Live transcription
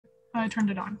I turned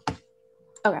it on.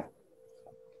 Okay.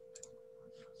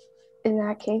 In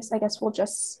that case, I guess we'll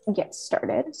just get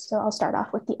started. So I'll start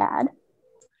off with the ad.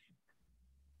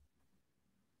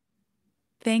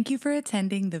 Thank you for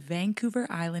attending the Vancouver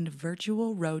Island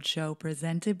Virtual Roadshow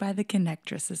presented by the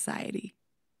Connectra Society.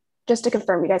 Just to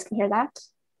confirm, you guys can hear that?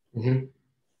 Mm-hmm.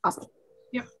 Awesome.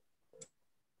 Yep.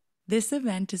 This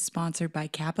event is sponsored by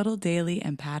Capital Daily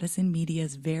and Pattison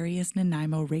Media's various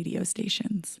Nanaimo radio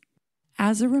stations.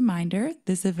 As a reminder,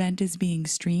 this event is being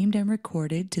streamed and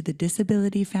recorded to the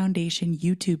Disability Foundation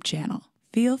YouTube channel.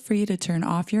 Feel free to turn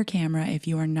off your camera if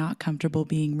you are not comfortable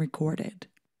being recorded.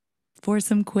 For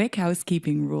some quick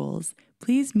housekeeping rules,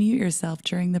 please mute yourself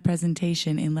during the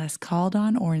presentation unless called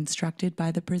on or instructed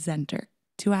by the presenter.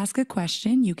 To ask a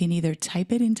question, you can either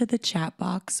type it into the chat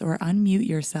box or unmute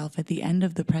yourself at the end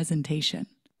of the presentation.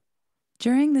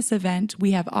 During this event,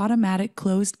 we have automatic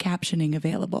closed captioning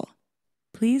available.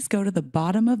 Please go to the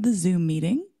bottom of the Zoom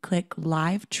meeting, click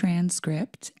Live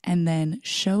Transcript, and then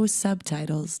Show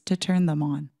Subtitles to turn them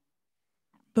on.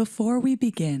 Before we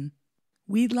begin,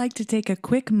 we'd like to take a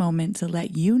quick moment to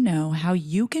let you know how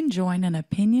you can join an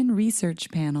opinion research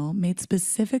panel made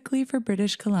specifically for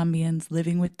British Columbians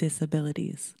living with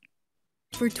disabilities.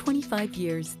 For 25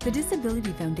 years, the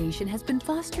Disability Foundation has been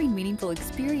fostering meaningful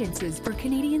experiences for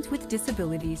Canadians with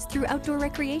disabilities through outdoor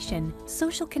recreation,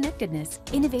 social connectedness,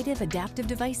 innovative adaptive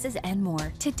devices, and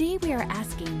more. Today we are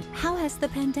asking, how has the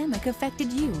pandemic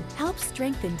affected you? Help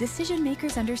strengthen decision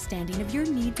makers' understanding of your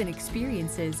needs and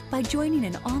experiences by joining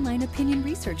an online opinion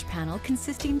research panel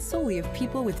consisting solely of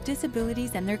people with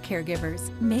disabilities and their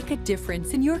caregivers. Make a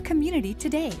difference in your community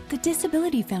today. The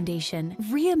Disability Foundation.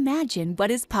 Reimagine what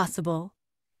is possible.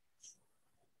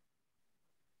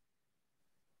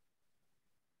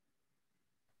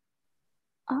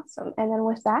 Awesome. And then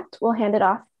with that, we'll hand it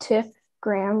off to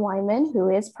Graham Wyman, who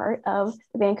is part of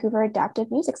the Vancouver Adaptive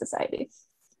Music Society.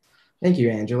 Thank you,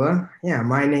 Angela. Yeah,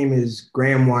 my name is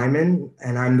Graham Wyman,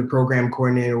 and I'm the program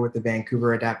coordinator with the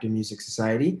Vancouver Adaptive Music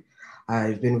Society.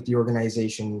 I've been with the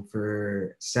organization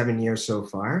for 7 years so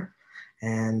far.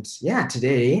 And yeah,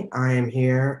 today I am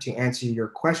here to answer your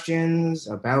questions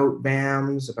about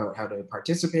VAMS, about how to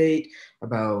participate,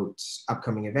 about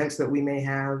upcoming events that we may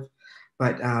have.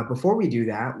 But before we do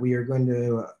that, we are going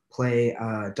to play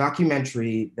a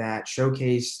documentary that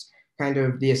showcased kind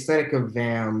of the aesthetic of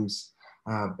VAMS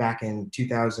back in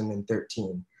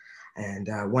 2013.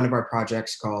 And one of our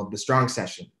projects called The Strong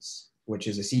Sessions, which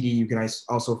is a CD you can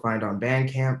also find on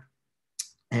Bandcamp.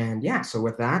 And yeah, so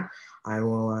with that, I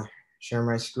will share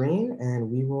my screen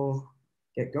and we will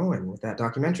get going with that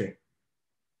documentary.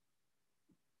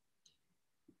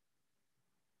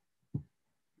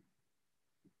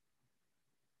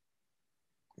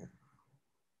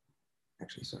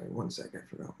 Actually, sorry, 1 sec, I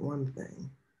forgot one thing.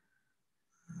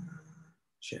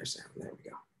 Share sound, there we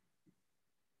go.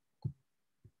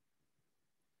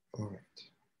 All right.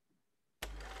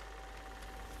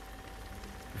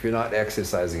 If you're not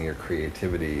exercising your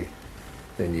creativity,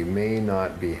 then you may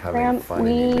not be having fun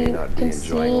and you may not be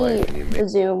enjoying life. And you may... the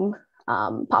Zoom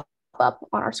pop up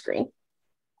on our screen.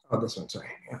 Oh, this one,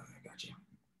 sorry. Yeah, I got you.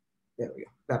 There we go.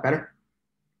 That better?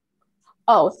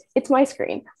 Oh, it's my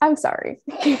screen. I'm sorry.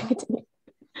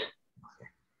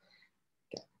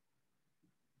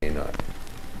 May not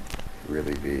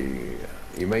really be,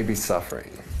 you may be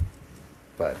suffering,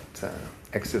 but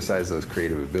exercise those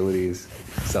creative abilities,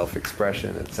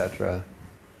 self-expression, etc.,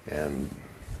 and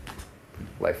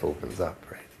life opens up,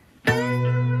 right?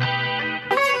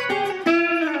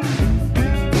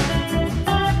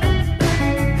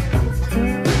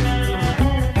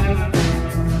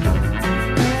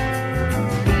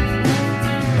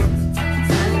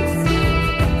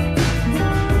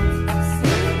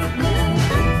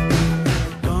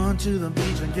 To the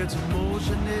beach and get some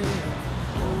motion in,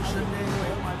 motion in.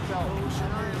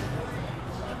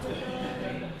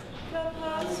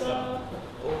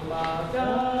 Oh my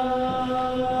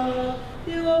God,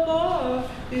 you are more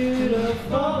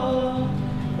beautiful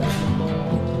than the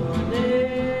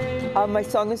morning. My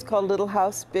song is called Little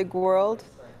House, Big World,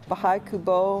 Bahay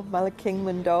Kubo, Malaking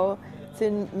Mundo. It's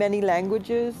in many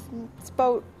languages. It's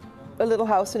about a little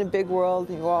house in a big world.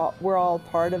 We're all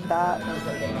part of that.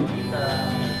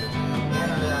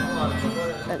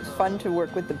 And it's fun to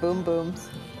work with the boom booms.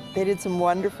 They did some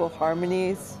wonderful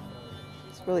harmonies.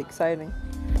 It's really exciting.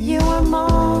 You are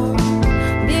more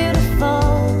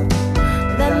beautiful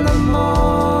than the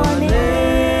morning.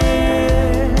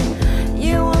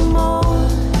 You are more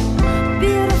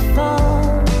beautiful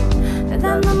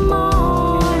than the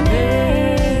morning.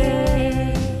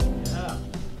 Yeah.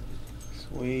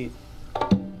 Sweet.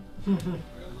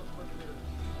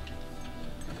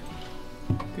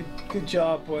 Good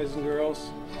job, boys and girls.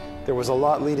 There was a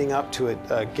lot leading up to it,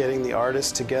 getting the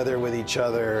artists together with each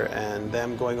other and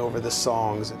them going over the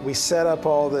songs. We set up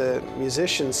all the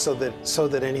musicians so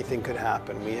that anything could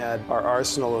happen. We had our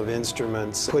arsenal of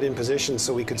instruments put in position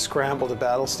so we could scramble to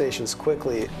battle stations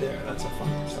quickly. There, that's a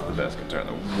fun song. The best guitar in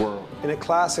the world. In a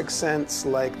classic sense,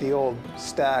 like the old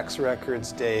Stax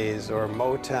Records days or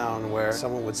Motown, where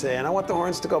someone would say, and I want the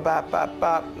horns to go bap, bap,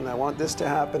 bap, and I want this to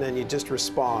happen, and you just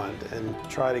respond and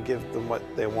try to give them what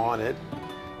they wanted.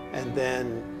 And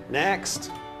then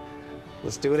next,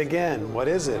 let's do it again. What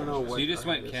is it? So you just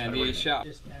went candy shop.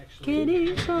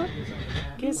 Candy shop,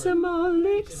 get some more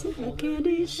licks in the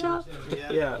candy shop.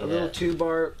 Yeah, a little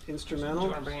 2-bar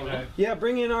instrumental. Yeah,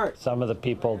 bring in Art. Some of the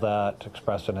people that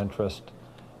expressed an interest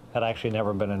had actually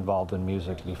never been involved in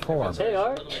music before. Hey,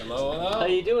 Art. Hello, hello. How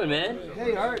you doing, man?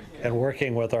 Hey, Art. And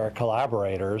working with our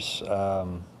collaborators,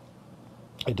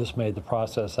 it just made the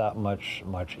process that much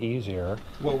easier.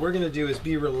 What we're going to do is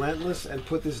be relentless and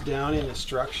put this down in a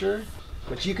structure,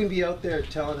 but you can be out there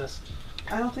telling us,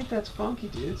 I don't think that's funky,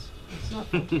 dudes. It's not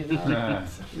funky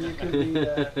enough. And you could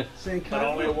be saying, But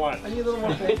only one. I need a little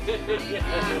more faith.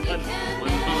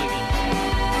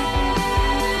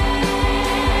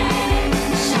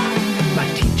 My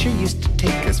teacher used to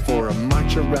take us for a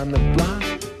march around the block,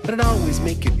 but I'd always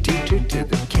make a detour to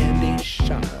the candy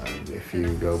shop. If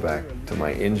you go back to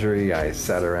my injury, I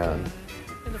sat around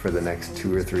for the next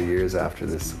 2 or 3 years after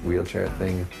this wheelchair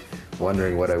thing,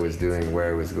 wondering what I was doing, where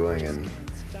I was going, and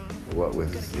what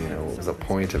was the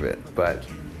point of it. But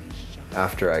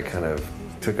after I kind of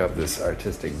took up this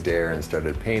artistic dare and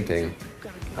started painting,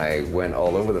 I went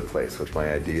all over the place with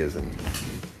my ideas. And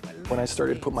when I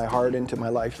started to put my heart into my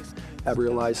life, I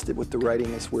realized that with the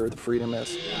writing is where the freedom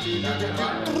is.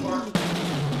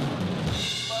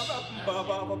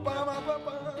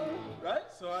 Right?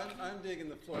 So I'm digging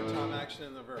the floor tom action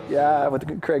in the verse. Yeah,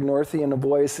 with Craig Northey and the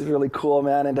voice is really cool,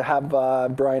 man. And to have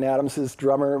Brian Adams, his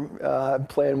drummer,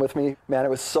 playing with me, man, it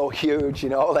was so huge,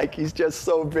 like he's just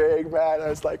so big, man. I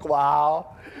was like,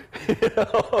 wow.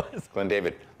 Glenn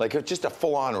David, like just a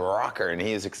full-on rocker, and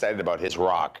he is excited about his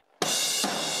rock.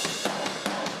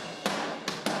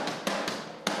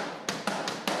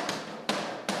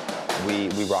 We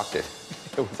rocked it.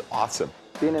 It was awesome.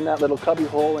 Being in that little cubby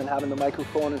hole and having the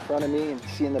microphone in front of me and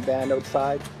seeing the band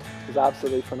outside was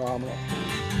absolutely phenomenal.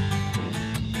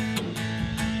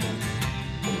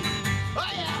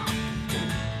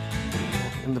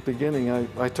 In the beginning,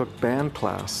 I took band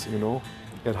class,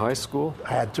 at high school. I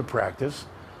had to practice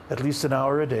at least an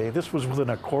hour a day. This was with an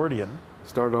accordion.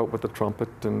 Started out with the trumpet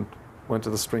and went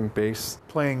to the string bass.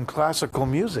 Playing classical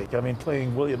music. I mean,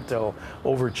 playing William Tell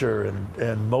Overture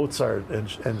and Mozart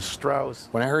and Strauss.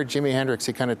 When I heard Jimi Hendrix,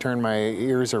 he kind of turned my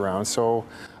ears around. So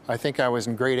I think I was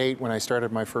in grade 8 when I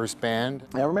started my first band.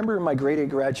 I remember in my grade 8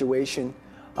 graduation,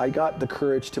 I got the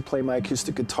courage to play my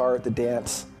acoustic guitar at the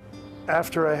dance.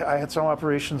 After I had some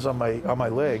operations on my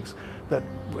legs that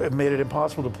made it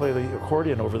impossible to play the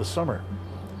accordion over the summer.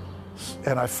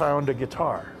 And I found a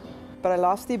guitar. But I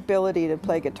lost the ability to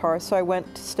play guitar, so I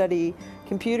went to study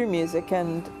computer music,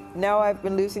 and now I've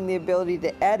been losing the ability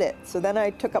to edit. So then I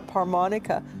took up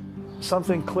harmonica.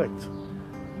 Something clicked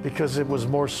because it was a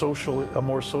more social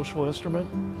instrument.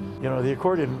 The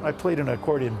accordion, I played in an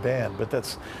accordion band, but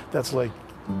that's like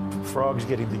frogs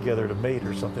getting together to mate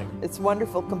or something. It's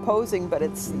wonderful composing, but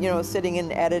it's, sitting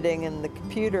and editing in the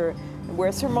computer.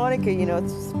 Whereas harmonica,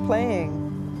 it's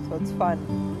playing, so it's fun.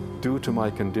 Due to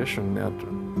my condition,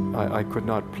 I could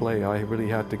not play. I really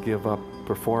had to give up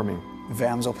performing.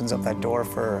 VAMS opens up that door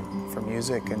for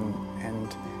music, and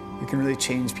you can really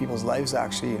change people's lives,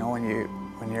 actually,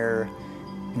 when you're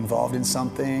involved in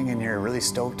something and you're really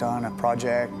stoked on a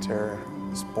project or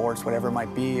sports, whatever it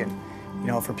might be, and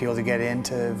for people to get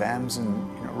into VAMS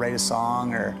and write a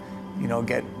song or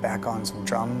get back on some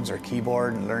drums or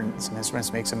keyboard and learn some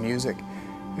instruments, make some music,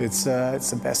 it's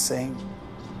the best thing.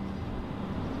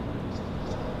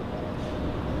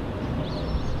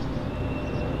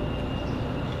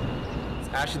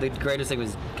 Actually, the greatest thing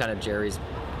was kind of Jerry's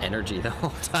energy the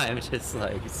whole time, just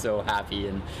like so happy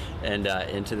and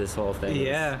into this whole thing.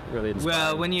 Yeah, it's really inspiring.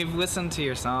 Well, when you've listened to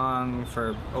your song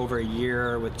for over a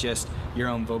year with just your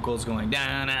own vocals going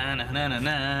da na na na na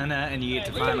na na, and you get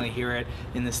to finally hear it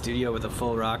in the studio with a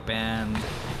full rock band.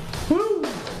 Woo!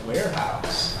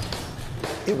 Warehouse.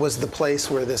 It was the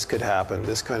place where this could happen,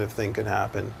 this kind of thing could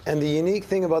happen. And the unique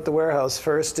thing about the Warehouse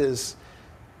first is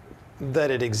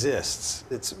that it exists.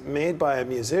 It's made by a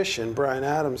musician, Brian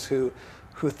Adams, who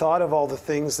thought of all the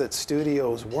things that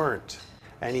studios weren't.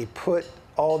 And he put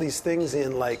all these things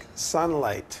in, like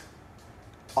sunlight,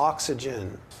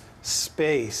 oxygen,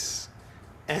 space,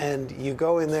 And you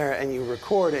go in there and you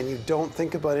record and you don't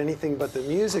think about anything but the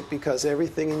music because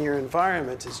everything in your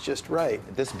environment is just right.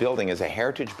 This building is a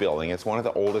heritage building. It's one of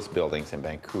the oldest buildings in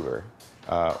Vancouver.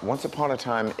 Once upon a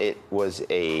time, it was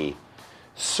a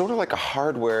sort of like a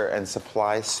hardware and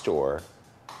supply store.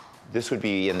 This would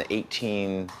be in the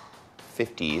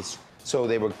 1850s. So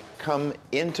they would come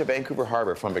into Vancouver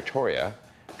Harbor from Victoria,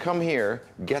 come here,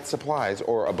 get supplies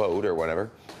or a boat or whatever,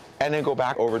 and then go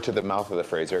back over to the mouth of the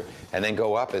Fraser, and then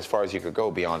go up as far as you could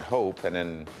go beyond Hope, and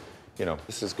then, you know,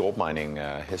 this is gold mining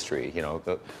history, you know.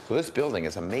 So this building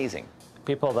is amazing.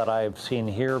 People that I've seen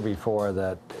here before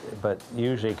but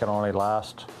usually can only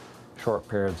last short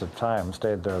periods of time,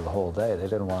 stayed there the whole day. They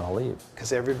didn't want to leave.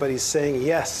 Because everybody's saying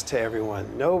yes to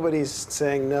everyone. Nobody's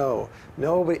saying no.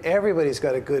 Everybody's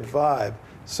got a good vibe.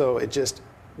 So it just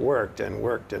worked and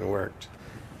worked and worked.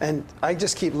 And I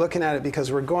just keep looking at it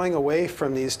because we're going away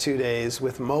from these 2 days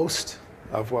with most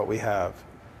of what we have.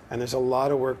 And there's a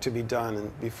lot of work to be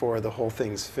done before the whole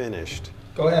thing's finished.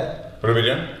 Go ahead. What are we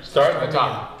doing? Start at the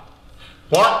top.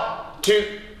 1,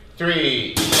 2,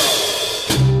 3.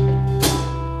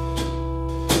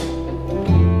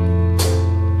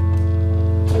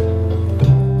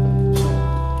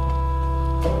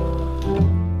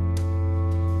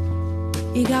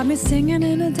 You got me singing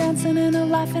and a dancing and a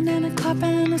laughing and a clapping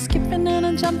and a skipping and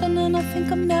a jumping, and I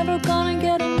think I'm never gonna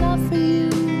get enough of you.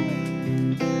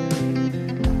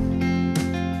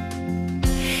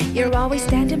 You're always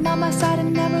standing by my side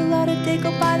and never let a day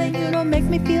go by that you don't make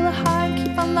me feel a high and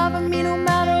keep on loving me no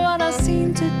matter what I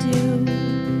seem to do.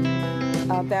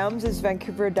 VAMS is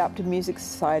Vancouver Adaptive Music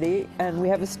Society, and we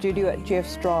have a studio at JF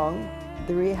Strong,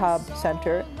 the rehab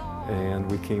center. And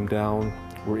we came down,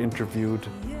 were interviewed,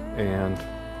 and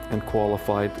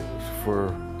qualified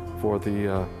for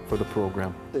the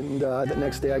program. And the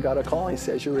next day I got a call and he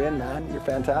says, "You're in, man. You're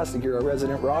fantastic. You're a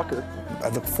resident rocker." I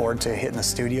look forward to hitting the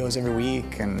studios every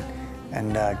week and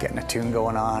getting a tune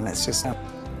going on. It's just...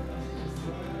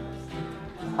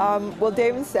 Well,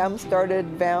 Dave and Sam started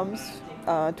VAMS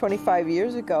 25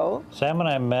 years ago. Sam and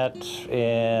I met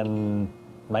in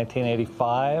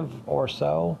 1985 or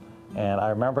so, and I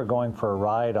remember going for a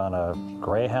ride on a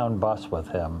Greyhound bus with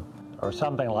him, or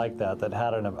something like that, that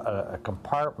had a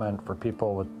compartment for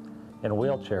people in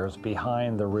wheelchairs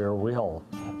behind the rear wheel.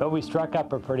 But we struck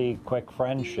up a pretty quick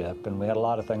friendship, and we had a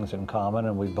lot of things in common,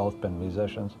 and we've both been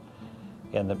musicians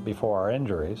before our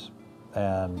injuries,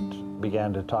 and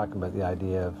began to talk about the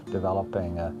idea of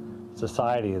developing a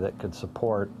society that could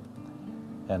support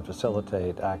and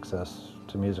facilitate access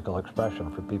to musical expression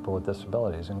for people with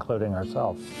disabilities, including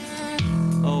ourselves.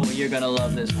 Oh, you're gonna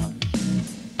love this one.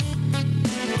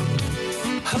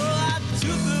 Oh, I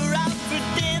took her out for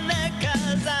dinner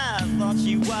 'cause I thought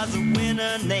she was a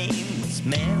winner, name was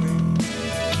Mary.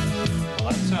 Well,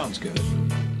 that sounds good.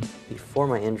 Before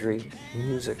my injury,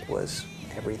 music was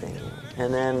everything.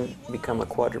 And then become a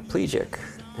quadriplegic,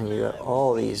 and you got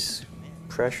all these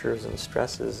pressures and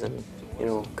stresses and, you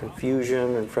know,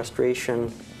 confusion and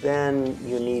frustration. Then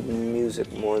you need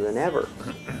music more than ever.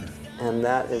 And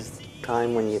that is the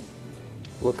time when you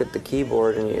look at the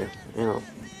keyboard and you know,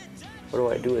 what do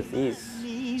I do with these?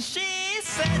 She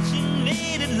said she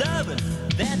needed loving,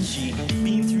 that she'd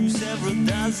been through several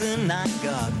dozen. I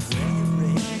got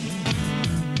weary.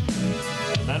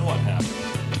 And then what happened?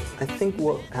 I think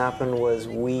what happened was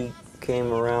we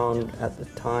came around at the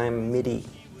time MIDI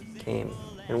came,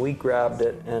 and we grabbed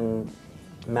it and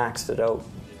maxed it out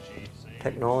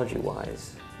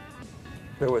technology-wise.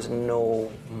 There was no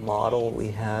model we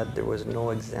had, there was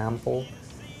no example.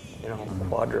 You know,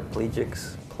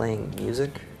 quadriplegics playing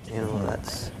music, you know,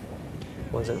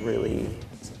 wasn't really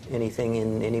anything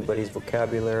in anybody's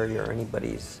vocabulary or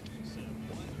anybody's,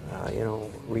 you know,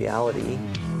 reality.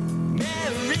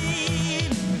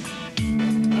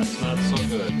 That's not so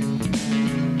good.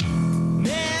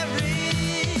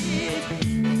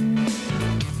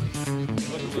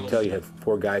 You could tell you had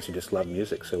 4 guys who just loved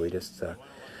music, so we just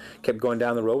kept going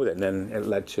down the road with it, and then it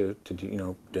led to you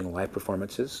know, doing live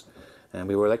performances. And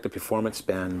we were like the performance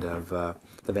band of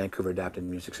the Vancouver Adaptive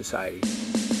Music Society.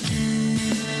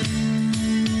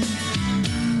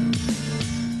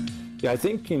 Yeah, I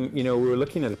think you know, we were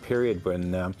looking at a period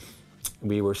when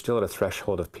we were still at a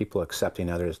threshold of people accepting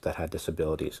others that had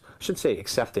disabilities. I shouldn't say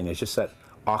accepting, it's just that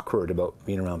awkward about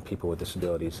being around people with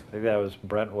disabilities. I think that was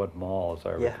Brentwood Mall, as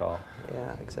I recall.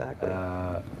 Yeah, exactly.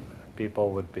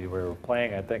 People would be, we were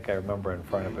playing, I think I remember, in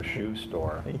front of a shoe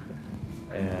store.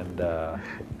 And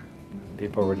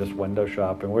people were just window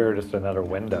shopping. We were just another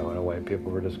window in a way.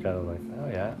 People were just kind of like, oh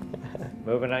yeah,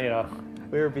 moving on, you know.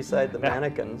 We were beside the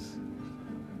mannequins.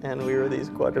 and we were these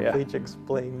quadriplegics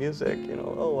playing music. You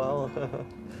know, oh well,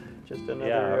 just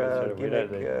another gimmick.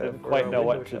 They didn't quite know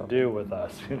what to do with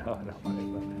us, you know.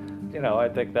 You know, I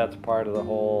think that's part of the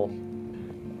whole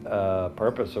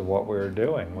purpose of what we were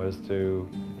doing, was to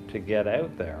get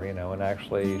out there, you know, and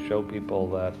actually show people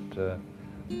that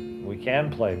we can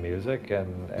play music,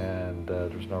 and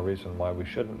there's no reason why we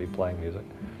shouldn't be playing music.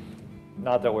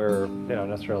 Not that we're, you know,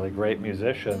 necessarily great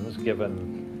musicians,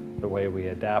 given the way we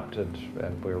adapted,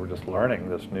 and we were just learning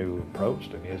this new approach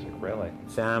to music, really.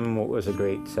 Sam was a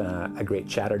great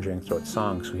chatter during throughout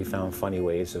songs, so he found funny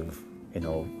ways of, you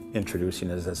know, introducing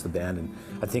us as the band. And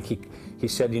I think he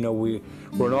said, you know, we're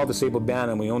an all-disabled band,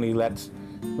 and we only let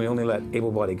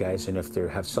able-bodied guys in if they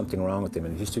have something wrong with them,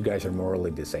 and these two guys are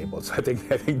morally disabled. So I think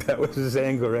that was his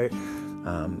angle, right?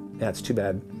 Yeah, it's too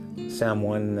bad Sam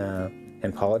won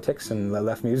in politics and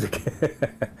left music.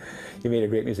 He made a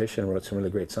great musician and wrote some really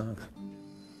great songs.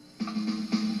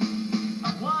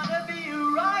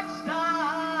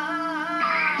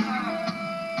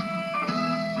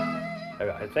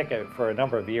 I think for a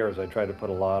number of years I tried to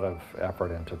put a lot of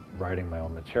effort into writing my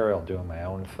own material, doing my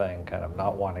own thing, kind of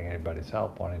not wanting anybody's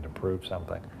help, wanting to prove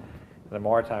something. The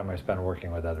more time I spend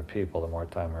working with other people, the more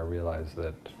time I realize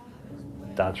that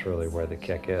that's really where the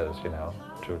kick is, you know,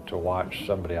 to watch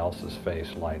somebody else's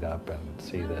face light up and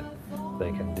see that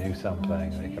they can do something,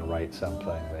 they can write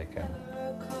something, they can...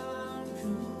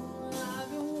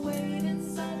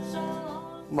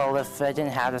 Well, if I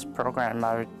didn't have this program,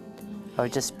 I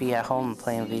would just be at home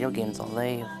playing video games all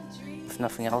day with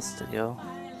nothing else to do.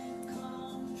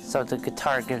 So the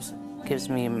guitar gives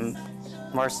me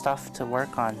more stuff to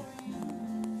work on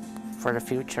for the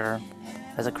future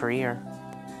as a career.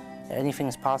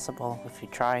 Anything's possible if you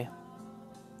try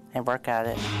and work at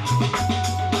it.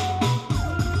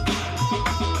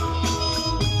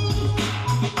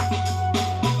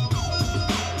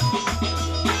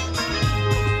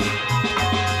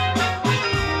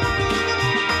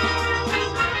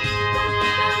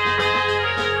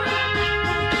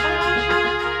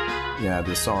 Yeah,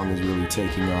 this song is really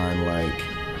taking on like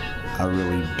a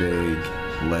really big,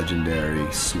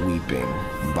 legendary, sweeping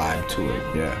vibe to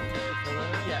it, yeah.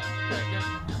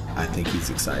 I think he's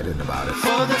excited about it.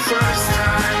 For the first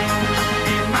time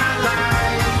in my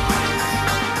life,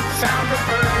 found a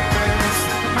purpose,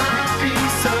 my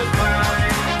peace of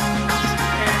mind,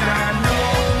 and I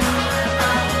know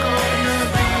I'm gonna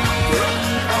be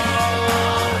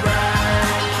alright.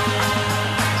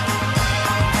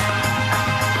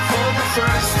 For the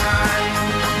first time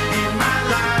in my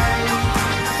life,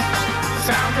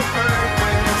 found a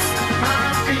purpose, my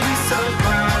peace of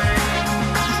mind.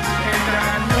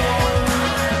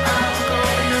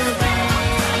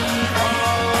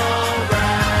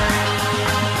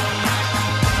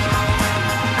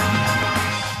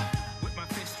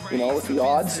 You know, with the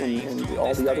odds and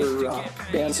all the other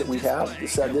bands that we have,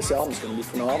 this album's going to be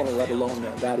phenomenal, let alone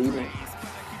that evening.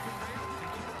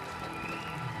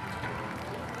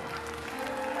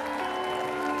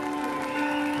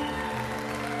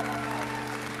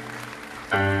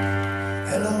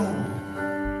 Hello.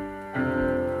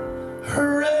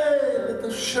 Hooray, let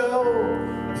the show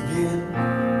begin.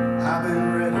 I've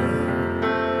been ready.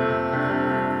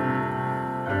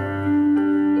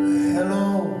 Hello.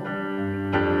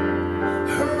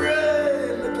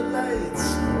 Hooray, let the lights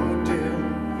go dim.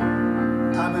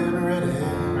 I've been ready.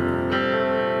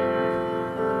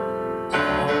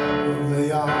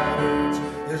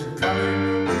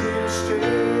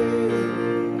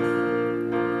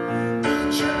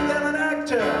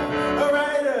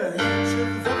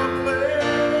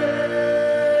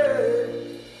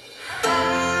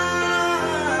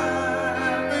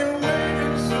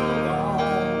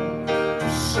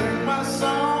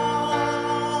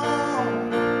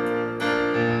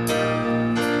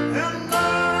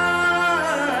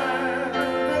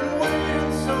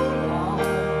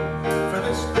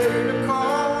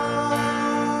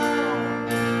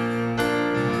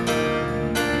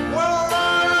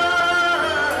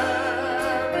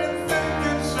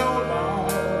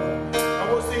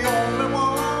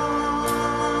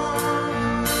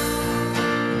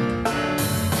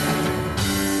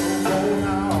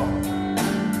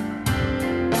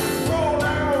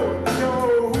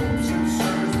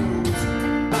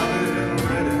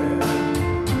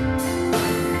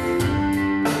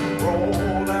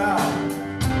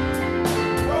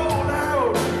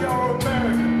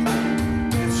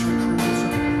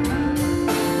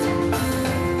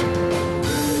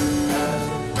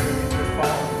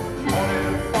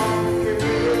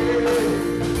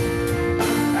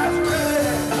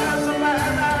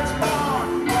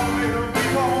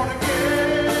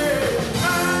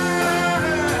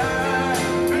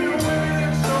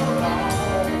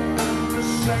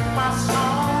 sing my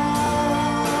song.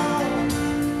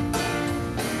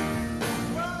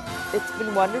 It's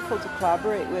been wonderful to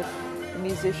collaborate with the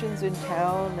musicians in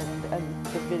town and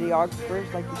the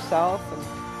videographers like yourself,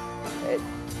 and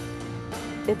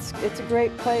it's a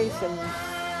great place, and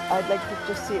I'd like to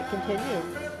just see it continue.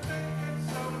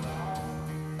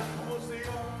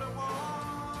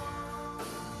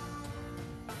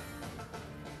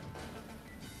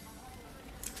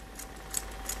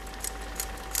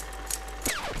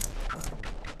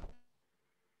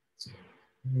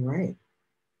 All right.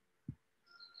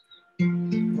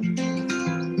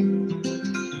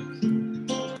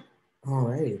 All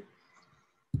right.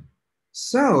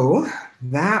 So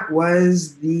that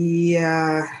was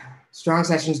the Strong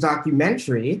Sessions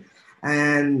documentary.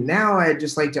 And now I'd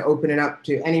just like to open it up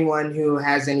to anyone who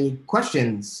has any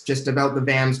questions just about the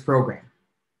VAMS program.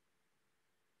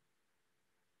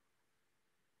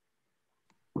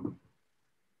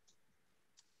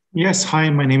 Yes, hi,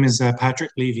 my name is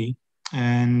Patrick Levy,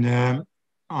 and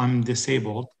I'm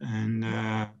disabled, and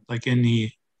like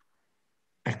any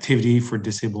activity for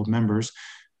disabled members,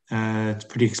 it's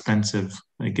pretty expensive,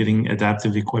 like getting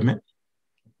adaptive equipment.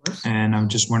 And I'm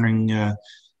just wondering,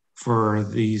 for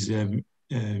these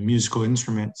musical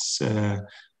instruments,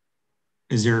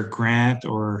 is there a grant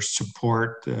or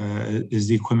support? Is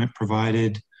the equipment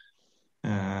provided?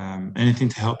 Anything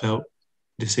to help out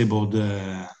disabled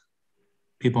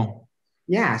people?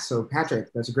 Yeah, so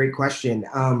Patrick, that's a great question.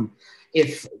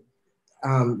 If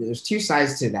there's two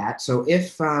sides to that. So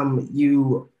if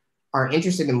you are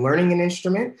interested in learning an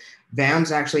instrument,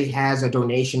 VAMS actually has a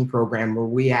donation program where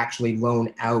we actually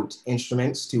loan out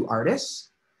instruments to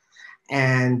artists.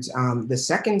 And the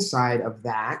second side of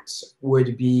that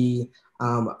would be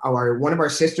one of our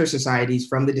sister societies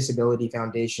from the Disability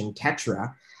Foundation,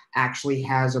 Tetra, actually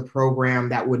has a program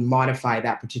that would modify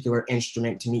that particular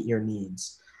instrument to meet your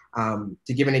needs.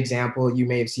 To give an example, you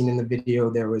may have seen in the video,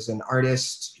 there was an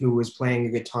artist who was playing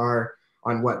a guitar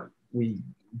on what we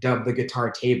dubbed the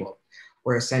guitar table,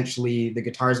 where essentially the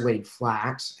guitar is laid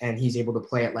flat and he's able to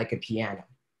play it like a piano.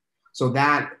 So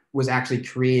that was actually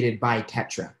created by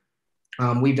Tetra.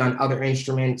 We've done other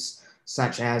instruments,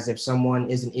 such as if someone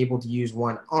isn't able to use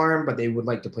one arm, but they would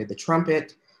like to play the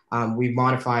trumpet, we've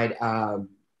modified a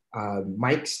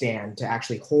mic stand to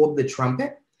actually hold the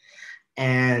trumpet.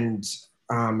 And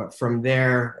from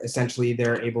there, essentially,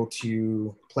 they're able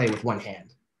to play with one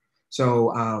hand.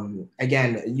 So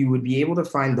again, you would be able to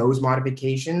find those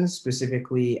modifications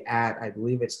specifically at, I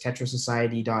believe it's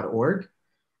tetrasociety.org.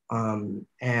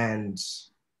 And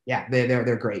yeah,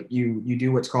 they're great. You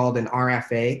do what's called an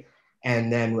RFA,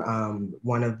 and then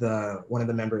one of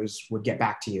the members would get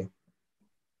back to you.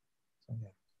 So, yeah.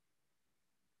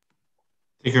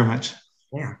 Thank you very much.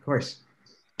 Yeah, of course.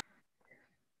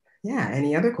 Yeah,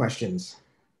 any other questions?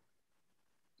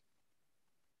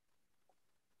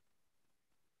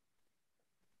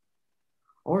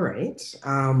 All right.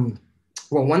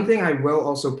 Well, one thing I will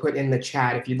also put in the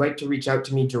chat, if you'd like to reach out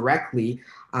to me directly,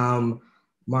 I'll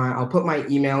put my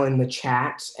email in the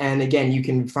chat. And again, you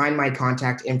can find my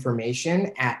contact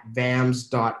information at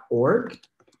vams.org.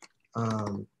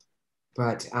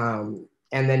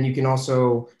 And then you can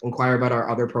also inquire about our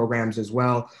other programs as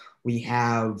well. We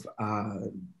have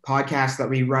podcasts that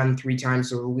we run 3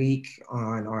 times a week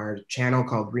on our channel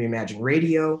called Reimagine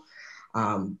Radio.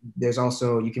 There's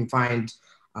also, you can find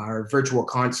our virtual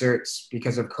concerts.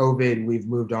 Because of COVID, we've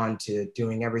moved on to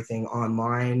doing everything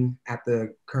online at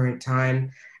the current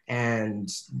time. And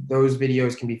those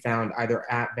videos can be found either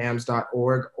at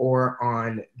vams.org or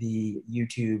on the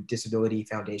YouTube Disability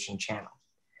Foundation channel.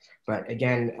 But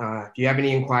again, if you have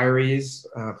any inquiries,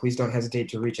 please don't hesitate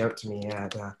to reach out to me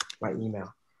at my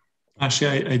email.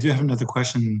 Actually, I do have another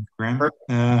question, Graham.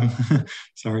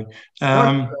 Sorry.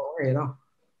 Don't worry at all.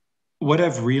 What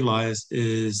I've realized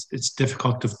is it's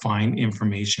difficult to find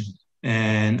information.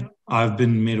 And I've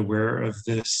been made aware of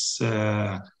this,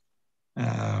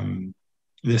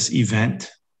 this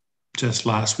event just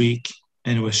last week,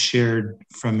 and it was shared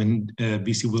from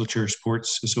BC Wheelchair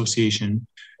Sports Association,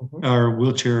 or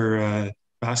wheelchair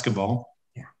basketball,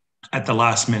 at the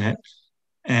last minute.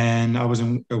 And I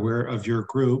wasn't aware of your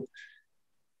group.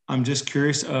 I'm just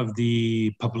curious of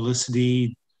the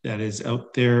publicity that is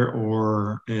out there,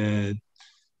 or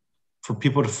for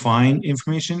people to find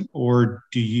information, or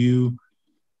do you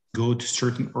go to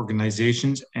certain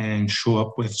organizations and show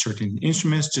up with certain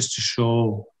instruments just to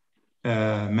show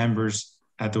members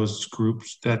at those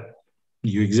groups that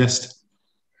you exist?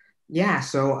 Yeah,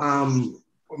 so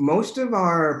most of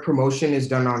our promotion is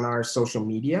done on our social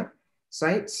media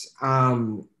sites.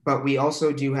 but we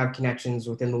also do have connections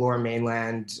within the Lower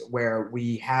Mainland where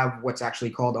we have what's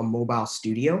actually called a mobile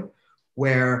studio,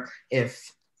 where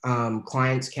if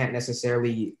clients can't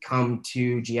necessarily come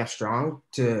to GF Strong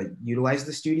to utilize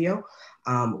the studio,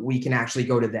 we can actually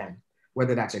go to them,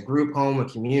 whether that's a group home, a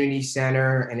community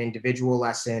center, an individual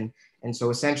lesson. And so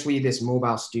essentially this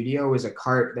mobile studio is a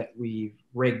cart that we've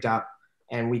rigged up,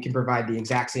 and we can provide the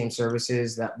exact same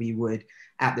services that we would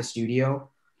at the studio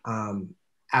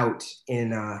out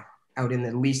in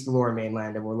at least the Lower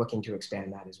Mainland, and we're looking to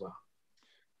expand that as well.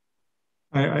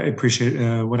 I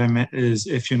appreciate what I meant is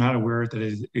if you're not aware that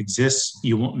it exists,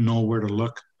 you won't know where to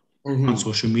look on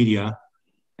social media.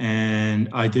 And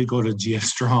I did go to GF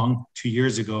Strong 2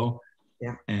 years ago,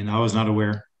 and I was not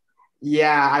aware.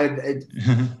 Yeah,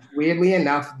 weirdly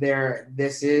enough,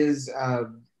 this is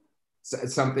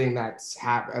something that's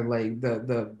like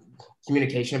the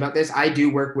communication about this. I do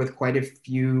work with quite a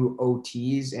few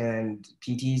OTs and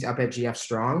PTs up at GF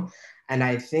Strong. And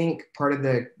I think part of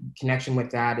the connection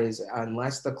with that is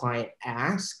unless the client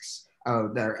asks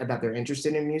that they're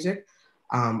interested in music,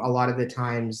 a lot of the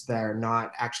times they're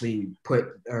not actually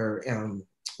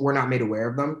we're not made aware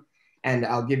of them. And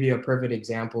I'll give you a perfect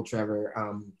example, Trevor.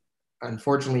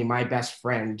 Unfortunately, my best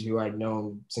friend, who I'd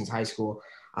known since high school,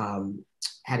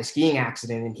 had a skiing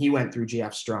accident, and he went through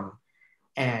GF Strong.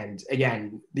 And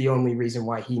again, the only reason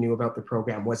why he knew about the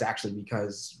program was actually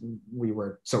because we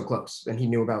were so close, and he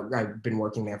knew about, I've been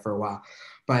working there for a while.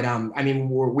 But I mean,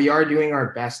 we are doing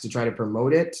our best to try to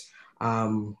promote it.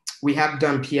 We have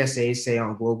done PSAs, say,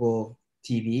 on global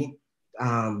TV,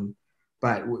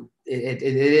 but it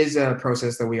is a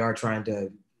process that we are trying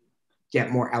to get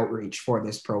more outreach for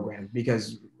this program,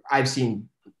 because I've seen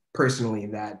personally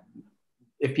that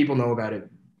if people know about it,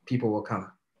 people will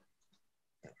come.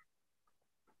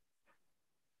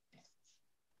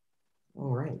 All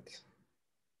right.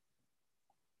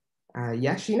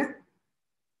 Yeah, Sheena?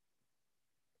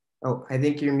 Oh, I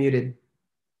think you're muted.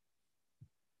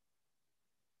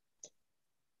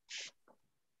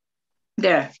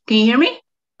 There, can you hear me?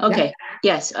 Okay,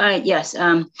 yes, all right, yes.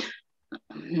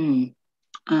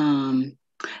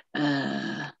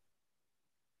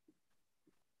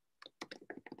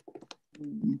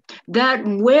 That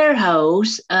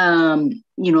warehouse,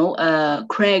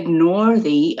 Craig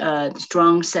Northey,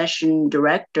 strong session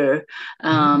director,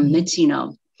 let's see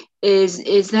now,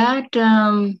 is that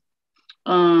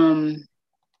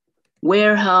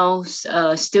warehouse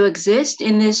still exist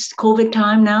in this COVID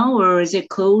time now, or is it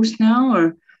closed now,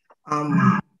 or?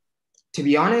 To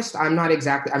be honest, I'm not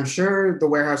exactly, I'm sure the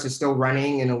warehouse is still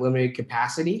running in a limited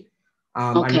capacity.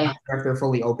 I'm not sure if they're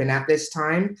fully open at this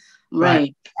time.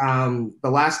 Right. But the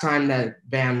last time that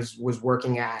VAMS was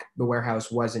working at the warehouse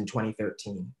was in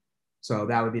 2013. So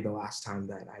that would be the last time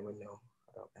that I would know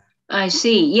about that. I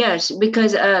see. Yes,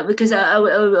 because I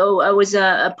was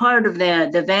a part of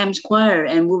the VAMS choir,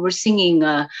 and we were singing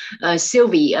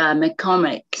Sylvie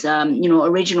McCormick's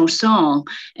original song,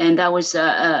 and that was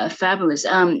fabulous.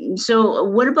 So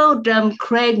what about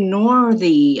Craig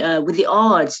Northey with the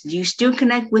Odds? Do you still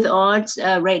connect with Odds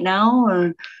right now,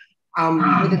 or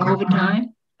with the COVID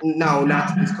time? No, not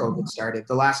since COVID started.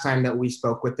 The last time that we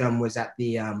spoke with them was at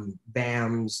the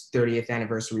VAMS 30th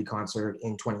anniversary concert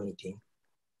in 2018.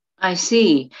 I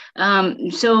see.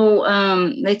 Let's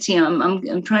see.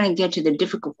 I'm trying to get to the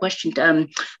difficult question.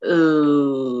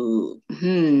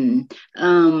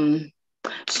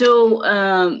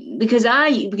 Because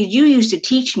you used to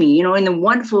teach me, in the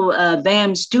wonderful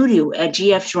VAM studio at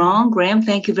GF Strong. Graham,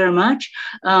 thank you very much.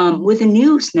 With the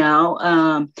news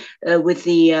now, with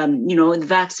the the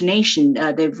vaccination,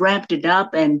 they've wrapped it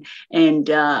up, and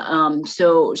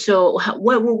so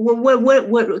what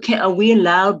are we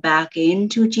allowed back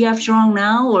into GF Strong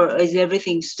now, or is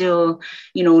everything still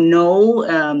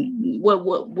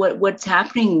what's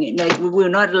happening? Like, we're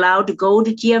not allowed to go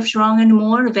to GF Strong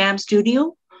anymore, the VAM studio?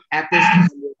 At this time,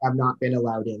 we have not been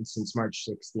allowed in since March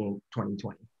 16,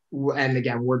 2020. And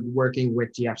again, we're working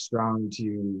with GF Strong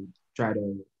to try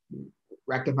to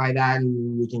rectify that,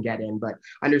 and we can get in. But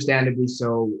understandably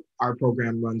so, our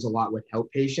program runs a lot with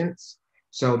outpatients.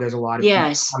 So there's a lot of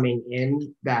people coming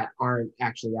in that aren't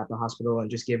actually at the hospital, and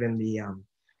just given the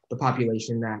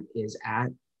population that is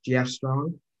at GF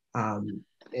Strong,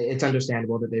 it's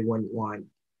understandable that they wouldn't want.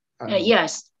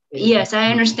 Yes,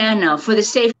 I understand now. For the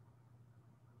safe.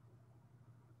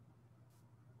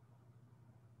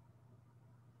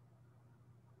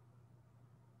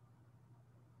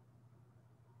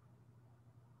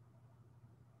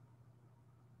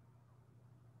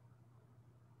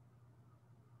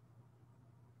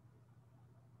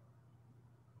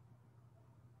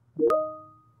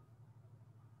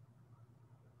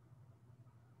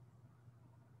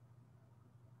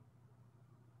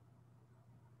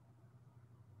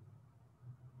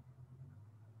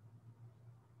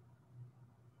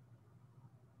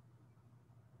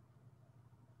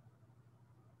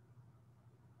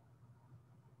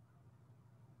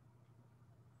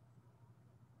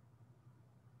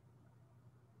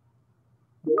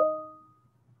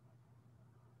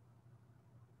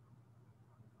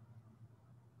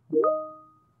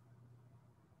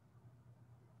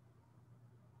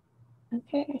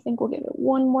 Okay, I think we'll give it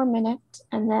one more minute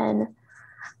and then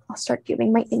I'll start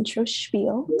giving my intro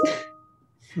spiel.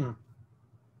 Oh.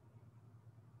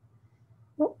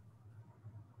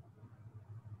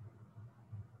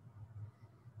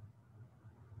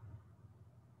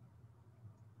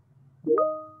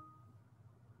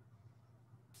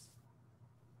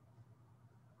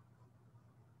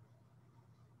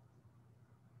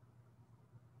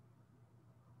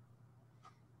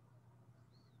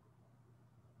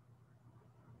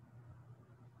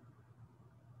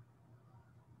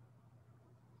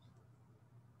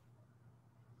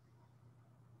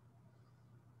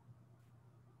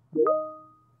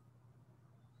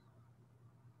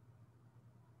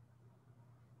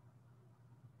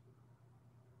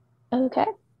 Okay,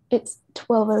 it's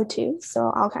 12:02,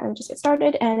 so I'll kind of just get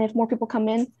started, and if more people come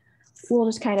in, we'll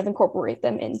just kind of incorporate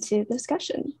them into the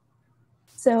discussion.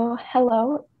 So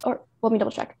hello, or let me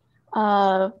double check.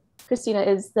 Christina,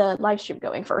 is the live stream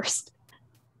going first?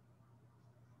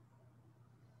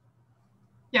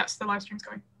 Yes, the live stream's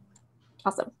going.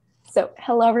 Awesome. So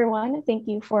hello, everyone. Thank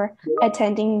you for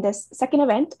attending this second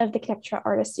event of the Connectra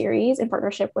Artist Series in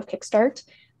partnership with Kickstart,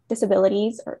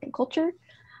 Disabilities, Art and Culture,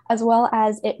 as well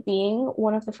as it being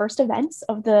one of the first events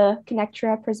of the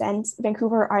Connectra Presents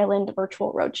Vancouver Island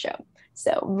Virtual Roadshow.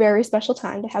 So very special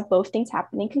time to have both things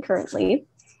happening concurrently.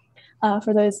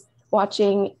 For those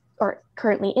watching or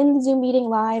currently in the Zoom meeting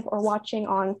live or watching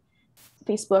on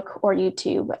Facebook or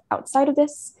YouTube outside of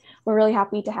this, we're really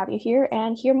happy to have you here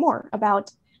and hear more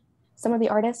about some of the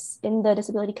artists in the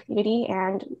disability community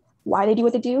and why they do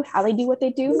what they do, how they do what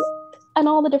they do, and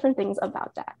all the different things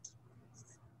about that.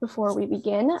 Before we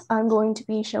begin, I'm going to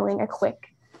be showing a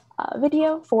quick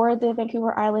video for the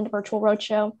Vancouver Island Virtual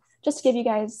Roadshow, just to give you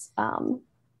guys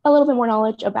a little bit more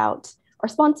knowledge about our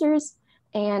sponsors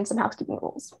and some housekeeping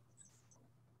rules.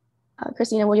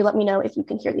 Christina, will you let me know if you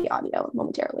can hear the audio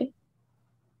momentarily?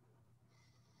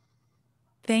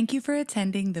 Thank you for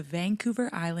attending the Vancouver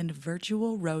Island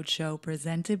Virtual Roadshow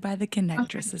presented by the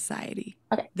Connectra Society.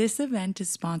 This event is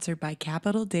sponsored by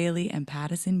Capital Daily and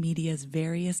Pattison Media's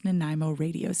various Nanaimo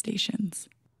radio stations.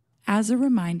 As a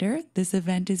reminder, this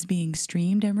event is being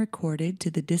streamed and recorded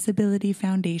to the Disability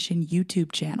Foundation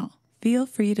YouTube channel. Feel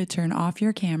free to turn off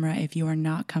your camera if you are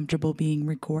not comfortable being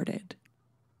recorded.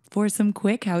 For some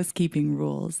quick housekeeping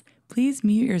rules, please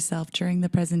mute yourself during the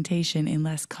presentation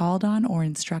unless called on or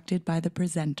instructed by the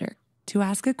presenter. To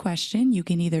ask a question, you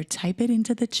can either type it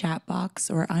into the chat box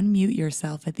or unmute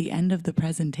yourself at the end of the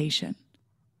presentation.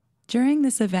 During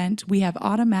this event, we have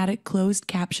automatic closed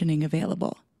captioning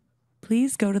available.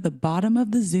 Please go to the bottom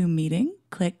of the Zoom meeting,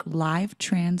 click Live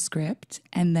Transcript,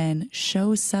 and then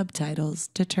Show Subtitles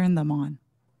to turn them on.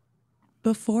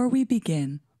 Before we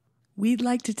begin, we'd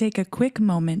like to take a quick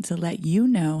moment to let you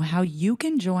know how you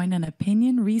can join an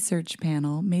opinion research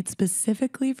panel made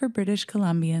specifically for British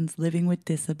Columbians living with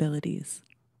disabilities.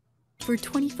 For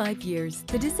 25 years,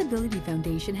 the Disability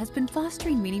Foundation has been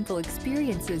fostering meaningful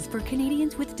experiences for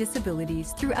Canadians with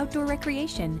disabilities through outdoor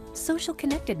recreation, social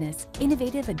connectedness,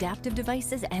 innovative adaptive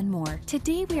devices, and more.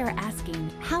 Today we are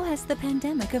asking, how has the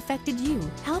pandemic affected you?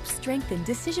 Help strengthen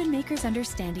decision-makers'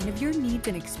 understanding of your needs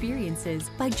and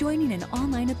experiences by joining an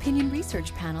online opinion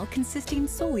research panel consisting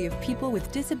solely of people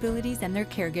with disabilities and their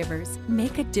caregivers.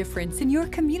 Make a difference in your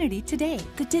community today.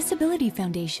 The Disability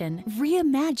Foundation.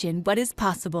 Reimagine what is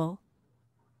possible.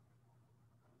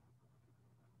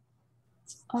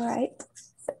 All right,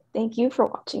 so thank you for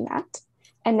watching that.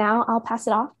 And now I'll pass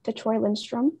it off to Troy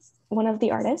Lindstrom, one of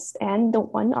the artists and the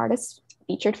one artist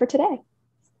featured for today.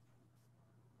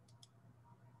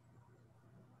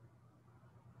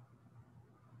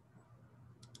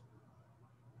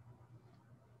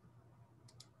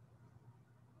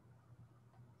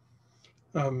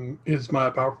 Is my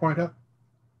PowerPoint up?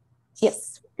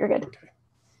 Yes, you're good. Okay.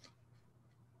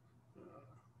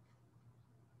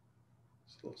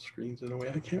 Little screens in a way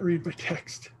I can't read my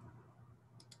text.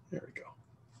 There we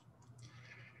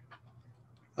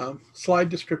go. Slide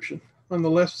description. On the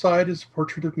left side is a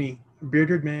portrait of me, a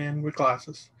bearded man with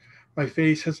glasses. My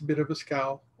face has a bit of a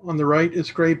scowl. On the right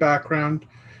is gray background.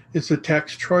 It's the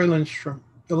text Troy Lindstrom,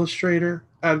 illustrator,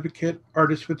 advocate,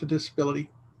 artist with a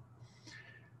disability.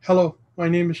 Hello, my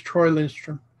name is Troy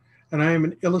Lindstrom, and I am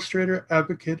an illustrator,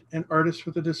 advocate, and artist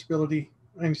with a disability.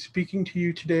 I'm speaking to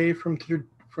you today from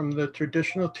the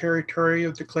traditional territory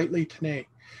of the Lheidli T'enneh,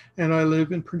 and I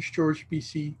live in Prince George,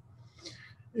 BC.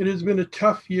 It has been a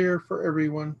tough year for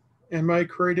everyone, and my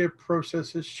creative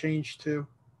process has changed too.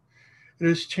 It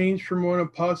has changed from one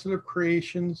of positive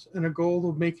creations and a goal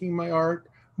of making my art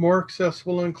more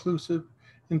accessible and inclusive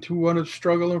into one of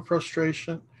struggle and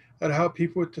frustration at how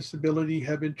people with disability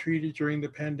have been treated during the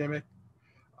pandemic.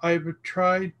 I've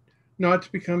tried not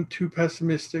to become too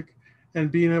pessimistic,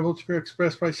 and being able to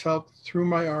express myself through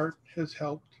my art has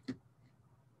helped.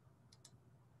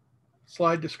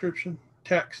 Slide description,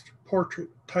 text, portrait,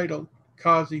 titled,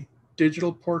 Kazi,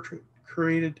 digital portrait,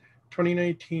 created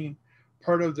 2019,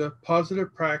 part of the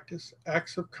Positive Practice,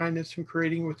 Acts of Kindness in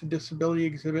Creating with a Disability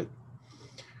exhibit.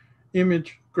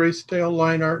 Image, grayscale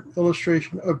line art,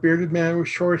 illustration of bearded man with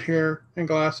short hair and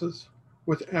glasses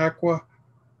with aqua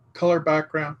color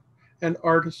background and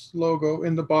artist's logo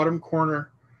in the bottom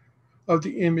corner of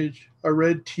the image, a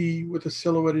red T with a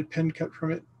silhouetted pen cut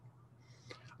from it.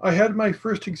 I had my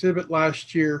first exhibit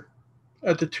last year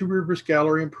at the Two Rivers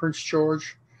Gallery in Prince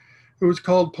George. It was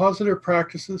called Positive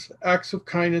Practices, Acts of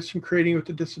Kindness in Creating with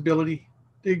a Disability.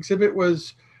 The exhibit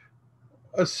was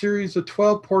a series of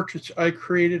 12 portraits I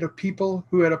created of people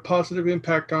who had a positive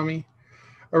impact on me.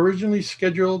 Originally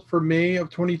scheduled for May of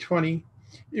 2020,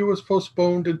 it was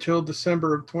postponed until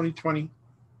December of 2020.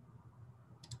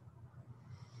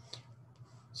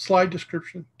 Slide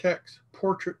description, text,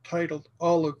 portrait titled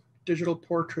Olive, digital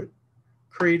portrait,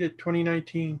 created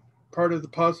 2019, part of the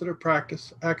Positive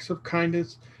Practice, Acts of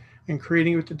Kindness and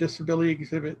Creating with a Disability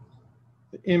exhibit.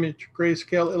 The image,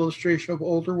 grayscale illustration of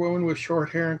older woman with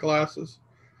short hair and glasses.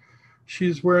 She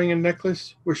is wearing a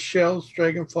necklace with shells,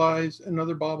 dragonflies, and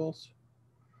other baubles,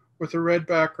 with a red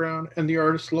background and the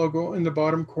artist's logo in the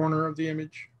bottom corner of the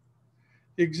image.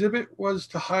 The exhibit was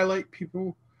to highlight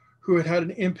people who had had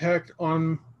an impact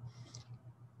on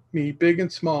me, big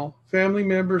and small. Family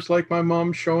members like my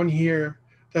mom shown here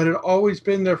that had always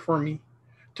been there for me,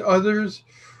 to others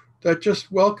that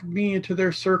just welcomed me into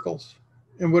their circles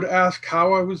and would ask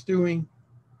how I was doing.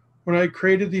 When I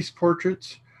created these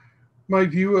portraits, my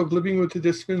view of living with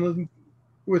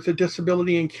a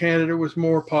disability in Canada was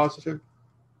more positive.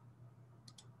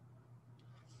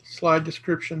 Slide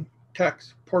description,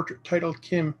 text, portrait titled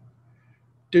Kim,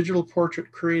 digital portrait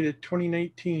created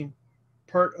 2019,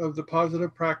 part of the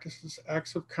Positive Practices,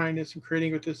 Acts of Kindness in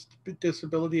Creating with this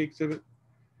Disability exhibit.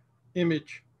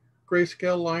 Image,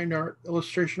 grayscale line art,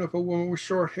 illustration of a woman with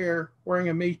short hair wearing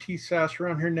a Métis sash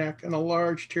around her neck and a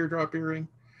large teardrop earring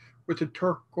with a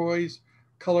turquoise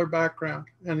color background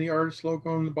and the artist's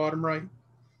logo on the bottom right.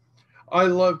 I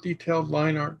love detailed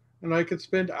line art, and I could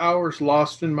spend hours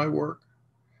lost in my work.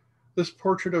 This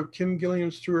portrait of Kim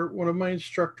Gilliam Stewart, one of my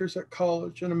instructors at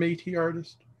college and a Métis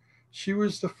artist. She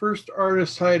was the first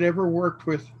artist I had ever worked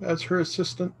with as her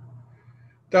assistant.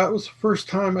 That was the first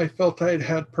time I felt I had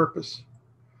had purpose.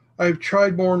 I've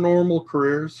tried more normal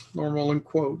careers, normal in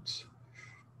quotes.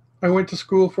 I went to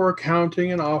school for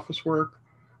accounting and office work,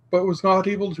 but was not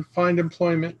able to find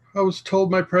employment. I was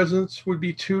told my presence would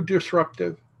be too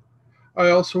disruptive. I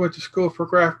also went to school for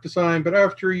graphic design, but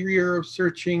after a year of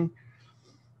searching,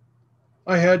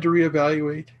 I had to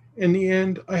reevaluate. In the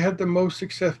end, I had the most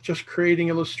success just creating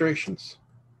illustrations.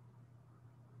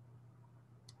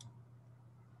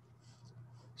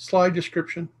 Slide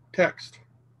description, text,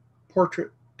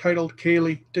 portrait titled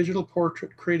Kaylee, digital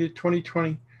portrait created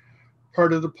 2020,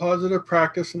 part of the Positive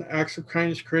Practice and Acts of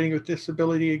Kindness Creating with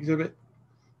Disability exhibit.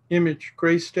 Image,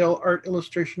 grayscale art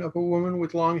illustration of a woman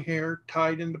with long hair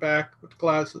tied in the back with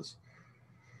glasses.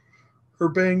 Her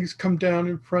bangs come down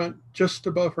in front just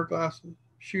above her glasses.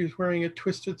 She is wearing a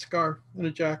twisted scarf and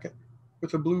a jacket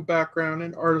with a blue background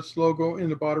and artist's logo in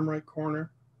the bottom right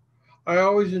corner. I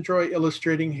always enjoy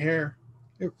illustrating hair.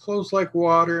 It flows like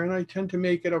water, and I tend to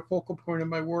make it a focal point of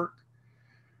my work.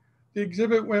 The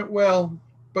exhibit went well,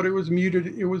 but it was a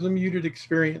muted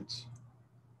experience.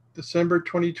 December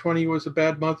 2020 was a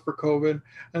bad month for COVID,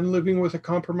 and living with a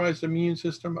compromised immune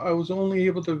system, I was only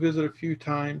able to visit a few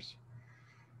times.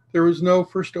 There was no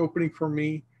first opening for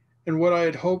me, and what I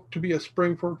had hoped to be a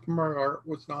spring for my art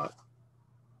was not.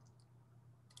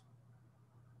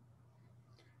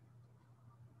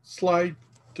 Slide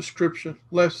description,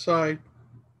 left side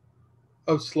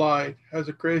of slide has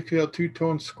a grayscale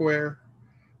two-tone square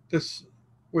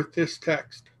with this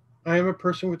text. I am a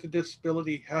person with a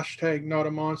disability, hashtag not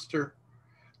a monster.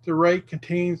 The right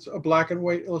contains a black and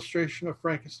white illustration of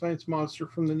Frankenstein's monster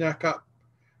from the neck up,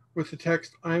 with the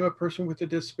text, I am a person with a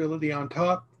disability on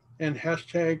top, and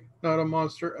hashtag not a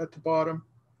monster at the bottom.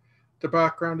 The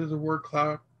background is a word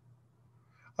cloud.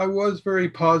 I was very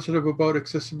positive about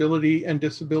accessibility and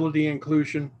disability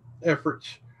inclusion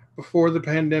efforts before the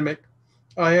pandemic.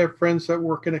 I have friends that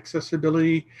work in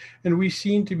accessibility, and we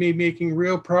seem to be making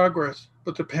real progress,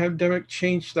 but the pandemic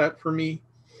changed that for me.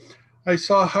 I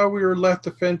saw how we were left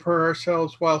to fend for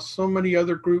ourselves while so many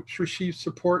other groups received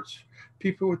supports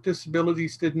people with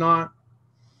disabilities did not.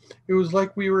 It was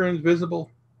like we were invisible,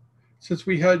 since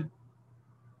we had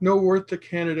no worth to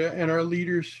Canada and our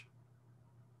leaders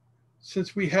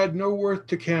Since we had no worth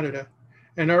to Canada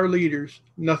and our leaders,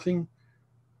 nothing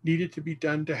needed to be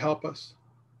done to help us.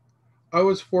 I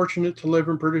was fortunate to live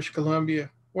in British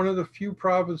Columbia, one of the few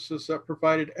provinces that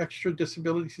provided extra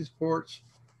disability supports.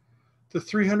 The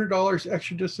 $300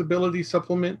 extra disability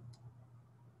supplement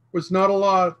was not a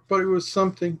lot, but it was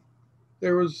something.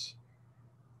 There was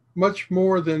much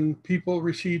more than people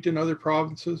received in other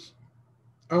provinces.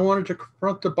 I wanted to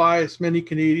confront the bias many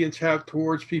Canadians have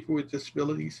towards people with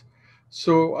disabilities,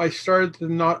 so I started the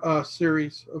Not Us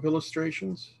series of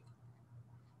illustrations.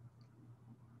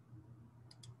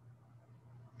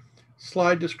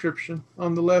 Slide description.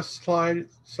 On the left side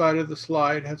of the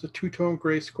slide has a two-tone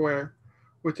gray square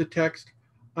with the text,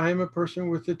 I am a person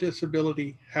with a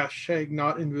disability,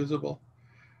 #NotInvisible.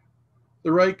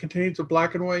 The right contains a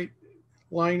black and white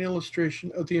line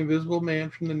illustration of the invisible man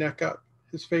from the neck up,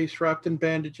 his face wrapped in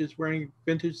bandages, wearing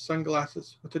vintage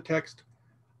sunglasses with the text,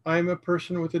 I am a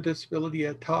person with a disability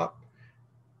at top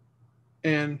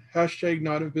and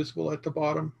 #NotInvisible at the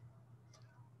bottom.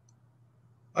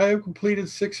 I have completed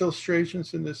 6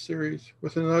 illustrations in this series,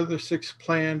 with another 6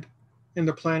 planned in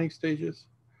the planning stages.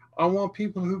 I want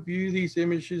people who view these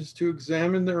images to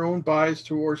examine their own bias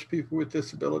towards people with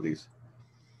disabilities.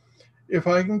 If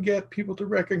I can get people to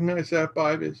recognize that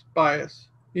bias,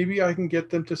 maybe I can get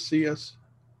them to see us.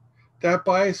 That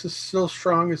bias is still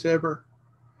strong as ever.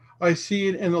 I see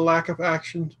it in the lack of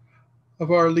action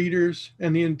of our leaders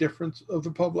and the indifference of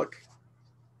the public.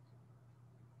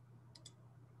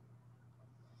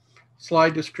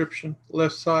 Slide description.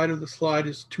 Left side of the slide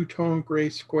is two-tone gray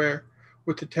square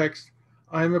with the text,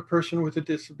 I am a person with a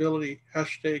disability,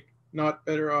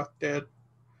 #NotBetterOffDead.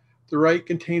 The right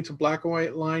contains a black and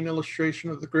white line illustration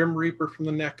of the Grim Reaper from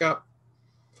the neck up.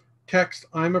 Text,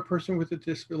 I'm a person with a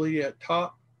disability at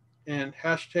top and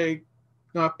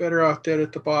 #NotBetterOffDead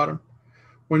at the bottom.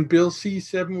 When Bill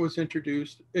C-7 was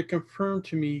introduced, it confirmed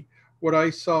to me what I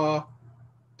saw,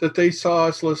 that they saw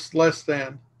us less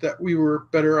than, that we were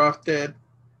better off dead.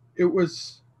 It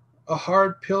was a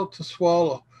hard pill to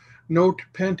swallow. No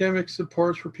pandemic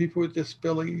supports for people with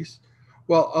disabilities,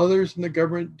 while others in the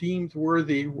government deemed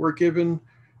worthy were given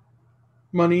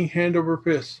money hand over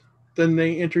fist. Then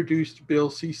they introduced Bill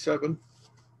C-7.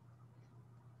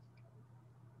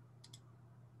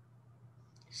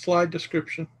 Slide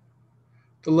description.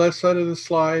 The left side of the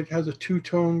slide has a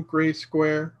two-tone gray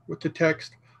square with the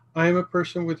text, I am a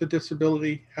person with a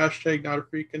disability,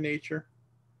 #NotAfreakInNature.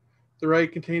 The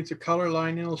right contains a color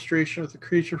line illustration of the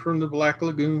creature from the Black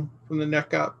Lagoon from the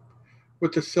neck up,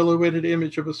 with the silhouetted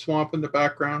image of a swamp in the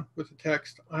background with the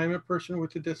text, I am a person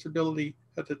with a disability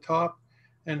at the top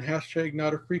and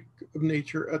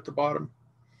 #NotAfreakOfNature at the bottom.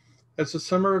 As the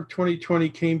summer of 2020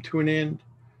 came to an end,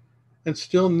 and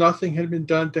still nothing had been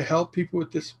done to help people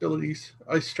with disabilities,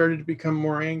 I started to become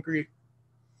more angry.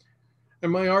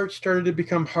 And my art started to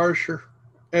become harsher.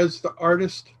 As an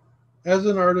artist,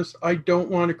 I don't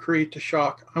want to create the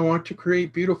shock. I want to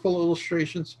create beautiful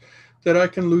illustrations that I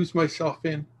can lose myself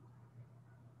in.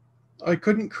 I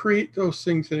couldn't create those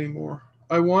things anymore.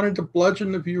 I wanted to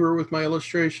bludgeon the viewer with my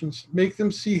illustrations, make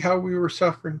them see how we were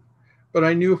suffering. But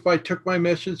I knew if I took my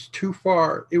message too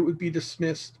far, it would be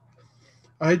dismissed.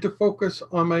 I had to focus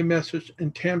on my message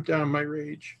and tamp down my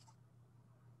rage.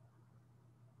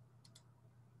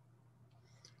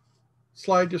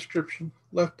 Slide description.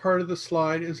 Left part of the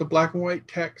slide is a black and white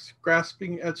text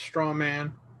grasping at straw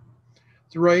man.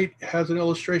 The right has an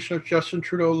illustration of Justin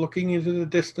Trudeau looking into the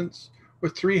distance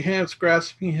with 3 hands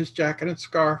grasping his jacket and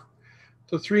scarf.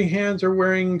 The 3 hands are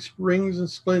wearing rings and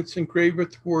splints engraved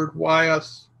with the word "Why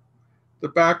Us." The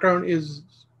background is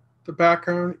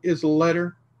a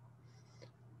letter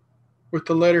with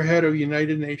the letterhead of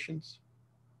United Nations.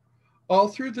 All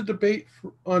through the debate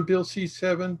on Bill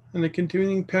C-7 and the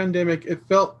continuing pandemic, it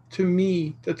felt to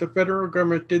me that the federal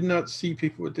government did not see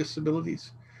people with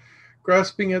disabilities.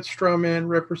 Grasping at straw man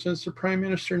represents the Prime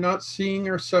Minister not seeing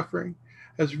our suffering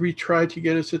as we try to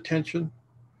get his attention.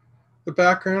 The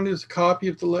background is a copy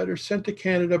of the letter sent to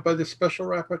Canada by the Special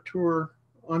Rapporteur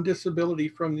on Disability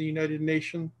from the United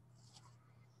Nations.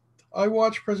 I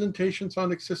watch presentations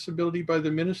on accessibility by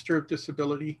the Minister of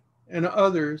Disability and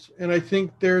others, and I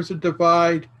think there's a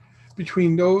divide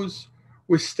between those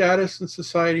with status in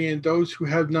society and those who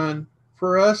have none.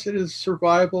 For us, it is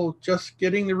survival, just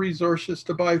getting the resources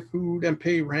to buy food and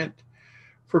pay rent.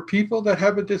 For people that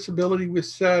have a disability with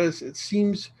status, it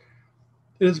seems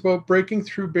it is about breaking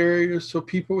through barriers so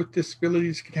people with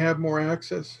disabilities can have more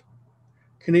access.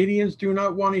 Canadians do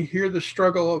not want to hear the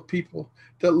struggle of people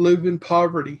that live in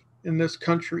poverty in this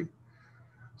country.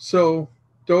 So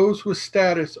those with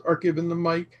status are given the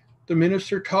mic. The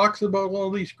minister talks about all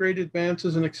these great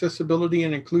advances in accessibility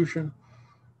and inclusion,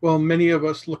 while many of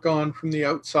us look on from the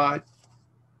outside.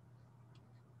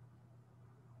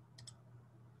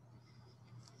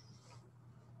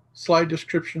 Slide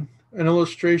description, an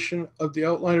illustration of the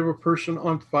outline of a person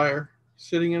on fire,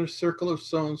 sitting in a circle of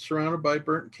stones surrounded by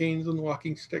burnt canes and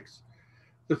walking sticks.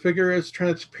 The figure is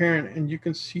transparent and you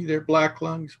can see their black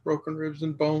lungs, broken ribs,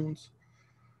 and bones.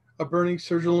 A burning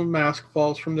surgical mask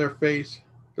falls from their face.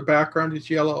 The background is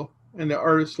yellow and the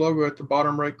artist's logo at the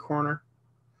bottom right corner.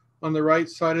 On the right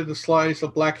side of the slide is a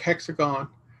black hexagon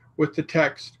with the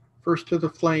text, "First to the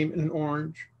flame," in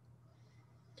orange.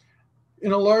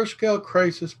 In a large-scale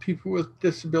crisis, people with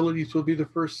disabilities will be the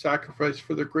first sacrifice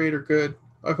for the greater good.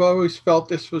 I've always felt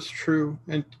this was true,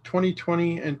 and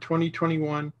 2020 and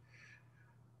 2021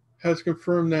 has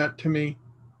confirmed that to me.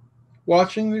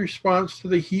 Watching the response to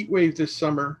the heat wave this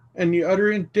summer and the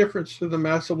utter indifference to the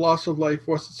massive loss of life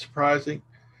wasn't surprising.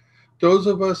 Those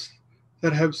of us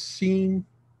that are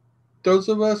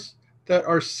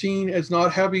seen as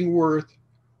not having worth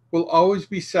will always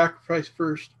be sacrificed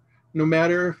first, no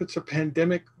matter if it's a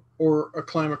pandemic or a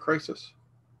climate crisis.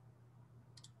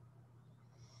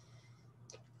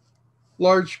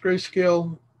 Large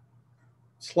grayscale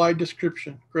slide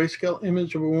description, grayscale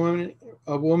image of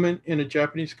a woman in a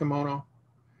Japanese kimono.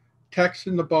 Text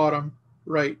in the bottom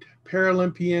right,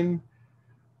 Paralympian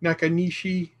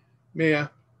Nakanishi Mea.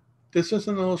 This is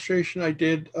an illustration I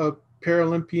did of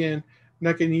Paralympian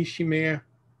Nakanishi Mea.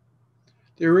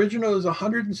 The original is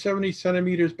 170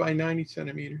 centimeters by 90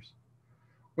 centimeters.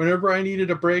 Whenever I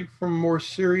needed a break from more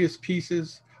serious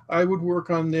pieces, I would work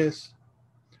on this.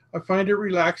 I find it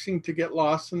relaxing to get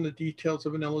lost in the details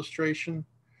of an illustration.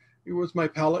 It was my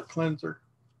palette cleanser.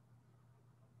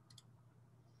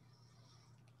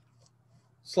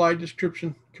 Slide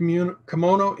description,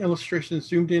 kimono illustration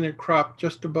zoomed in and cropped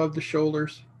just above the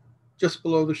shoulders, just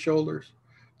below the shoulders.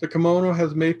 The kimono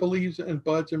has maple leaves and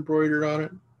buds embroidered on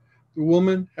it. The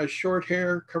woman has short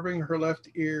hair covering her left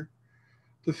ear.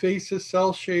 The face is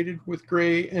cell shaded with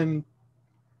gray and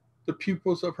the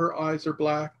pupils of her eyes are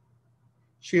black.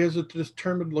 She has a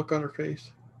determined look on her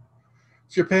face.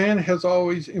 Japan has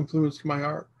always influenced my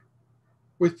art.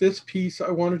 With this piece, I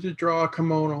wanted to draw a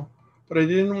kimono, but I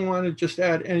didn't want to just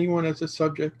add anyone as a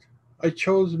subject. I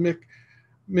chose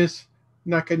Miss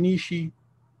Nakanishi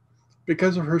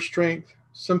because of her strength,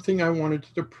 something I wanted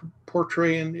to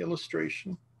portray in the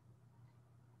illustration.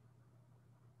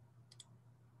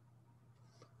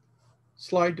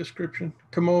 Slide description,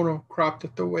 kimono cropped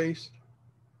at the waist.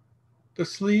 The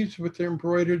sleeves with the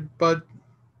embroidered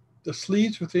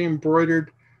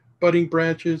budding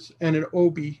branches and an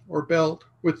obi or belt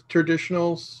with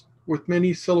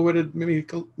many silhouetted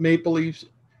maple leaves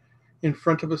in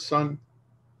front of a sun.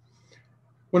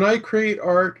 When I create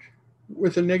art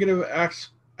with a negative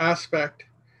aspect,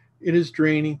 it is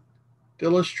draining. This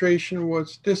illustration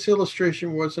was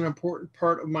an important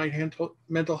part of my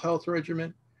mental health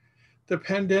regimen. The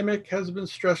pandemic has been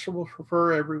stressful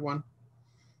for everyone,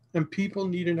 and people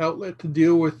need an outlet to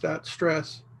deal with that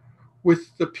stress.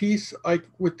 With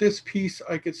this piece,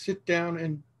 I could sit down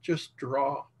and just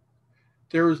draw.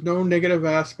 There is no negative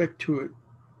aspect to it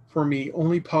for me,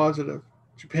 only positive.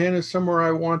 Japan is somewhere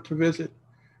I want to visit,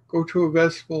 go to a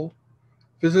festival,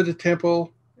 visit a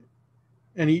temple,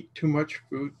 and eat too much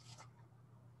food.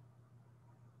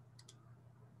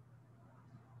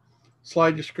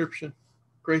 Slide description.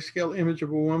 Grayscale image of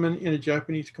a woman in a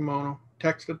Japanese kimono.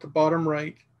 Text at the bottom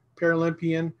right,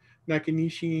 Paralympian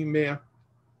Nakanishi Mea.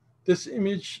 This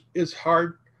image is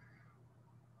hard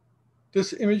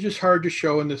to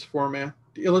show in this format.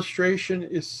 The illustration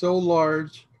is so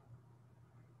large,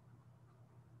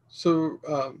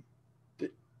 the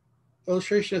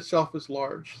illustration itself is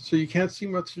large, so you can't see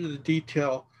much of the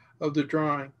detail of the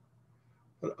drawing.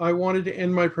 But I wanted to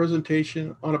end my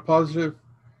presentation on a positive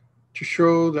to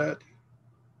show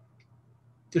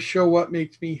what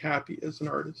makes me happy as an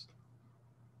artist.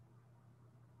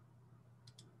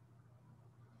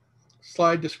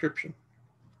 Slide description.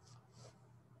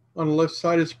 On the left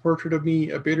side is a portrait of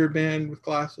me, a bearded man with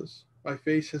glasses. My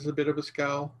face has a bit of a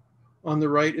scowl. On the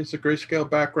right is a grayscale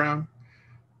background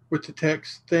with the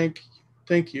text, thank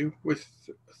you, with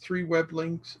 3 web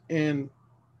links and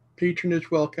patronage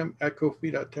welcome at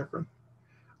Ko-fi.Tefren.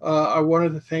 I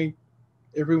wanted to thank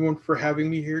everyone for having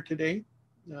me here today.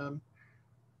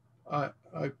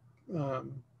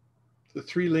 The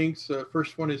 3 links, the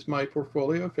first one is my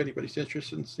portfolio, if anybody's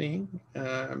interested in seeing.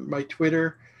 My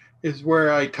Twitter is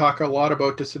where I talk a lot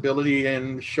about disability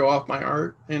and show off my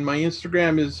art. And my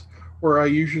Instagram is where I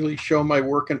usually show my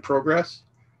work in progress,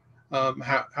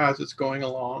 as it's going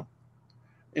along.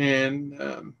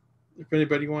 And if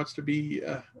anybody wants to be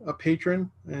a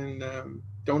patron and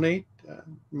donate,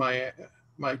 my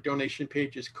donation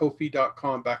page is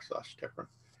kofi.com/Tekron.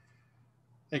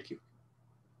 Thank you.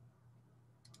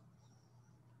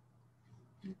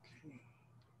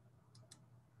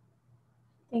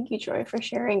 Thank you, Troy, for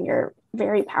sharing your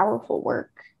very powerful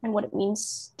work and what it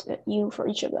means to you for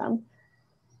each of them.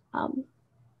 I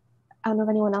don't know if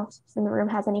anyone else in the room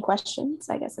has any questions.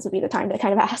 I guess this would be the time to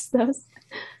kind of ask those.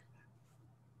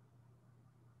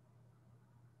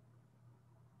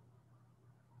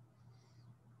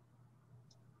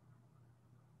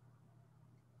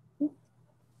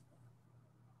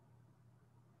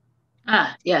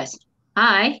 Yes.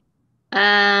 Hi.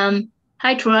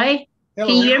 Hi, Troy. Hello.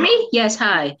 Can you hear me? Yes,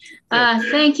 hi.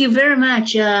 Thank you very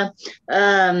much. Wow.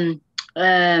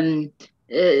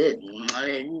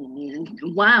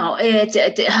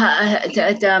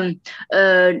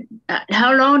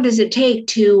 How long does it take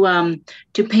to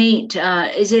paint?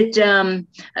 Is it to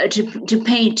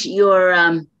paint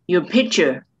your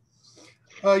picture?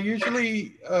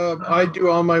 Usually I do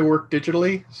all my work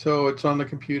digitally, so it's on the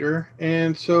computer.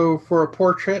 And so for a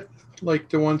portrait, like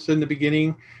the ones in the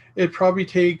beginning, it probably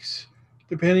takes,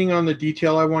 depending on the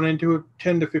detail I want into it,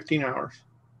 10 to 15 hours.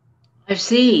 I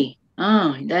see.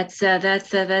 Oh, that's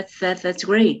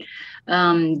great.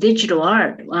 Digital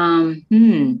art. I'm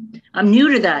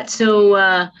new to that.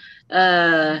 So,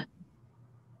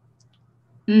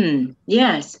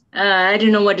 yes. I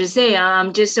don't know what to say.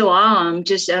 I'm just I'm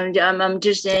just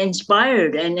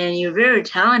inspired, and you're very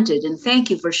talented. And thank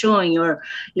you for showing your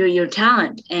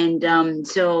talent. And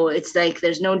so it's like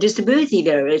there's no disability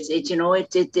there. It's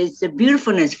the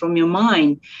beautifulness from your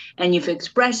mind, and you've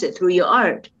expressed it through your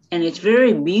art, and it's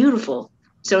very beautiful.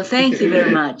 So thank you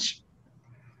very much.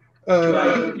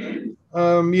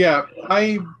 Yeah,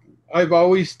 I've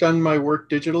always done my work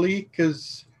digitally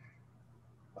because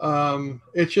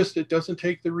it doesn't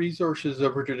take the resources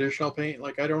of a traditional paint.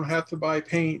 Like I don't have to buy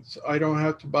paints. I don't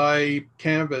have to buy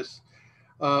canvas.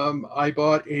 I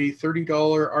bought a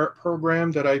 $30 art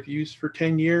program that I've used for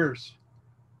 10 years,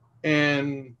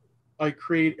 and I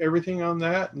create everything on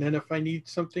that. And then if I need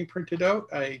something printed out,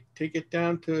 I take it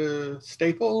down to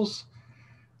Staples,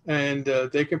 and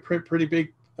they can print pretty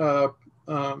big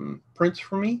prints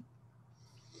for me.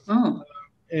 Oh.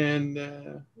 And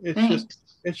it's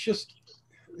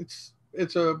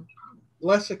a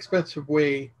less expensive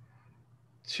way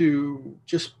to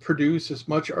just produce as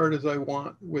much art as I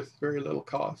want with very little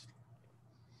cost.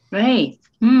 Right.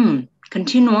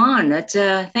 Continue on. That's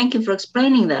thank you for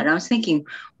explaining that. I was thinking,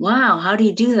 wow, how do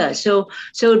you do that? So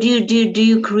do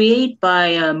you create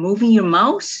by moving your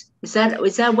mouse? Is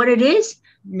that what it is?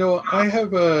 No, I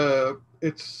have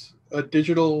it's a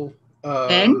digital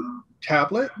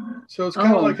tablet. So it's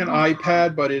kind of like an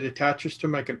iPad, but it attaches to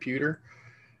my computer.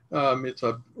 It's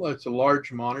a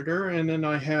large monitor, and then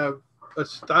I have a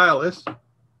stylus.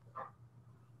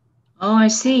 Oh, I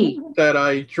see. That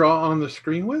I draw on the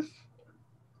screen with,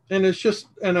 and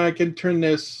and I can turn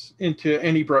this into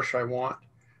any brush I want.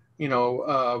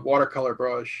 Watercolor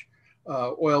brush,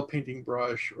 oil painting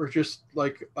brush, or just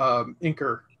like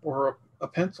inker or a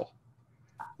pencil.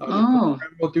 The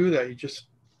program will do that. You just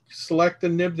select the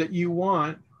nib that you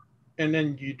want, and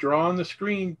then you draw on the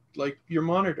screen like your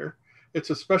monitor. It's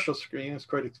a special screen. It's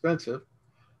quite expensive.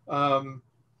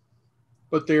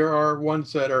 But there are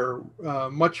ones that are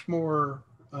much more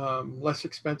less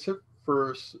expensive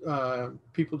for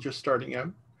people just starting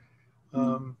out.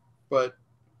 But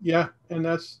yeah, and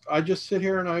I just sit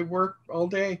here and I work all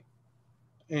day,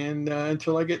 and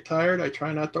until I get tired, I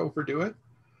try not to overdo it.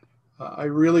 I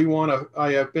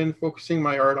have been focusing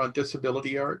my art on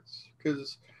disability arts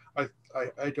because I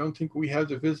don't think we have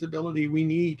the visibility we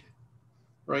need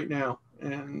right now.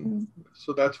 And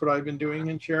so that's what I've been doing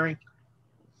and sharing.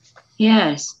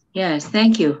 Yes,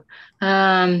 thank you.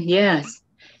 Yes,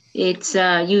 it's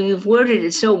you've worded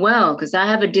it so well, because I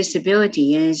have a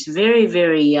disability, and it's very,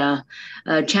 very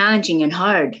challenging and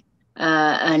hard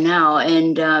now.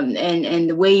 And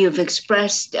the way you've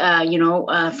expressed,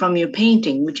 from your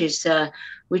painting, which is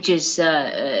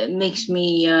makes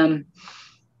me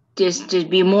just to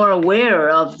be more aware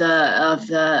of the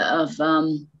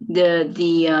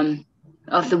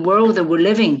world that we're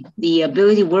living, the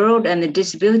ability world and the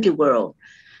disability world.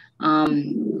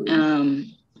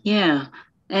 Yeah.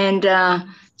 And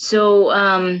so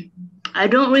I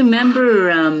don't remember,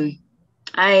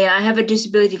 I have a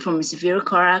disability from a severe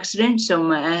car accident,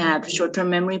 so I have short-term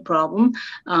memory problem.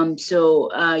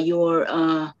 So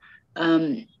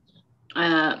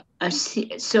I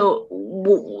see. So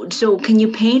can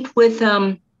you paint with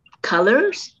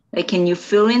colors? Like, can you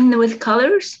fill in with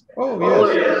colors?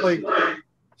 Oh yes, like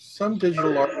some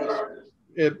digital artists,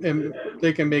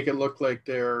 they can make it look like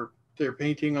they're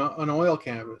painting an oil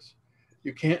canvas.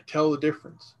 You can't tell the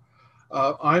difference.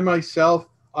 I myself,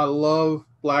 I love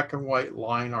black and white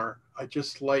line art. I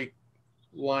just like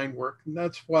line work, and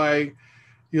that's why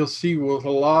you'll see with a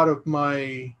lot of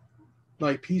my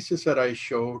pieces that I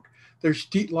showed, there's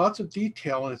lots of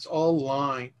detail and it's all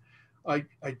line. I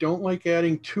don't like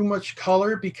adding too much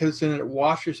color because then it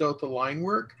washes out the line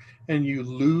work and you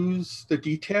lose the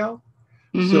detail.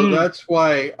 So that's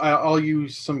why I'll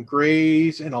use some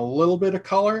grays and a little bit of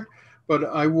color, but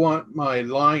I want my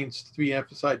lines to be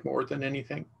emphasized more than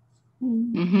anything.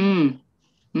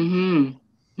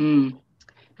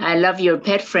 I love your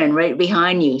pet friend right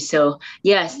behind you. So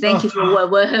yes, thank you for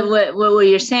what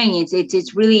you're saying.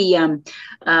 It's really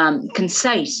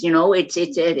concise. You know, it's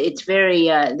very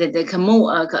the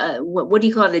komodo. What do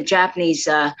you call the Japanese?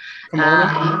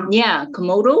 Komodo. Yeah,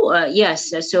 komodo. Yes.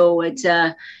 So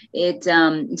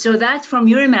so that's from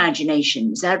your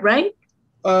imagination. Is that right?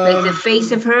 Like the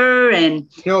face of her and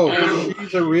no,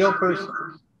 she's a real person.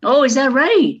 Oh, is that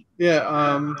right? Yeah.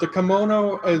 The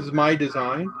kimono is my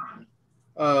design.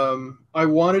 I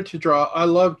wanted to draw. I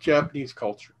love Japanese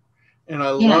culture, and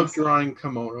I love drawing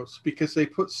kimonos because they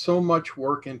put so much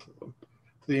work into them,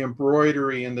 the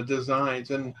embroidery and the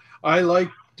designs, and I like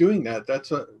doing that.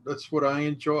 That's what I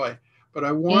enjoy. But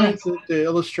I wanted the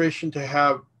illustration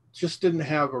to didn't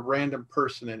have a random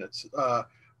person in it,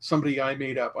 somebody I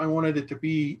made up. I wanted it to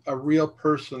be a real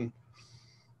person,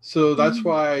 so that's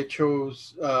why I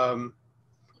chose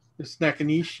Miss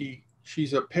Nakanishi.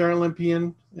 She's a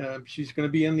Paralympian. She's going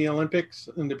to be in the Olympics,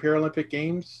 in the Paralympic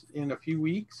Games in a few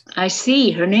weeks. I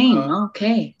see her name.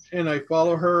 Okay. And I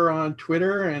follow her on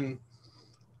Twitter, and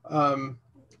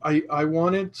I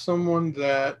wanted someone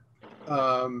that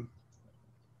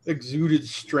exuded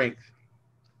strength.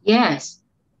 Yes.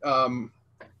 And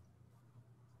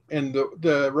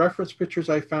the reference pictures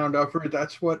I found of her,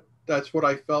 that's what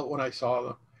I felt when I saw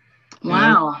them.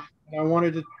 Wow. And I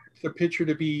wanted the picture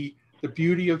to be the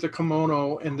beauty of the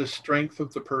kimono and the strength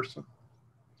of the person.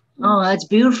 Oh, that's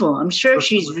beautiful. I'm sure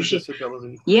she's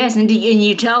disability. Yes, and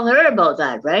you tell her about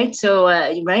that, right? So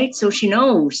right, so she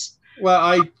knows.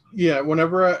 Well,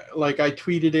 whenever I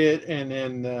tweeted it, and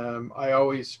then I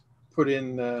always put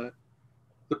in the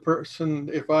person.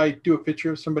 If I do a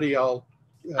picture of somebody, I'll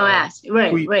right.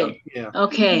 them. Yeah.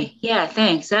 Okay. Yeah.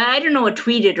 Thanks. I don't know what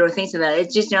tweeted or things like that.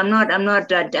 It's just I'm not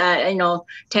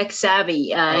tech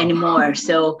savvy anymore.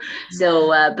 So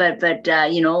yes.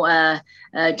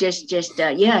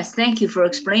 Thank you for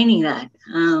explaining that.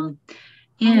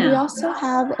 We also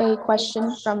have a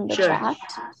question from the chat.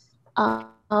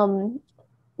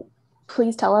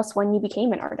 Please tell us when you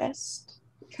became an artist.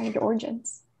 Kind of your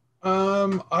origins.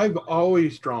 I've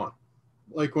always drawn.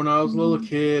 Like when I was a little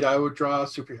kid, I would draw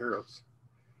superheroes,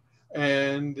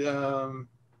 and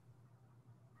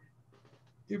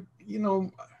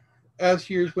as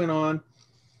years went on,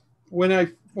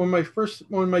 when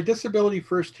my disability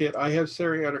first hit, I have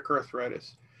psoriatic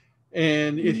arthritis,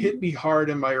 and it hit me hard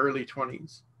in my early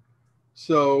 20s.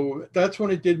 So that's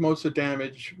when it did most of the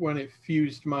damage, when it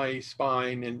fused my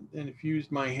spine and it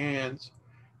fused my hands,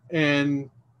 and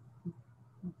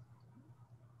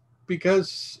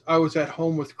because I was at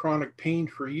home with chronic pain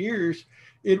for years,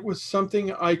 it was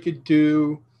something I could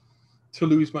do to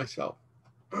lose myself.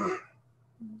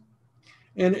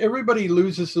 And everybody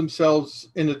loses themselves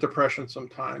in a depression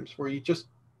sometimes, where you just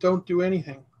don't do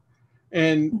anything.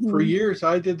 And for years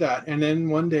I did that. And then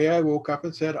one day I woke up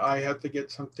and said, I have to get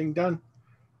something done.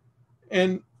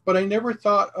 But I never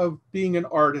thought of being an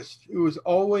artist. It was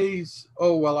always,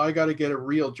 I got to get a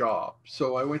real job.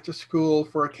 So I went to school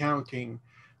for accounting.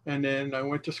 And then I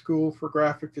went to school for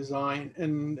graphic design,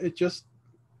 and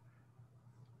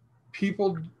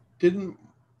people didn't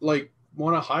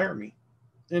want to hire me,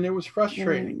 and it was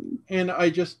frustrating. And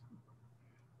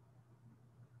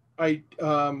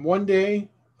one day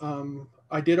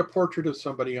I did a portrait of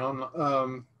somebody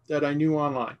that I knew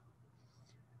online,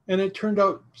 and it turned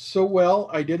out so well.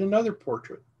 I did another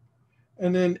portrait,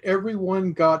 and then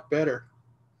everyone got better.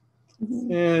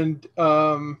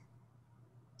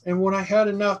 And when I had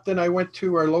enough, then I went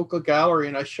to our local gallery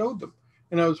and I showed them.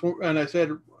 And I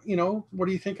said, what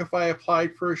do you think if I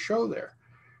applied for a show there?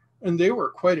 And they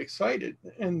were quite excited,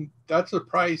 and that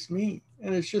surprised me.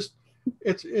 And it's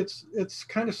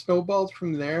kind of snowballed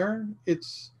from there.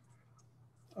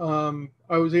 I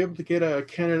was able to get a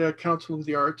Canada Council of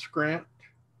the Arts grant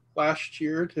last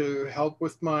year to help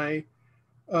with my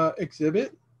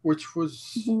exhibit, which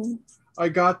was, I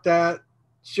got that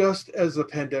just as the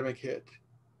pandemic hit.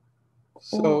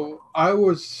 So I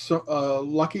was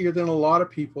luckier than a lot of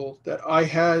people that I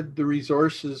had the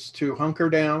resources to hunker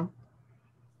down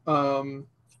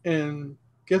and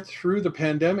get through the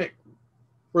pandemic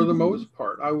for the most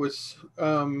part. I was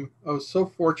so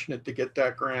fortunate to get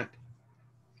that grant.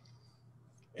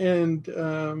 And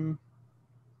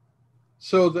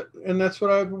that's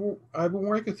what I've been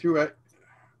working through.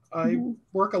 I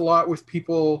work a lot with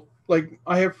people. Like,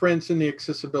 I have friends in the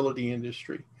accessibility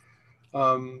industry.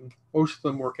 Most of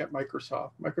them work at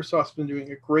Microsoft. Microsoft's been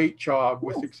doing a great job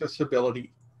with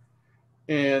accessibility,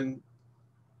 and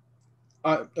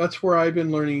that's where I've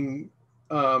been learning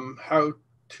how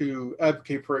to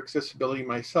advocate for accessibility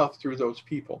myself through those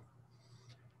people.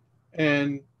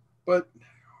 But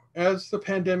as the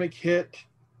pandemic hit,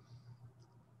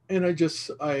 and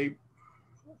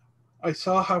I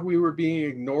saw how we were being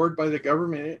ignored by the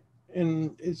government,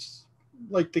 and it's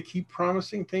like they keep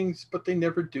promising things, but they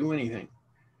never do anything.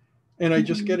 And I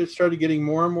just started getting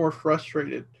more and more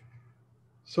frustrated.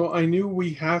 So I knew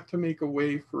we have to make a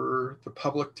way for the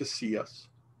public to see us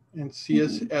and see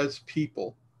us as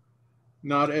people,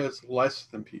 not as less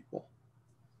than people.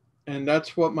 And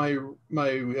that's what my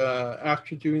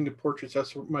after doing the portraits,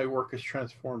 that's what my work has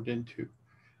transformed into.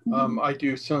 I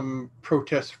do some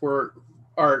protest work,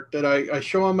 art that I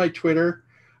show on my Twitter.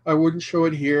 I wouldn't show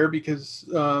it here because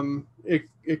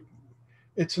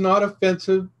it's not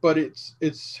offensive, but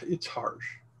it's harsh.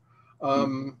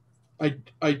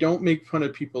 I don't make fun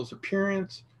of people's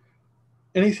appearance,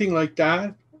 anything like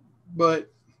that.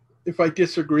 But if I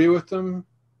disagree with them,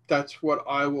 that's what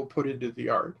I will put into the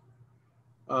art.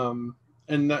 And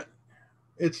that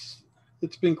it's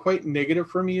been quite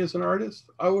negative for me as an artist.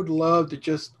 I would love to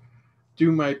just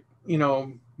do my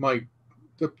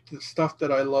the stuff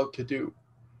that I love to do.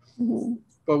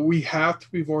 But we have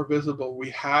to be more visible. We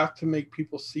have to make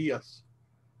people see us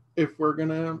if we're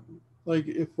gonna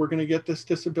get this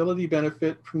disability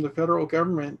benefit from the federal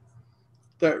government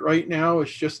that right now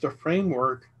is just a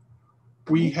framework.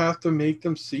 We have to make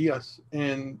them see us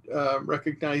and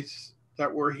recognize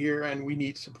that we're here and we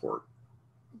need support.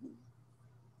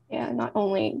 Yeah, not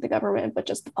only the government, but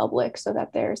just the public, so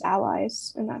that there's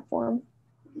allies in that form.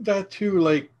 That too,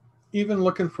 like even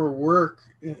looking for work,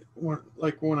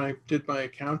 when I did my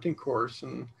accounting course,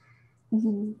 and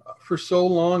for so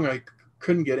long I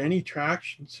couldn't get any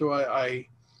traction. So I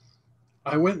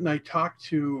went and I talked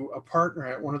to a partner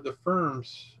at one of the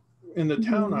firms in the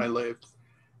town I lived,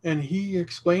 and he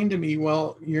explained to me,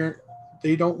 well,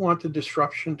 they don't want the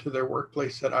disruption to their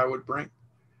workplace that I would bring.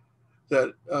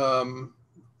 That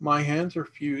my hands are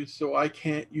fused, so I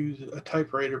can't use a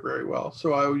typewriter very well.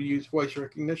 So I would use voice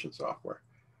recognition software.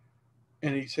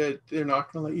 And he said, they're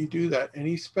not going to let you do that.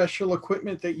 Any special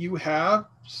equipment that you have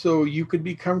so you could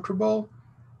be comfortable,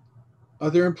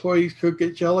 other employees could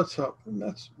get jealous of. And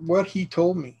that's what he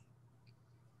told me.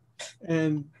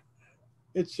 And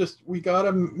it's just, we got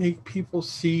to make people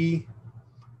see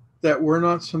that we're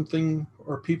not something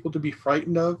or people to be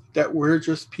frightened of, that we're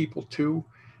just people too.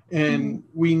 And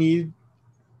we need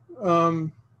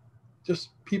just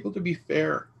people to be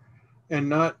fair and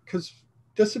not, because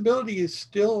disability is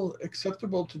still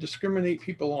acceptable to discriminate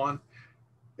people on.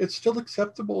 It's still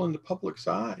acceptable in the public's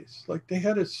eyes. Like they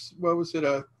had a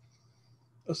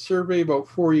survey about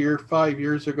 5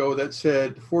 years ago that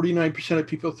said 49% of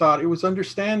people thought it was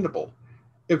understandable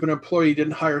if an employee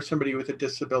didn't hire somebody with a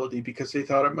disability because they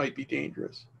thought it might be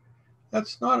dangerous.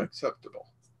 That's not acceptable.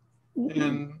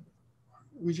 And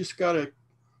we just gotta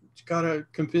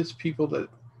convince people that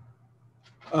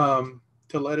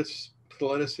to let us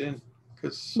in,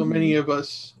 because so many of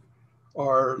us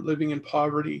are living in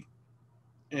poverty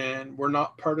and we're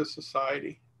not part of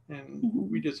society, and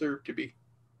we deserve to be.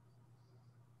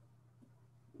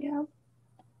 Yeah.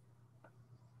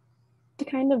 To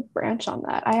kind of branch on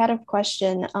that, I had a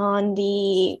question on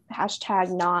the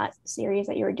 #not series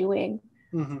that you were doing.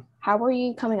 How were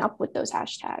you coming up with those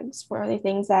hashtags? Were they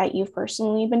things that you've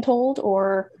personally been told,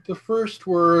 or? The first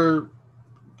were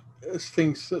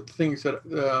things that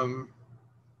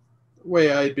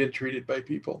way I had been treated by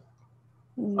people.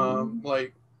 When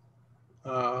my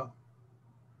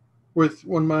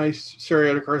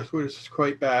psoriatic arthritis was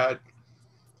quite bad,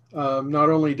 not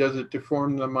only does it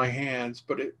deform my hands,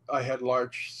 but I had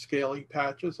large scaly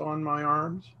patches on my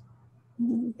arms.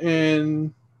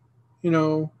 And,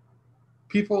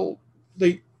 people,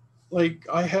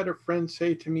 I had a friend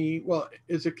say to me, well,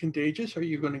 is it contagious? Are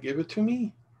you going to give it to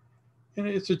me? And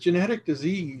it's a genetic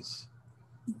disease,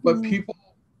 but people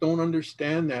don't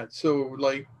understand that. So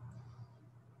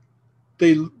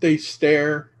they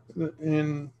stare,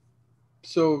 and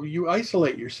so you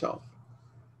isolate yourself.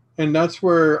 And that's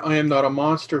where I Am Not a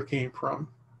Monster came from.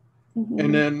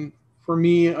 And then for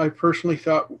me, I personally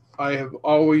thought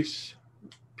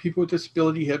people with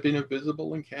disability have been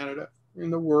invisible in Canada, in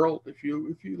the world. If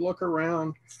you look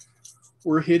around,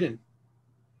 we're hidden.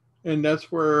 And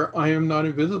that's where I Am Not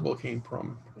Invisible came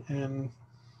from. And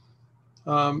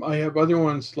I have other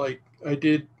ones, like I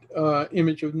did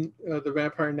image of the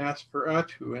vampire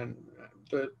Nosferatu, and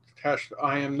the attached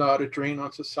I Am Not a Drain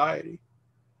on Society.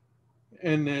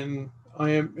 And then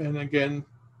and again,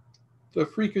 the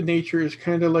Freak of Nature is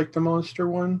kind of like the monster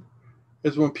one,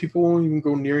 is when people won't even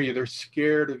go near you. They're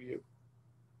scared of you.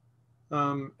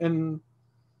 And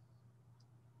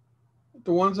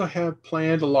the ones I have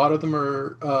planned, a lot of them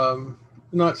are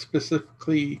not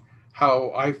specifically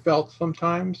how I felt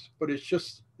sometimes, but it's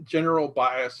just general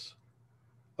bias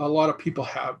a lot of people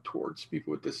have towards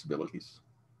people with disabilities.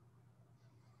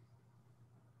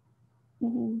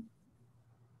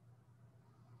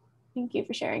 Thank you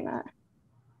for sharing that.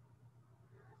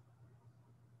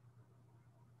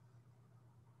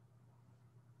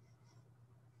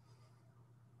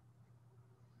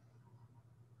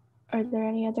 Are there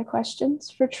any other questions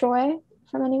for Troy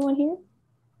from anyone here?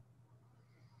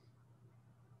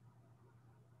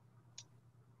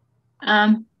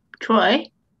 Troy?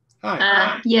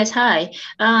 Hi. Yes, hi.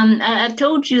 I've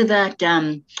told you that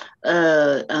I'm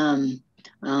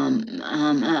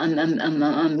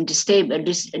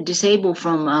disabled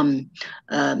from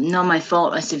not my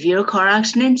fault, a severe car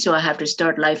accident, so I have to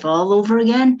start life all over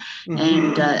again.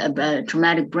 And a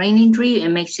traumatic brain injury, it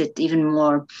makes it even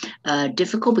more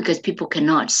difficult because people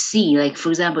cannot see. Like, for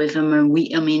example, if I'm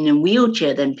in a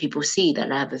wheelchair, then people see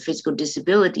that I have a physical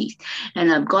disability.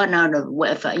 And I've gotten out of,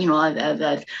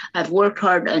 I've worked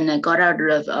hard and I got out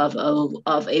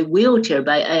of a wheelchair,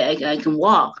 but I can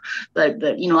walk. But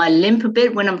I limp a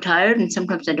bit when I'm tired, and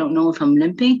sometimes I don't know if I'm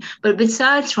limping. But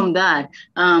besides from that,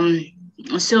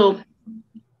 so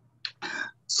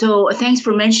thanks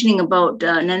for mentioning about,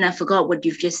 and then I forgot what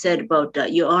you've just said about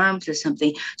your arms or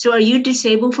something. So are you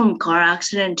disabled from a car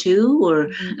accident too,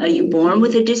 or are you born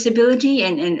with a disability?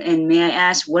 And may I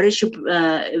ask, what is your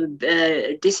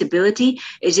disability?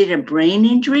 Is it a brain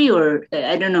injury, or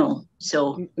I don't know?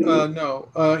 So no,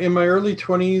 in my early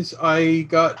 20s, I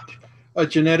got a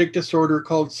genetic disorder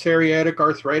called psoriatic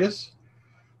arthritis.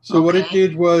 So what it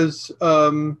did was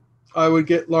I would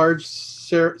get large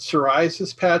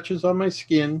psoriasis patches on my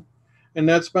skin, and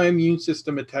that's my immune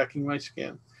system attacking my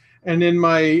skin. And then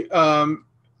my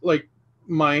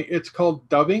it's called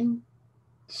dubbing.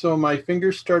 So my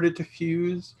fingers started to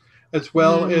fuse, as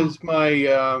well as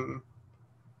my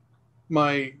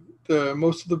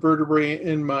most of the vertebrae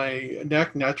in my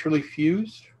neck naturally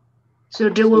fused. So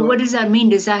what does that mean?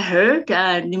 Does that hurt?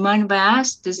 Do you mind if I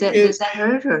ask? Does that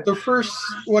hurt? Or?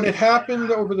 When it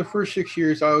happened over the first 6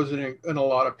 years, I was in a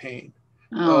lot of pain.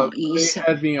 They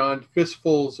had me on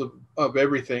fistfuls of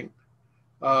everything.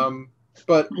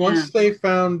 But once they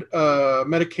found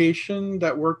medication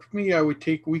that worked for me, I would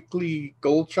take weekly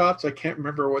gold shots. I can't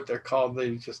remember what they're called.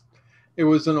 It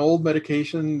was an old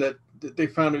medication that they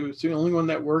found it was the only one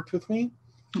that worked with me.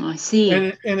 Oh, I see.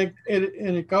 And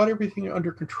it got everything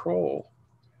under control.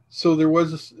 So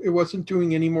it wasn't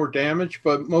doing any more damage,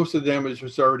 but most of the damage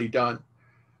was already done.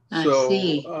 I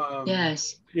see.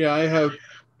 Yes. Yeah, I have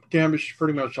damaged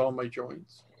pretty much all my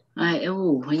joints.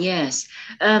 Yes.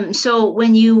 So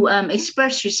when you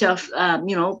express yourself,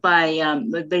 by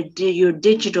your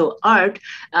digital art,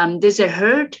 does it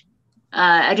hurt?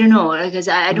 I don't know, because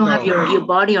I don't have your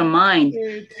body or mind.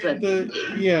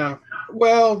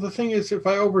 Well, the thing is, if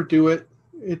I overdo it,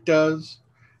 it does.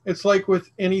 It's like with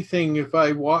anything. If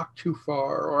I walk too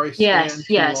far or I stand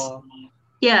too long,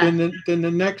 then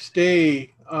the next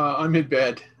day I'm in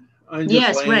bed. I'm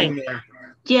just laying there.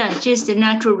 Yeah, just the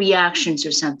natural reactions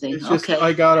or something. It's just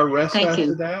I got to rest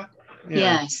after that. Yeah.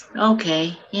 Yes.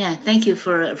 Okay. Yeah. Thank you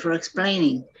for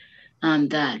explaining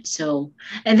that. So,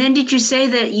 and then did you say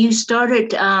that you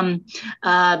started?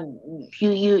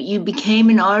 You became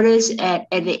an artist at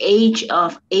the age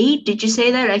of 8? Did you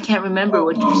say that? I can't remember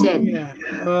what you said. Yeah.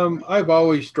 I've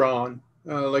always drawn.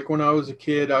 Like when I was a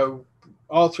kid,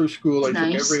 all through school, I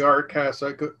took every art class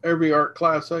I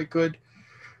could.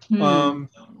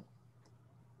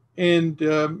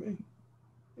 It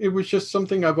was just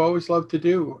something I've always loved to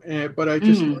do. But I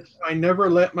never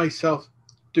let myself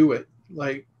do it,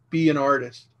 like be an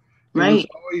artist. It was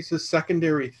always a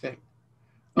secondary thing.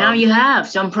 Now you have,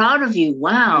 so I'm proud of you.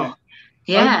 Wow.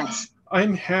 Yeah. Yes.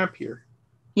 I'm happier.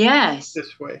 Yes.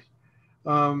 This way.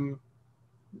 And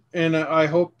I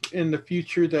hope in the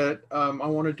future that I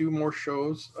want to do more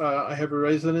shows. I have a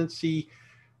residency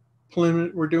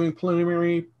we're doing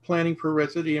preliminary planning for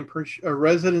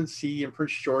residency in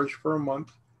Prince George for a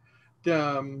month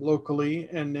locally,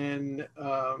 and then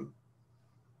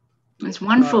it's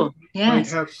wonderful.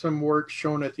 Yes, might have some work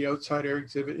shown at the Outside Air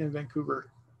exhibit in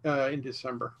Vancouver in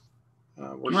December.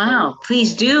 Wow,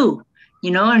 please do.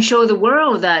 And show the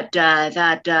world that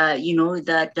that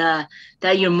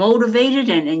you're motivated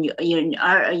and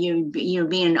you're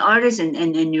being an artist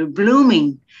and you're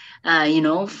blooming.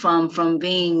 From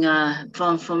being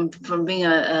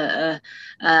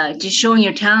just showing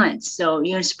your talents. So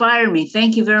you inspire me.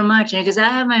 Thank you very much. Because I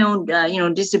have my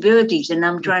own disabilities, and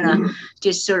I'm trying to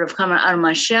just sort of come out of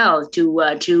my shell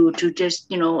to just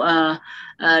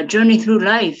journey through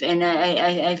life. And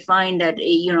I find that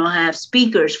I have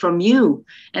speakers from you,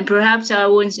 and perhaps I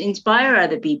will inspire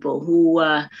other people who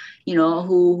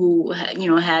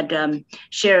had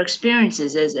share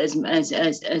experiences as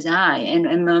I,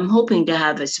 and I'm hoping to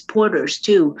have supporters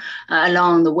too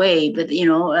along the way. But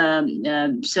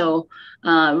so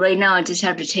right now I just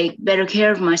have to take better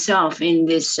care of myself in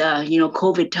this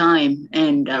COVID time.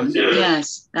 And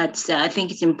yes, that's I think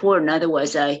it's important.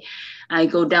 Otherwise, I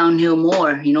go downhill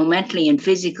more, mentally and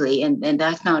physically, and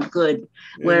that's not good.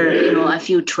 Where I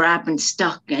feel trapped and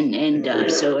stuck, and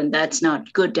that's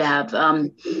not good to have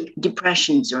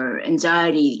depressions or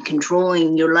anxiety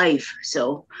controlling your life.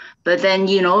 So, but then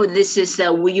this is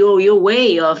your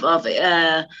way of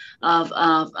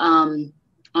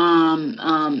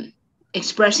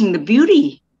expressing the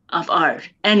beauty of art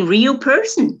and real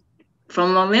person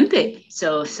from Olympic.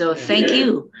 So thank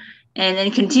you, and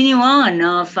then continue on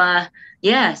of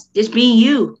yes, just being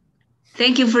you.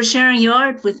 Thank you for sharing your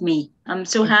art with me. I'm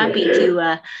so happy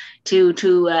to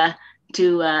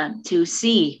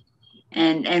see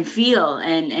and feel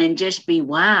and just be,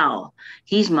 wow,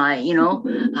 he's my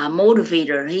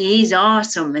motivator. He's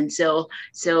awesome. And so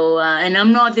and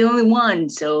I'm not the only one.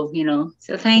 So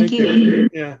so thank you.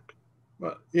 Yeah,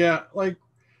 but yeah, like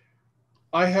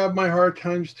I have my hard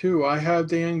times too. I have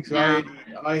the anxiety.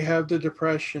 I have the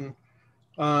depression,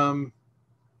 and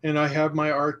I have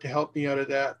my art to help me out of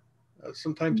that.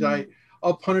 Sometimes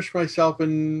I'll punish myself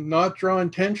and not draw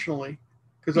intentionally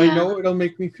because I know it'll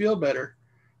make me feel better.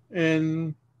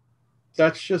 And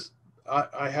that's just,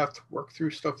 I have to work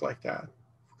through stuff like that.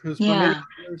 Because for many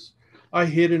years, I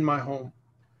hid in my home.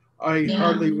 I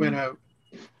hardly went out.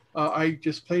 I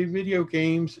just played video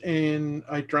games and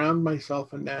I drowned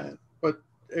myself in that. But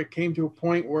it came to a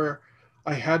point where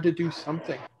I had to do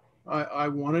something. I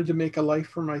wanted to make a life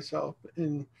for myself.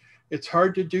 And it's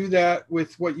hard to do that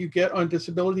with what you get on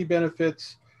disability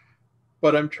benefits,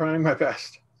 but I'm trying my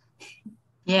best.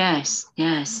 Yes.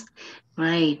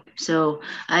 Right. So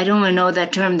I don't even know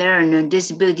that term there, and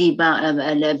disability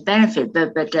benefit,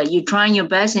 but you're trying your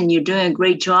best and you're doing a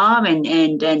great job, and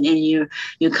you're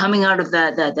coming out of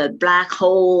the black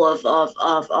hole of the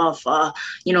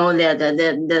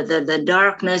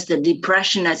darkness, the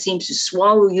depression that seems to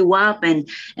swallow you up, and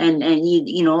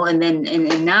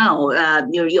now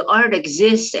your art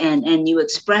exists, and you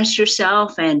express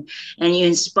yourself, and you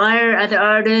inspire other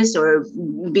artists or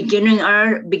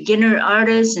beginner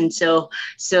artists, and so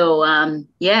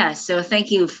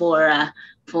thank you for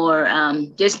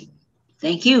just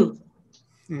thank you.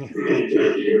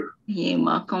 You're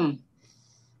welcome.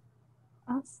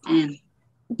 Awesome. And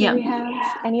do we have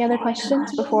any other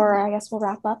questions before I guess we'll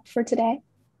wrap up for today?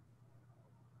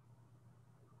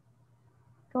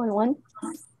 Going once,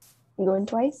 going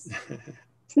twice.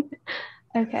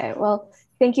 Okay, well,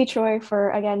 thank you, Troy,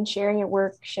 for again sharing your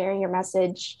work, sharing your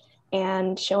message,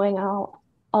 and showing all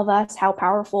of us how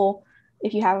powerful,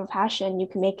 if you have a passion, you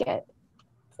can make it.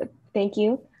 So thank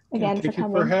you again for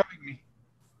coming. Thank you for having me.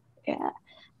 Yeah.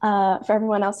 For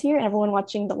everyone else here and everyone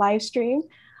watching the live stream,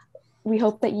 we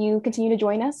hope that you continue to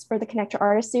join us for the Connect Your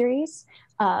Artist series.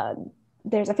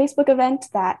 There's a Facebook event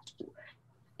that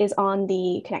is on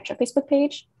the Connect Your Facebook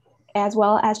page, as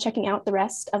well as checking out the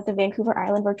rest of the Vancouver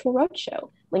Island Virtual Roadshow.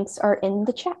 Links are in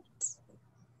the chat.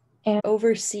 And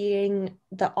overseeing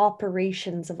the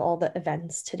operations of all the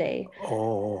events today.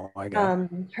 Oh my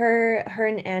God. Her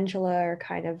and Angela are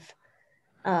kind of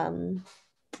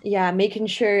making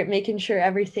sure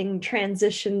everything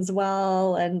transitions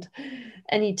well, and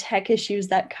any tech issues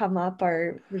that come up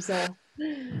are resolved.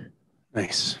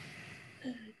 Nice.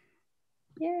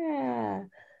 Yeah.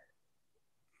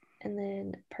 And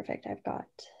then perfect, I've got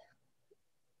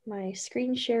my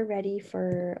screen share ready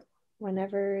for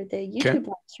whenever the YouTube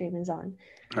live stream is on.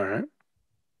 All right.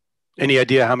 Any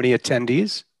idea how many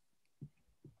attendees?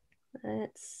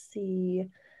 Let's see.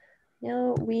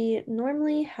 We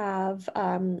normally have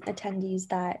attendees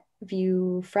that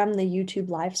view from the YouTube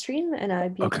live stream, and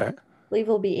I'd be believe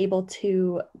we'll be able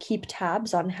to keep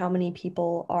tabs on how many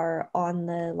people are on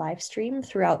the live stream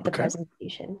throughout the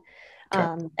presentation.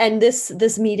 And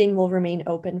this meeting will remain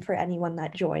open for anyone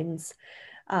that joins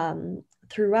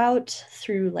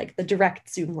through like the direct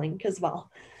Zoom link as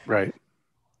well. Right.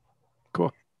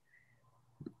 Cool.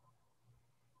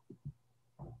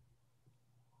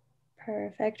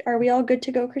 Perfect. Are we all good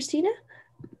to go, Christina?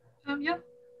 Yeah.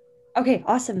 Okay,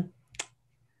 awesome.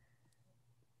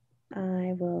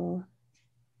 I will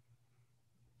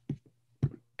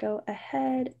go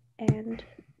ahead and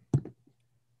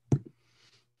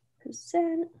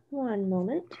present. One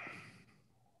moment.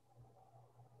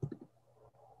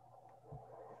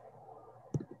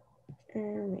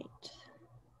 All right.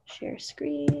 Share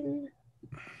screen.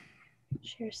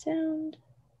 Share sound.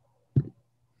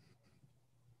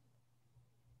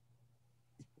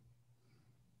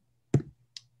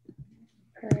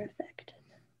 Perfect.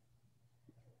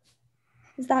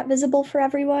 Is that visible for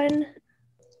everyone?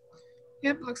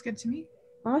 Yep, looks good to me.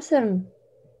 Awesome.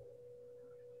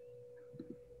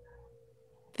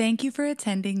 Thank you for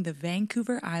attending the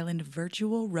Vancouver Island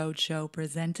Virtual Roadshow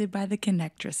presented by the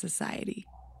Connectra Society.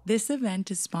 This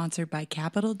event is sponsored by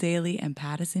Capital Daily and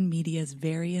Pattison Media's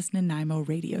various Nanaimo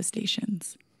radio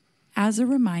stations. As a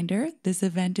reminder, this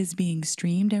event is being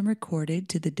streamed and recorded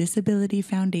to the Disability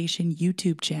Foundation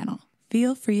YouTube channel.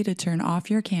 Feel free to turn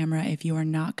off your camera if you are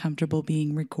not comfortable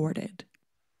being recorded.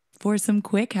 For some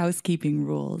quick housekeeping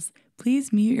rules,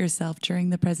 please mute yourself during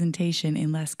the presentation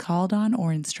unless called on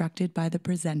or instructed by the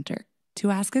presenter. To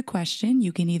ask a question,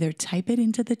 you can either type it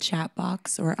into the chat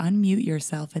box or unmute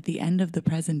yourself at the end of the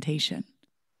presentation.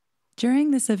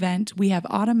 During this event, we have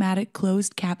automatic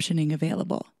closed captioning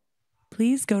available.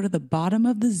 Please go to the bottom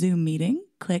of the Zoom meeting,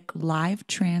 click Live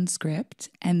Transcript,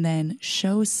 and then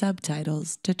Show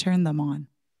Subtitles to turn them on.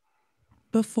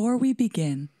 Before we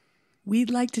begin, we'd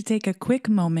like to take a quick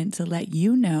moment to let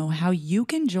you know how you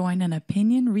can join an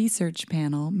opinion research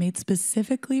panel made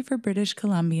specifically for British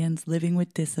Columbians living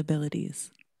with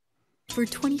disabilities. For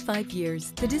 25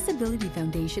 years, the Disability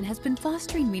Foundation has been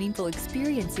fostering meaningful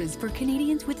experiences for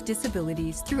Canadians with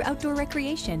disabilities through outdoor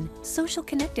recreation, social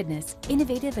connectedness,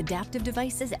 innovative adaptive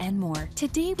devices, and more.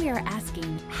 Today we are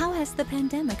asking, how has the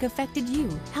pandemic affected you?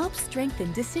 Help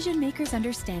strengthen decision makers'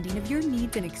 understanding of your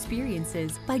needs and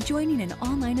experiences by joining an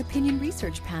online opinion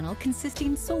research panel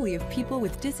consisting solely of people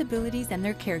with disabilities and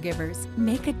their caregivers.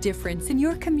 Make a difference in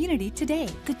your community today.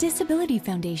 The Disability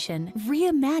Foundation.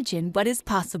 Reimagine what is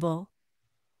possible.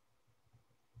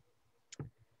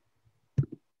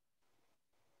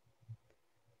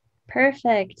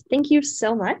 Perfect. Thank you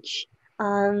so much.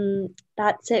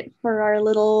 That's it for our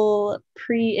little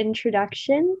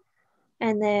pre-introduction.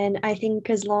 And then I think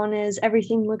as long as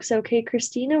everything looks okay,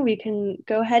 Christina, we can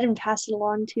go ahead and pass it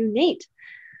along to Nate.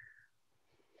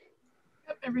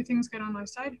 Yep, everything's good on my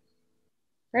side.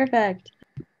 Perfect.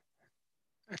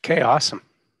 Okay, awesome.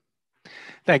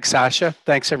 Thanks, Sasha.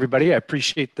 Thanks, everybody. I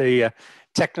appreciate the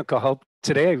technical help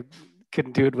today. I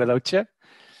couldn't do it without you.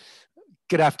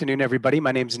 Good afternoon, everybody.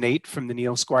 My name's Nate from the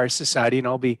Neil Squire Society, and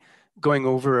I'll be going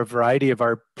over a variety of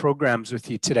our programs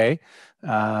with you today.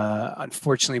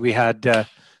 Unfortunately, we had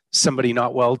somebody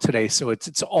not well today, so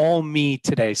it's all me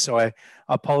today. So I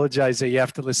apologize that you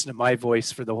have to listen to my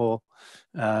voice for the whole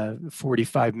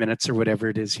 45 minutes or whatever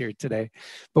it is here today.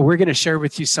 But we're going to share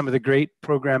with you some of the great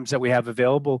programs that we have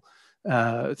available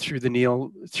through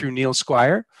Neil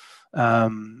Squire.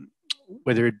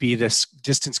 Whether it be this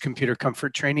distance computer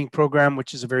comfort training program,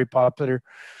 which is a very popular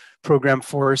program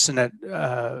for us and that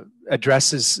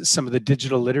addresses some of the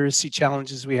digital literacy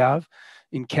challenges we have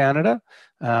in Canada.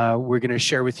 We're going to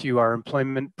share with you our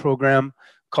employment program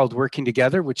called Working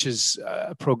Together, which is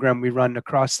a program we run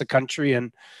across the country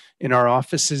and in our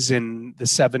offices in the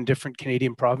 7 different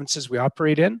Canadian provinces we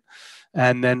operate in.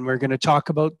 And then we're going to talk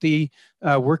about the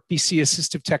Work BC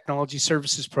Assistive Technology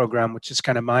Services Program, which is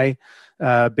kind of my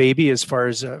baby as far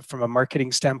as from a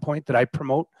marketing standpoint that I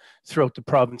promote throughout the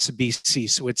province of BC.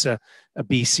 So it's a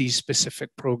BC specific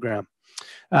program.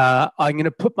 I'm going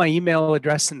to put my email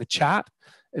address in the chat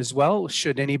as well.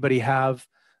 Should anybody have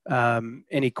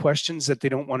any questions that they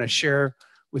don't want to share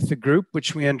with the group,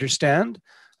 which we understand,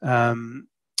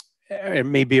 it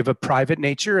may be of a private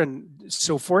nature and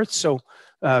so forth. So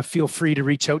feel free to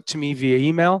reach out to me via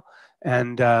email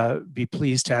and be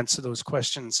pleased to answer those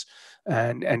questions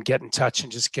and get in touch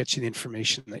and just get you the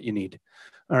information that you need.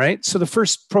 All right. So the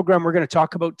first program we're going to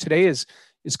talk about today is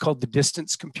called the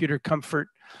Distance Computer Comfort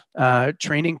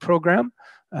Training Program.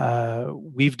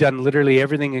 We've done literally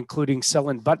everything, including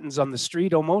selling buttons on the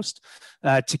street almost,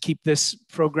 to keep this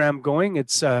program going.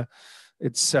 It's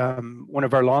It's one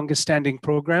of our longest standing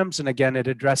programs. And again, it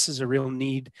addresses a real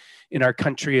need in our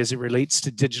country as it relates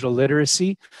to digital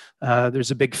literacy.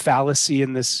 There's a big fallacy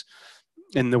in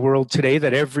the world today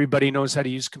that everybody knows how to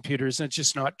use computers, and it's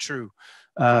just not true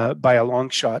by a long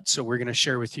shot. So we're going to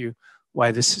share with you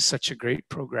why this is such a great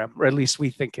program, or at least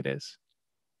we think it is.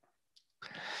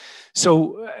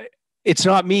 So it's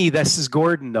not me, this is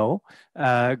Gordon though.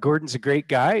 Gordon's a great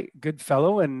guy, good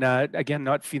fellow, and again,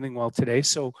 not feeling well today.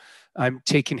 So I'm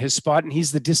taking his spot, and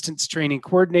he's the distance training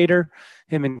coordinator.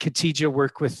 Him and Khadija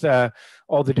work with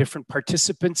all the different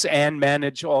participants and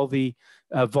manage all the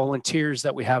volunteers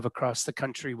that we have across the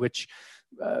country, which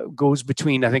goes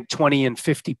between, I think, 20 and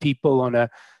 50 people on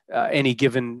any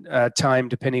given time,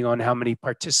 depending on how many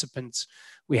participants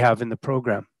we have in the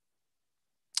program.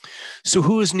 So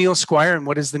who is Neil Squire, and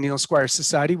what is the Neil Squire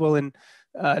Society? Well, in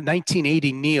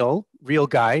 1980, Neil, real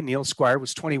guy, Neil Squire,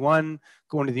 was 21,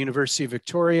 going to the University of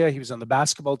Victoria. He was on the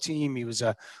basketball team. He was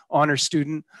an honor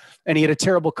student, and he had a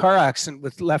terrible car accident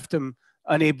which left him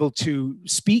unable to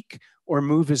speak or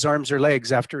move his arms or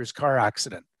legs after his car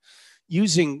accident.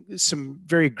 Using some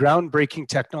very groundbreaking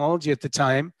technology at the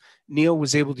time, Neil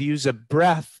was able to use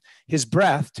his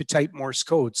breath to type Morse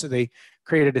code. So they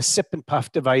created a sip and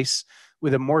puff device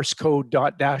with a Morse code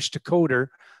dot dash decoder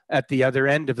at the other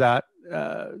end of that.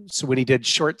 So when he did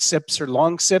short sips or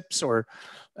long sips, or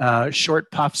short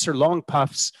puffs or long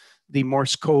puffs, the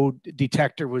Morse code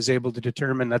detector was able to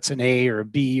determine that's an A or a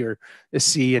B or a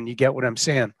C, and you get what I'm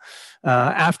saying.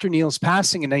 After Neil's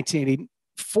passing in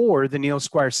 1984, the Neil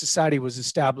Squire Society was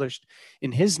established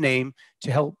in his name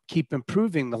to help keep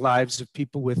improving the lives of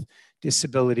people with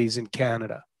disabilities in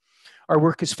Canada. Our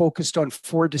work is focused on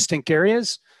 4 distinct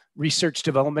areas: research,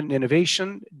 development, and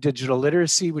innovation, digital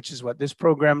literacy, which is what this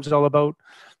program is all about,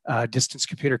 distance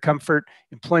computer comfort,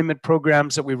 employment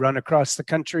programs that we run across the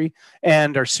country,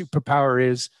 and our superpower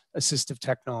is assistive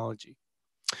technology.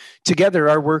 Together,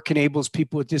 our work enables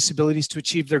people with disabilities to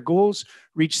achieve their goals,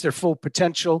 reach their full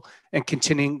potential, and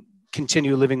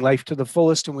continue living life to the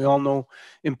fullest. And we all know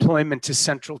employment is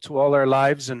central to all our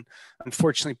lives. And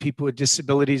unfortunately, people with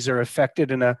disabilities are affected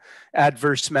in an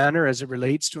adverse manner as it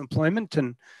relates to employment.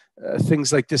 And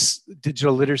things like this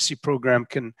digital literacy program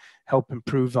can help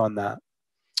improve on that.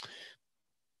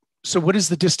 So what is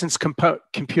the Distance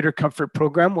Computer Comfort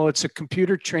Program? Well, it's a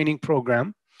computer training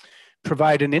program,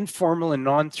 provide an informal and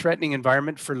non-threatening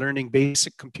environment for learning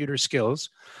basic computer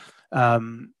skills.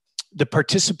 The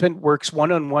participant works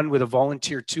one-on-one with a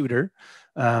volunteer tutor,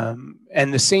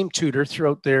 and the same tutor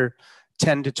throughout their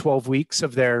 10 to 12 weeks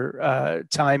of their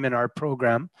time in our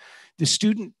program.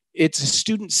 It's a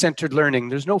student-centered learning.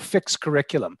 There's no fixed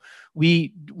curriculum.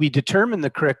 We determine the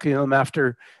curriculum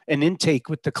after an intake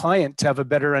with the client to have a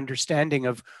better understanding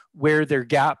of where their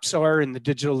gaps are in the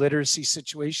digital literacy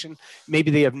situation.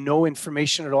 Maybe they have no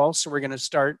information at all, so we're going to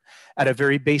start at a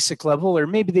very basic level, or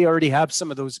maybe they already have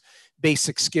some of those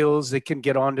basic skills. They can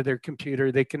get onto their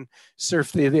computer, they can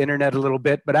surf the internet a little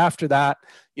bit, but after that,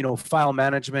 you know, file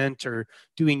management or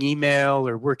doing email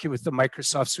or working with the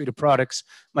Microsoft suite of products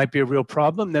might be a real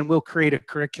problem. Then we'll create a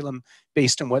curriculum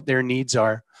based on what their needs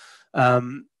are.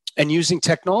 And using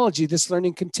technology, this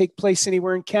learning can take place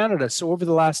anywhere in Canada. So over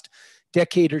the last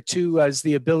decade or two, as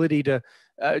the ability to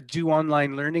do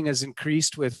online learning has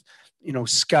increased with, you know,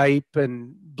 Skype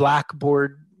and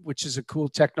Blackboard, which is a cool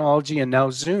technology, and now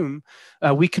Zoom,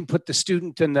 we can put the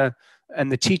student and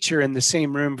the teacher in the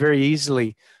same room very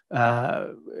easily.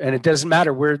 And it doesn't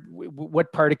matter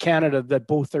what part of Canada that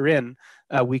both are in,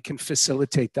 we can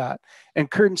facilitate that.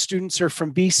 And current students are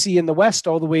from BC in the west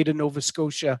all the way to Nova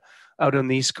Scotia out on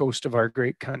the east coast of our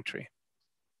great country.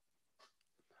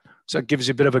 So it gives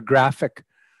you a bit of a graphic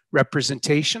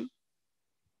representation.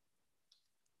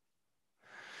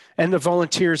 And the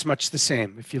volunteers much the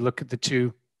same. If you look at the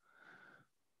two,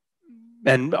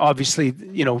 and obviously,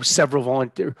 you know,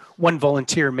 one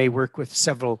volunteer may work with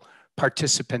several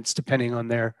participants depending on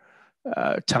their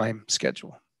time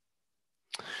schedule.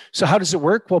 So how does it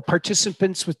work? Well,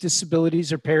 participants with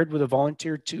disabilities are paired with a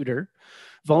volunteer tutor.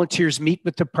 Volunteers meet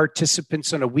with the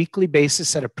participants on a weekly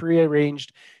basis at a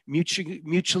prearranged,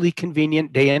 mutually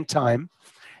convenient day and time.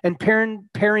 And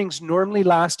pairings normally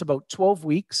last about 12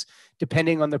 weeks,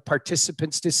 depending on the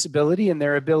participant's disability and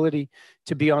their ability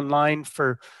to be online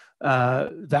for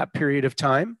that period of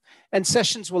time. And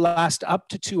sessions will last up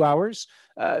to 2 hours.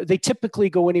 They typically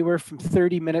go anywhere from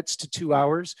 30 minutes to 2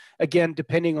 hours, again,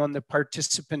 depending on the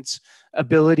participant's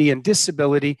ability and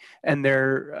disability and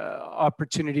their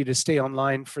opportunity to stay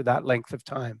online for that length of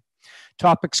time.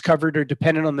 Topics covered are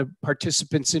dependent on the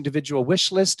participant's individual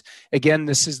wish list. Again,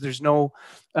 there's no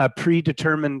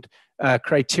predetermined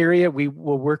criteria. We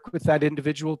will work with that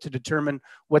individual to determine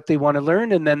what they want to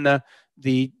learn, and then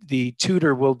the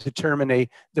tutor will determine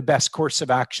the best course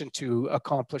of action to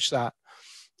accomplish that.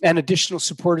 And additional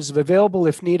support is available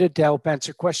if needed to help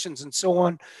answer questions and so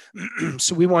on.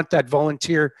 So we want that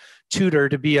volunteer tutor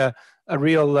to be a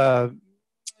real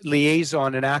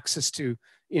liaison and access to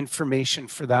information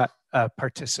for that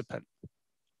participant.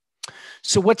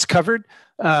 So what's covered?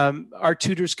 Our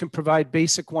tutors can provide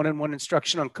basic one-on-one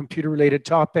instruction on computer-related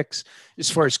topics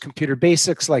as far as computer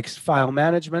basics like file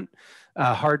management,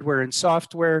 hardware and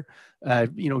software,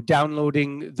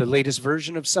 downloading the latest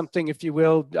version of something, if you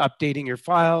will, updating your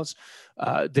files,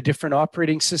 the different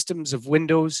operating systems of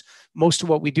Windows. Most of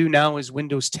what we do now is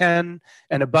Windows 10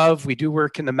 and above. We do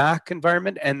work in the Mac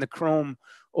environment and the Chrome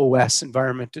OS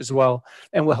environment as well.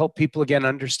 And we'll help people, again,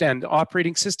 understand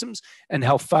operating systems and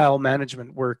how file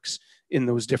management works in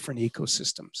those different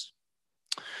ecosystems.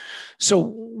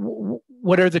 So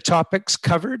what are the topics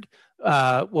covered?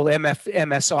 Well,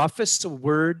 MS Office, so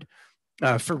Word,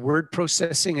 for word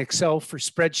processing, Excel for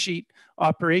spreadsheet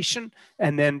operation,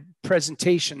 and then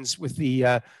presentations with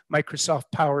the Microsoft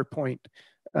PowerPoint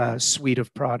suite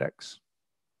of products.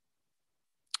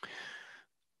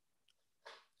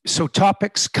 So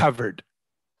topics covered: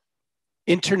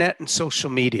 internet and social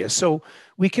media. So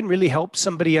we can really help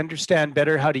somebody understand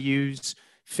better how to use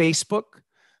Facebook,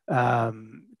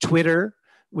 Twitter,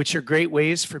 which are great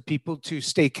ways for people to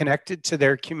stay connected to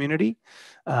their community.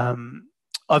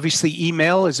 Obviously,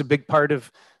 email is a big part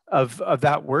of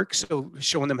that work. So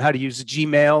showing them how to use a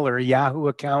Gmail or a Yahoo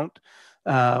account,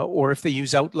 or if they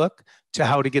use Outlook, to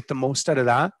how to get the most out of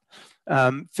that.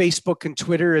 Facebook and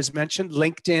Twitter, as mentioned.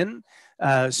 LinkedIn,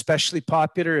 especially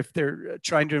popular if they're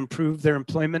trying to improve their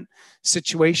employment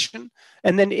situation.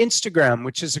 And then Instagram,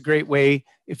 which is a great way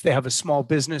if they have a small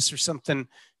business or something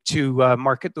to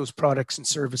market those products and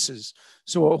services.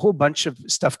 So a whole bunch of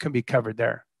stuff can be covered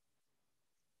there.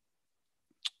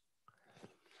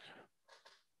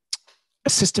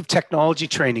 Assistive technology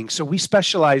training. So we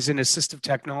specialize in assistive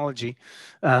technology,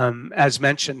 as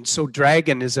mentioned. So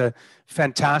Dragon is a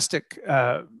fantastic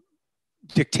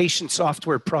dictation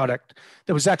software product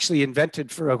that was actually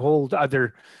invented for a whole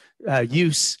other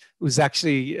use. It was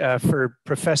actually for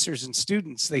professors and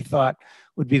students. They thought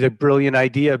would be the brilliant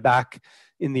idea back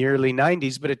in the early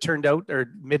 90s, but it turned out,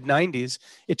 or mid 90s,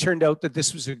 it turned out that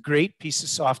this was a great piece of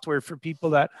software for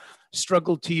people that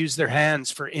struggled to use their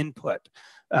hands for input,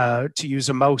 to use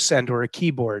a mouse and or a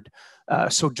keyboard.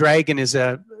 So Dragon is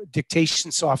a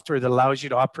dictation software that allows you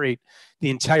to operate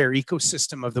the entire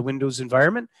ecosystem of the Windows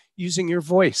environment using your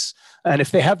voice. And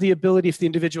if they have the ability, if the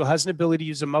individual has an ability to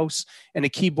use a mouse and a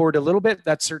keyboard a little bit,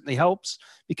 that certainly helps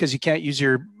because you can't use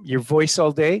your voice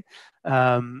all day.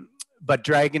 But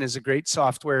Dragon is a great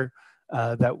software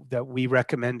that we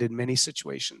recommend in many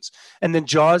situations. And then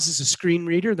JAWS is a screen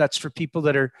reader. That's for people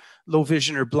that are low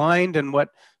vision or blind. And what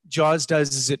JAWS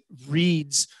does is it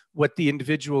reads what the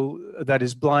individual that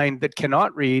is blind that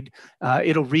cannot read,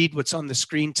 it'll read what's on the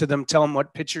screen to them, tell them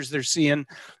what pictures they're seeing,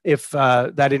 if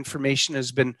that information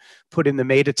has been put in the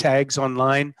meta tags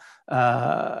online.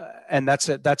 And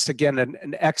that's again,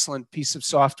 an excellent piece of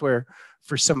software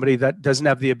for somebody that doesn't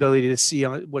have the ability to see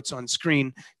what's on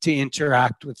screen to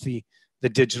interact with the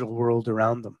digital world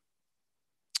around them.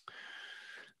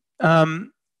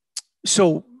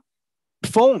 So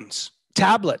phones,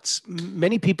 tablets.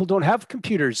 Many people don't have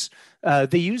computers.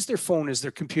 They use their phone as their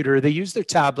computer. They use their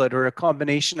tablet or a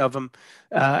combination of them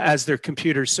as their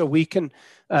computer. So we can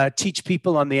teach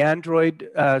people on the Android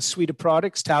suite of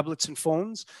products, tablets and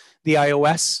phones, the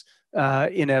iOS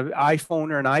in an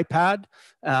iPhone or an iPad,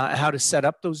 how to set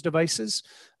up those devices.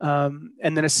 And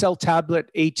then a cell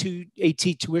tablet AT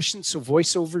tuition, so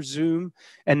voiceover, Zoom,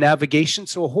 and navigation.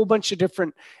 So a whole bunch of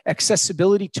different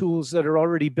accessibility tools that are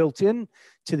already built in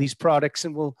to these products,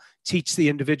 and we'll teach the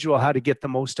individual how to get the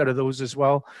most out of those as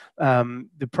well.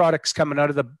 The products coming out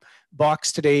of the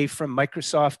box today from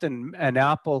Microsoft and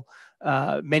Apple,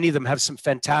 many of them have some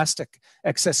fantastic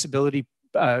accessibility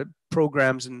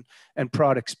programs and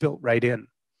products built right in.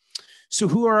 So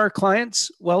who are our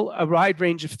clients? Well, a wide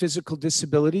range of physical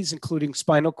disabilities, including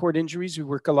spinal cord injuries. We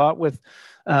work a lot with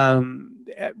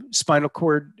spinal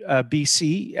cord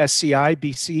BC, SCI,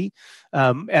 BC,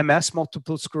 MS,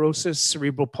 multiple sclerosis,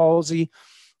 cerebral palsy,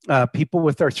 people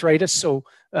with arthritis. So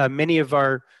many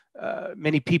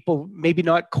people, maybe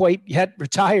not quite yet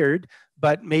retired,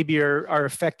 but maybe are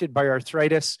affected by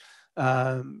arthritis.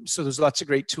 So there's lots of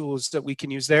great tools that we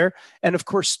can use there. And of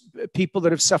course, people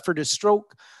that have suffered a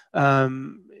stroke,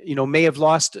 may have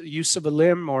lost use of a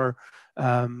limb or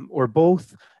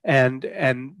both,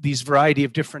 and these variety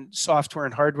of different software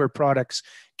and hardware products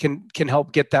can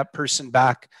help get that person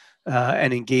back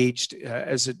and engaged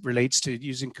as it relates to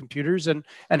using computers and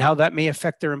how that may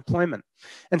affect their employment.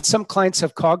 And some clients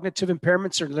have cognitive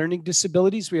impairments or learning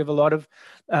disabilities. We have a lot of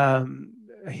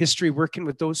history working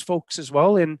with those folks as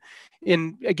well in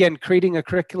again, creating a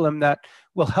curriculum that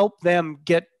will help them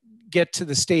get to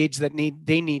the stage that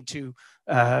they need to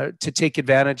take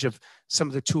advantage of some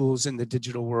of the tools in the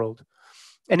digital world.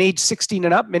 And age 16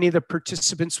 and up, many of the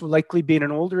participants will likely be in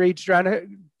an older age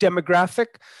demographic,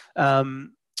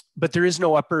 but there is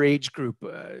no upper age group.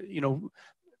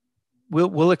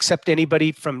 We'll accept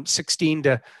anybody from 16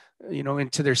 to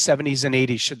into their 70s and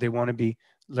 80s should they want to be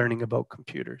learning about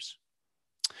computers.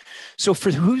 So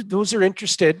for those who are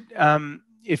interested,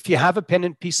 if you have a pen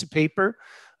and piece of paper,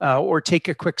 or take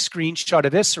a quick screenshot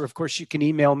of this, or of course you can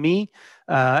email me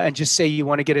and just say you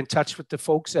want to get in touch with the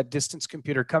folks at Distance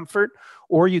Computer Comfort,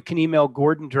 or you can email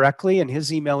Gordon directly, and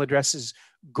his email address is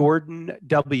Gordon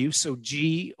W, so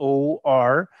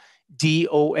GORDONW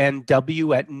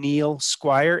at Neil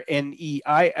Squire,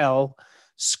 NEIL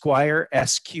Squire,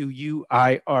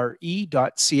 SQUIRE.ca.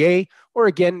 Or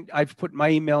again, I've put my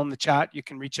email in the chat. You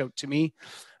can reach out to me.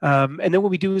 And then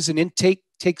what we do is an intake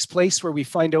takes place where we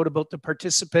find out about the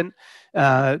participant,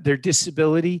 their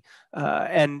disability,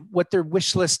 and what their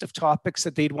wish list of topics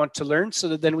that they'd want to learn, so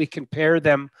that then we can pair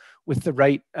them with the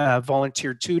right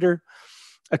volunteer tutor.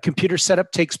 A computer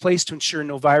setup takes place to ensure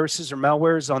no viruses or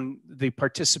malwares on the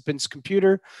participant's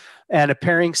computer. And a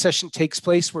pairing session takes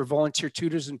place where volunteer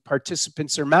tutors and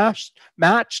participants are matched,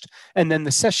 and then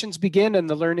the sessions begin and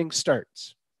the learning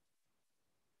starts.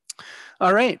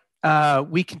 All right,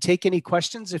 we can take any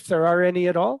questions if there are any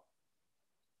at all.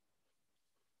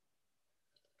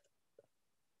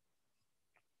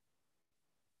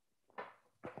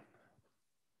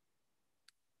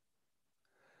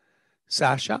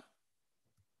 Sasha?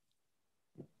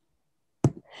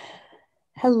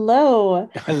 Hello.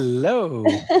 Hello.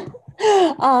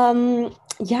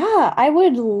 Yeah, I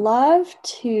would love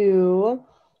to.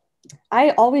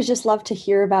 I always just love to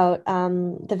hear about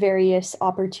the various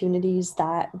opportunities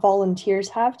that volunteers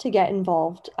have to get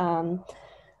involved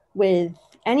with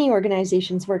any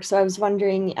organization's work. So I was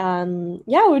wondering,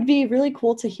 yeah, it would be really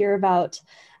cool to hear about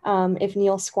if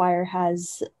Neil Squire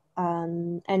has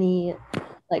any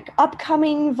like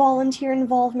upcoming volunteer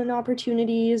involvement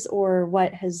opportunities, or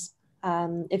what has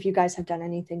if you guys have done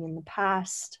anything in the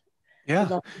past. Yeah. I'd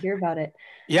love to hear about it.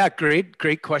 Yeah,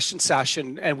 great question, Sasha.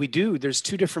 And we do. There's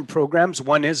two different programs.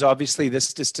 One is obviously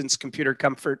this Distance Computer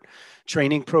Comfort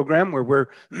training program, where we're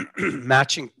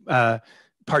matching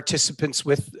participants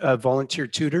with volunteer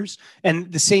tutors.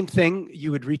 And the same thing,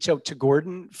 you would reach out to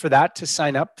Gordon for that, to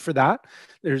sign up for that.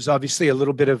 There's obviously a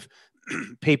little bit of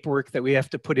paperwork that we have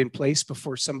to put in place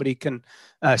before somebody can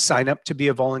sign up to be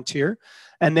a volunteer.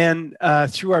 And then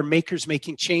through our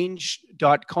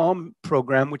makersmakingchange.com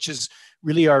program, which is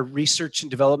really our research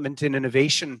and development and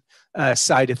innovation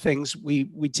side of things,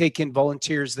 we take in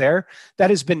volunteers there. That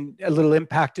has been a little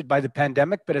impacted by the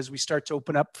pandemic, but as we start to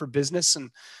open up for business and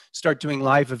start doing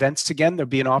live events again, there'll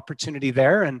be an opportunity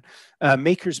there. And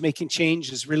Makers Making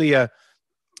Change is really a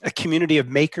community of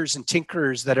makers and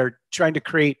tinkerers that are trying to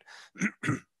create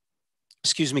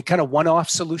excuse me, kind of one-off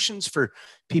solutions for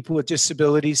people with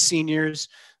disabilities, seniors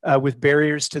with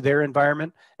barriers to their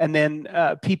environment, and then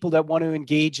people that want to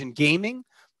engage in gaming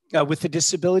with a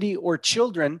disability, or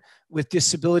children with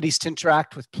disabilities to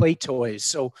interact with play toys.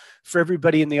 So for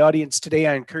everybody in the audience today,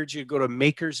 I encourage you to go to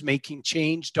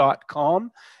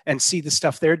makersmakingchange.com and see the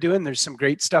stuff they're doing. There's some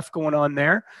great stuff going on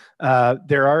there.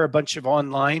 There are a bunch of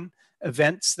online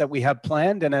events that we have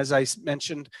planned. And as I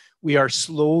mentioned, we are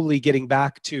slowly getting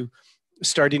back to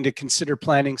starting to consider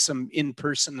planning some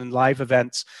in-person and live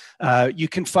events. You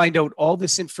can find out all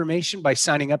this information by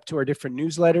signing up to our different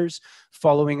newsletters,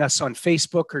 following us on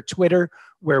Facebook or Twitter,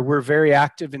 where we're very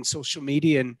active in social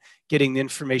media and getting the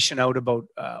information out about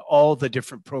all the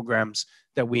different programs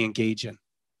that we engage in.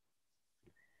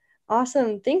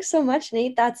 Awesome. Thanks so much,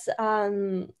 Nate. That's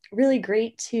really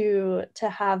great to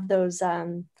have those,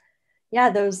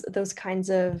 those kinds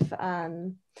of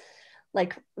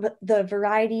like the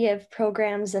variety of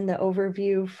programs and the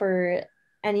overview for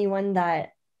anyone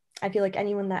that, I feel like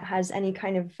anyone that has any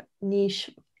kind of niche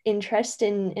interest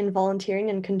in volunteering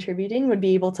and contributing would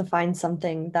be able to find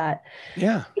something that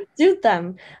would suit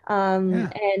them.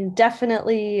 And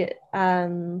definitely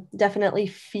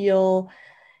feel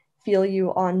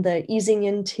you on the easing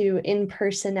into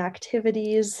in-person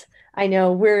activities. I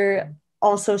know we're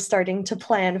also starting to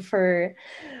plan for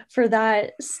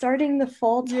that, starting the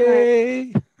fall time.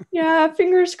 Yay! Yeah,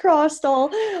 fingers crossed, all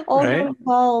Right. going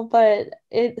well, but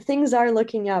things are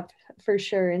looking up for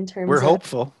sure in terms We're of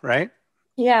hopeful, right?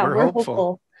 yeah, We're we're hopeful.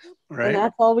 hopeful. Right. And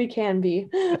that's all we can be.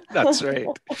 That's right.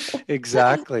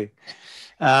 Exactly.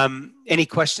 Any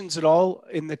questions at all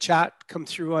in the chat come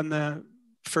through on the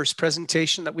first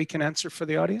presentation that we can answer for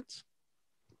the audience?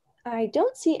 I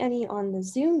don't see any on the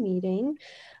Zoom meeting,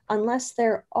 unless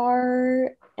there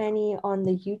are any on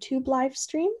the YouTube live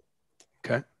stream.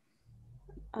 Okay.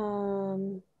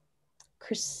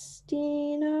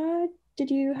 Christina,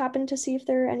 did you happen to see if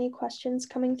there are any questions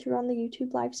coming through on the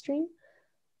YouTube live stream?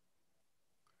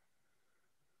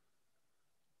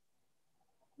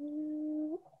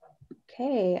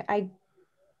 Okay,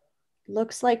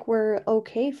 looks like we're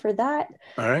okay for that.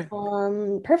 All right.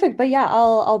 Perfect. But yeah,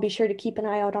 I'll be sure to keep an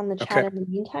eye out on the chat Okay. in the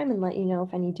meantime and let you know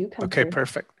if any do come Okay, through.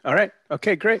 perfect. All right.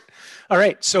 Okay, great. All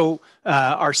right. So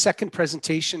our second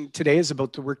presentation today is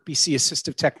about the WorkBC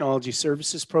Assistive Technology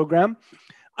Services Program.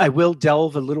 I will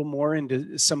delve a little more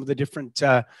into some of the different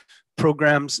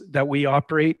programs that we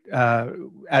operate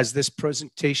as this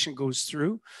presentation goes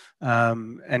through,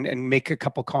 and make a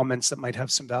couple comments that might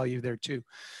have some value there too.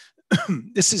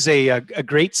 This is a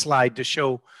great slide to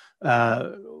show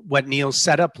what Neil's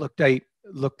setup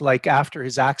looked like after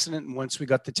his accident and once we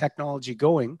got the technology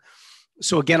going.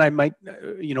 So again, I might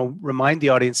remind the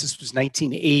audience this was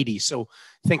 1980. So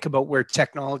think about where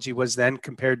technology was then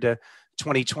compared to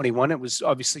 2021. It was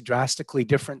obviously drastically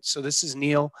different. So this is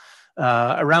Neil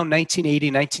around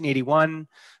 1980,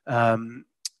 1981.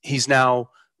 He's now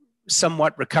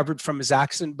somewhat recovered from his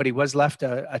accident, but he was left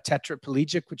a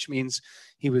tetraplegic, which means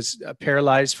he was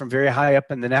paralyzed from very high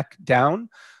up in the neck down.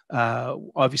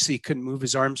 Obviously, he couldn't move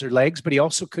his arms or legs, but he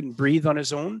also couldn't breathe on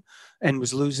his own and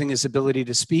was losing his ability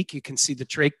to speak. You can see the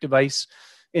trach device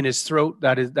in his throat.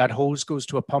 That hose goes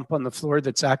to a pump on the floor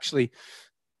that's actually,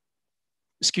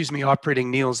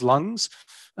 operating Neil's lungs.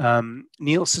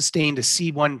 Neil sustained a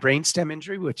C1 brainstem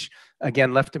injury, which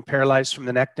again left him paralyzed from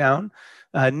the neck down.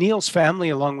 Neil's family,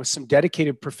 along with some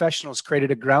dedicated professionals,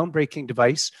 created a groundbreaking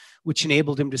device which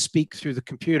enabled him to speak through the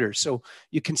computer. So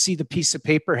you can see the piece of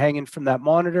paper hanging from that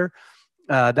monitor.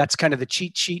 That's kind of the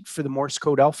cheat sheet for the Morse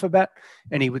code alphabet.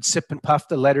 And he would sip and puff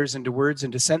the letters into words,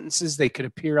 into sentences. They could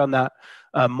appear on that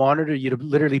monitor. You'd have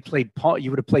literally played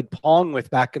Pong with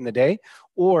back in the day,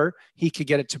 or he could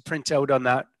get it to print out on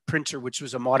that printer, which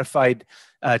was a modified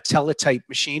teletype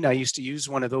machine. I used to use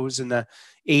one of those in the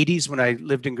 80s when I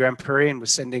lived in Grand Prairie and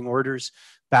was sending orders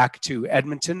back to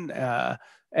Edmonton.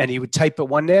 And he would type at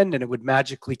one end and it would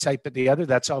magically type at the other.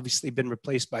 That's obviously been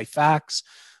replaced by fax,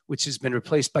 which has been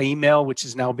replaced by email, which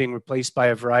is now being replaced by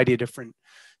a variety of different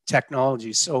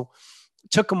technologies. So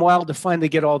it took him a while to finally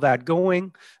get all that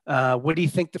going. What do you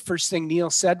think the first thing Neil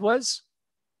said was?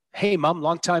 "Hey, Mom,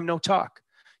 long time no talk."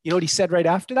 You know what he said right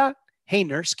after that? "Hey,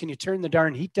 nurse, can you turn the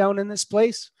darn heat down in this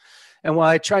place?" And while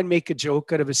I try and make a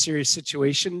joke out of a serious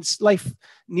situation,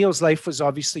 Neil's life was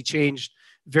obviously changed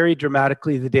very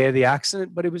dramatically the day of the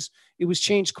accident, but it was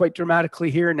changed quite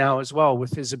dramatically here now as well,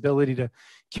 with his ability to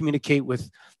communicate with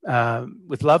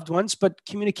loved ones, but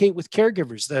communicate with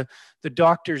caregivers, the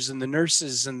doctors and the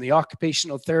nurses and the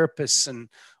occupational therapists and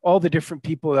all the different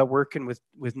people that working with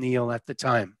Neil at the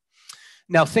time.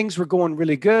 Now things were going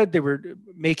really good. They were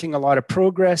making a lot of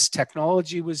progress.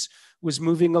 Technology was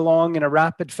moving along in a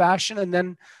rapid fashion, and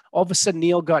then all of a sudden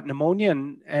Neil got pneumonia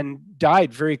and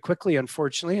died very quickly,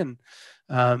 unfortunately. And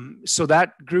so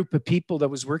that group of people that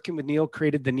was working with Neil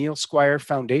created the Neil Squire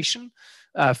Foundation.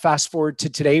 Fast forward to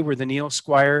today, we're the Neil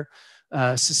Squire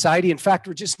Society. In fact,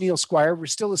 we're just Neil Squire. We're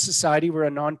still a society. We're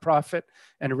a nonprofit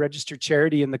and a registered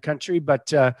charity in the country, but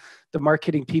the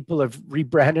marketing people have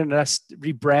rebranded us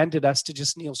to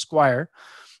just Neil Squire.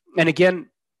 And again,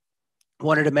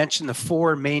 wanted to mention the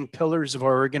four main pillars of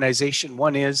our organization.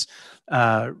 One is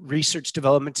research,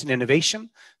 development, and innovation.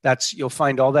 You'll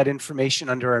find all that information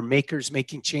under our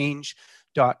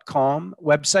makersmakingchange.com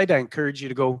website. I encourage you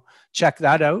to go check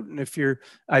that out. And if you're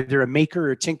either a maker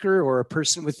or a tinker or a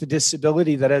person with a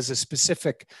disability that has a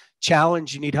specific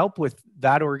challenge you need help with,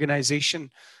 that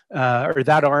organization or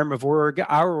that arm of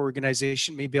our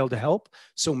organization may be able to help.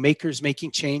 So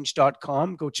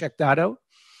makersmakingchange.com, go check that out.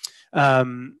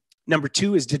 Number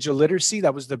two is digital literacy.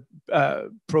 That was the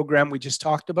program we just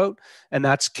talked about. And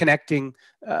that's connecting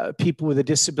people with a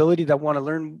disability that want to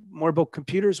learn more about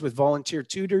computers with volunteer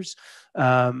tutors.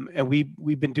 And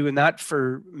we've been doing that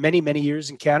for many, many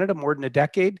years in Canada, more than a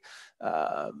decade.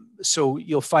 So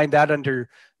you'll find that under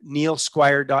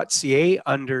neilsquire.ca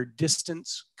under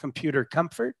distance computer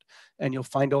comfort, and you'll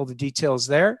find all the details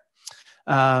there.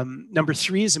 Number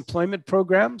 3 is employment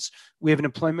programs. We have an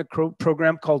employment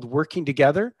program called Working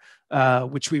Together,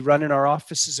 which we run in our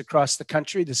offices across the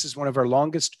country. This is one of our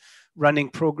longest running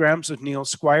programs with Neil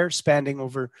Squire, spanning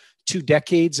over 2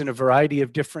 decades in a variety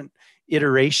of different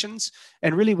iterations.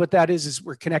 And really what that is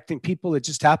we're connecting people that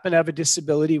just happen to have a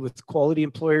disability with quality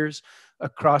employers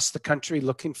across the country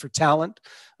looking for talent.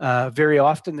 Very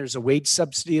often there's a wage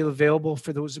subsidy available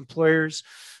for those employers.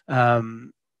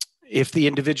 If the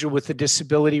individual with a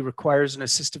disability requires an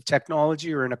assistive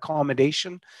technology or an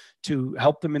accommodation to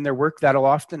help them in their work, that'll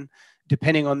often,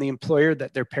 depending on the employer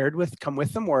that they're paired with, come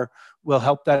with them, or we'll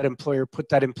help that employer put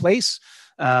that in place.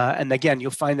 And again,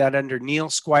 you'll find that under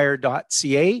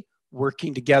neilsquire.ca.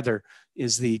 Working Together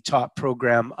is the top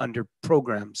program under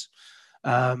programs.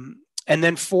 And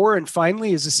then 4, and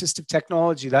finally, is assistive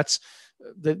technology. That's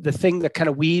the thing that kind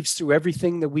of weaves through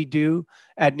everything that we do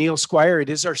at Neil Squire. It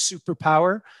is our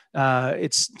superpower.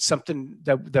 It's something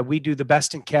that we do the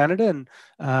best in Canada, and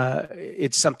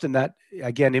it's something that,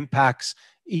 again, impacts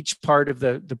each part of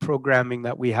the programming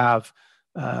that we have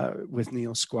with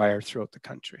Neil Squire throughout the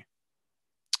country.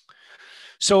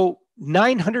 So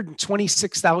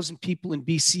 926,000 people in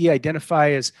BC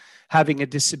identify as having a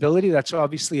disability. That's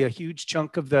obviously a huge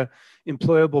chunk of the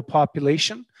employable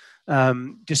population.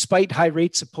 Despite high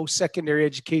rates of post-secondary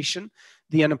education,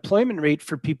 the unemployment rate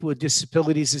for people with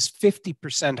disabilities is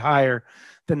 50% higher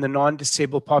than the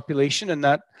non-disabled population. And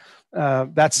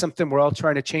that's something we're all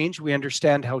trying to change. We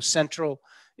understand how central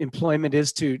employment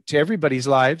is to everybody's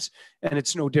lives, and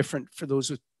it's no different for those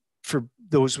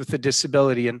with a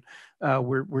disability. And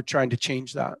we're trying to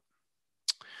change that.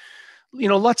 You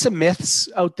know, lots of myths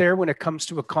out there when it comes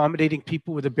to accommodating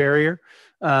people with a barrier.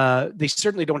 They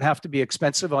certainly don't have to be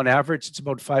expensive. On average, it's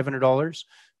about $500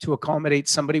 to accommodate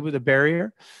somebody with a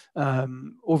barrier.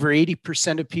 Over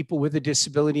 80% of people with a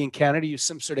disability in Canada use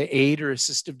some sort of aid or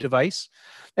assistive device.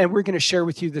 And we're going to share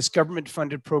with you this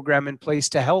government-funded program in place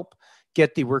to help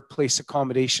get the workplace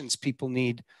accommodations people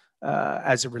need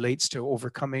as it relates to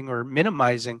overcoming or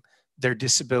minimizing their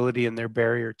disability and their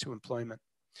barrier to employment.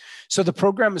 So the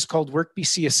program is called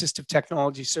WorkBC Assistive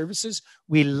Technology Services.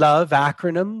 We love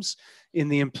acronyms in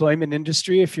the employment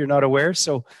industry, if you're not aware.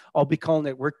 So I'll be calling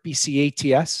it WorkBC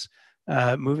ATS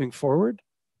moving forward.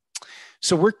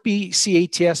 So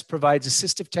WorkBC ATS provides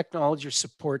assistive technology or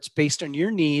supports based on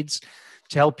your needs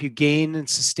to help you gain and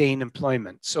sustain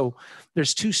employment. So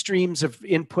there's 2 streams of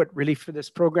input really for this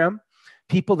program.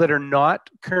 People that are not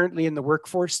currently in the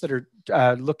workforce that are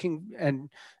looking and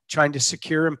trying to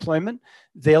secure employment,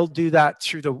 they'll do that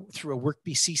through a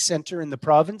WorkBC center in the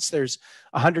province. There's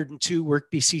 102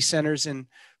 WorkBC centers in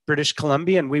British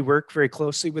Columbia, and we work very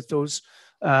closely with those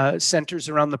centers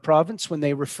around the province when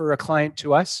they refer a client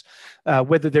to us,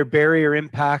 whether their barrier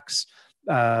impacts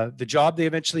the job they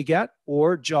eventually get,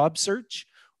 or job search,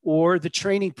 or the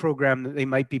training program that they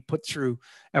might be put through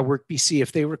at WorkBC.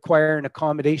 If they require an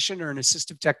accommodation or an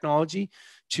assistive technology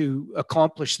to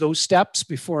accomplish those steps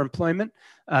before employment,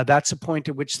 that's a point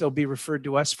at which they'll be referred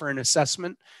to us for an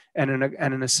assessment and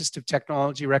an assistive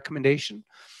technology recommendation.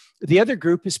 The other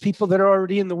group is people that are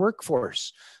already in the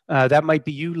workforce. That might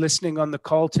be you listening on the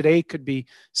call today, could be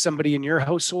somebody in your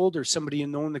household or somebody you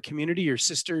know in the community, your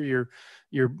sister,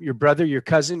 your brother, your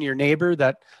cousin, your neighbor,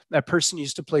 that person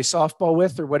used to play softball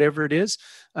with, or whatever it is.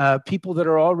 People that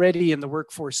are already in the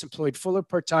workforce, employed full or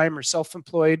part-time or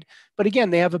self-employed, but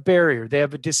again, they have a barrier, they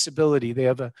have a disability, they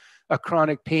have a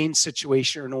chronic pain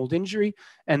situation or an old injury,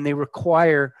 and they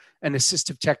require an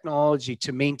assistive technology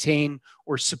to maintain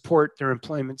or support their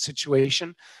employment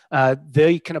situation.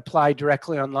 They can apply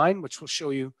directly online, which we'll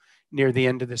show you near the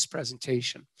end of this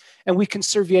presentation. And we can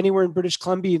serve you anywhere in British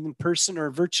Columbia, in person or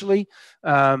virtually.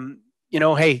 You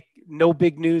know, hey, no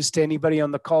big news to anybody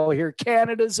on the call here.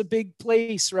 Canada's a big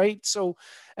place, right? So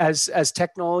as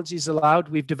technology's allowed,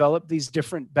 we've developed these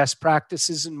different best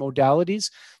practices and modalities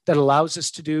that allows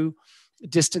us to do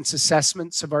distance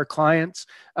assessments of our clients,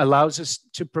 allows us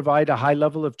to provide a high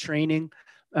level of training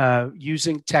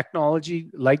using technology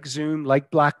like Zoom, like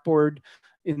Blackboard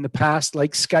in the past,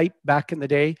 like Skype back in the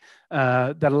day,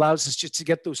 that allows us just to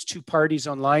get those 2 parties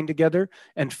online together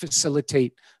and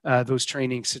facilitate those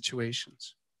training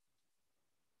situations.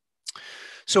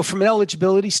 So from an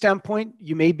eligibility standpoint,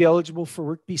 you may be eligible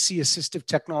for WorkBC Assistive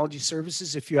Technology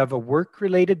Services if you have a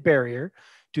work-related barrier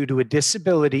due to a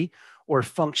disability or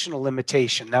functional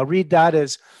limitation. Now read that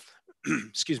as,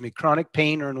 excuse me, chronic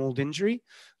pain or an old injury.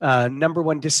 Number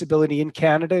 1 disability in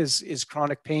Canada is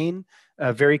chronic pain,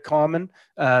 very common,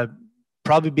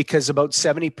 probably because about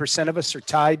 70% of us are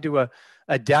tied to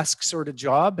a desk sort of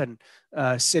job,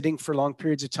 and sitting for long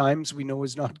periods of times we know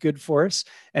is not good for us,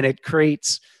 and it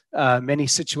creates many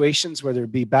situations, whether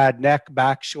it be bad neck,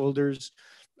 back, shoulders,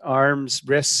 arms,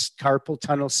 wrists, carpal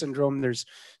tunnel syndrome. There's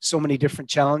so many different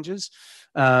challenges.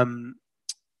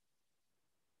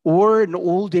 Or an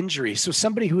old injury. So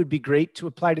somebody who would be great to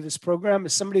apply to this program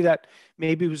is somebody that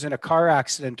maybe was in a car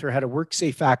accident or had a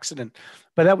WorkSafe accident,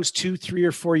 but that was 2, 3,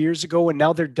 or 4 years ago. And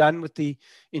now they're done with the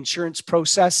insurance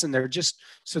process and they're just,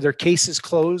 so their case is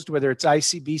closed, whether it's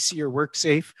ICBC or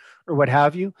WorkSafe or what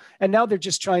have you. And now they're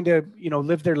just trying to,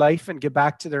 live their life and get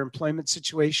back to their employment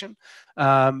situation.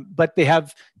 But they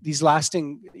have these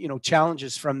lasting,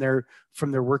 challenges from their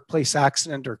workplace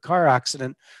accident or car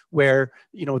accident where,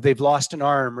 they've lost an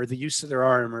arm or the use of their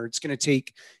arm, or it's going to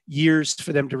take years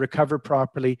for them to recover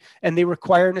properly. And they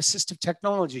require an assistive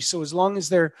technology. So as long as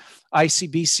their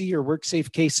ICBC or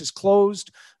WorkSafe case is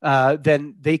closed,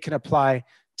 then they can apply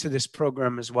to this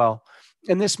program as well.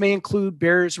 And this may include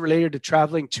barriers related to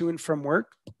traveling to and from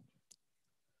work.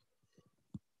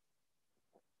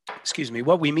 Excuse me.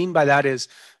 What we mean by that is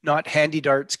not handy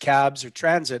darts, cabs, or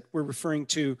transit. We're referring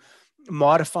to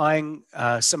modifying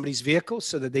somebody's vehicle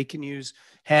so that they can use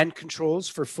hand controls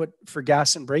for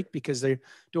gas and brake because they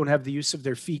don't have the use of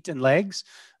their feet and legs.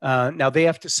 Now they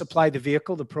have to supply the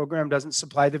vehicle. The program doesn't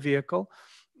supply the vehicle.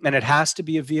 And it has to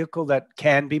be a vehicle that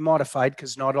can be modified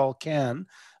because not all can.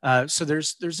 So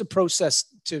there's a process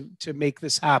to make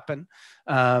this happen.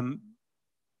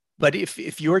 But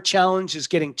if your challenge is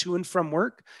getting to and from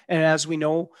work, and as we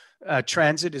know,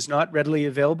 transit is not readily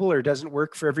available or doesn't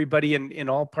work for everybody in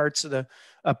all parts of the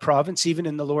province, even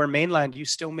in the Lower Mainland, you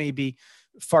still may be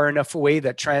far enough away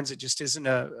that transit just isn't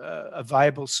a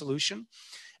viable solution.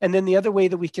 And then the other way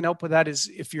that we can help with that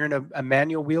is if you're in a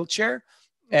manual wheelchair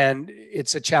and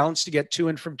it's a challenge to get to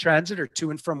and from transit or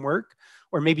to and from work,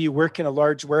 or maybe you work in a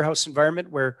large warehouse environment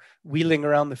where wheeling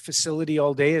around the facility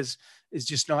all day is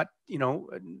just not,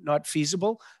 not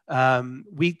feasible.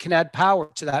 We can add power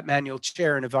to that manual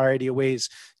chair in a variety of ways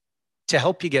to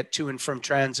help you get to and from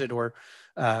transit or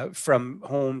from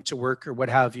home to work or what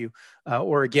have you.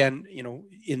 Or again,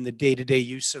 in the day-to-day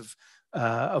use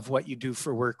of what you do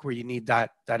for work where you need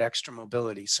that extra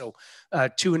mobility. So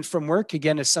to and from work,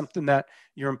 again, is something that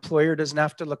your employer doesn't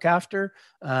have to look after.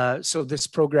 So this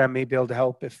program may be able to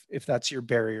help if that's your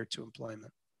barrier to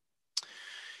employment.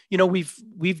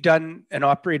 We've done and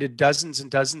operated dozens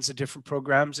and dozens of different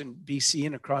programs in BC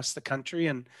and across the country.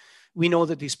 And we know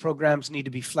that these programs need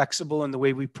to be flexible in the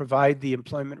way we provide the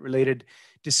employment-related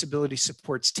disability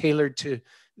supports tailored to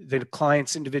the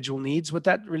client's individual needs. What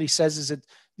that really says is that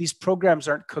these programs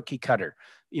aren't cookie cutter.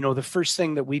 The first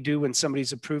thing that we do when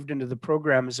somebody's approved into the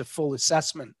program is a full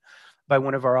assessment by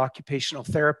one of our occupational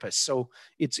therapists. So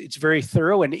it's very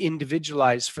thorough and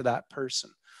individualized for that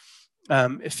person.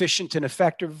 Efficient and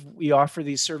effective, we offer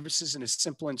these services in a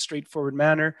simple and straightforward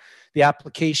manner. The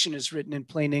application is written in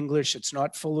plain English. It's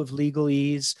not full of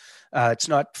legalese. It's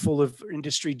not full of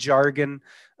industry jargon.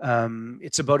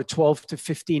 It's about a 12 to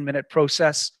 15 minute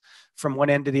process from one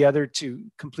end to the other to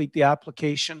complete the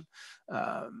application.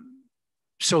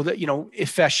 So that,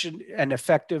 efficient and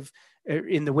effective.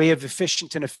 In the way of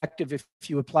efficient and effective, if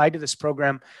you apply to this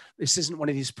program, this isn't one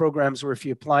of these programs where if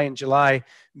you apply in July,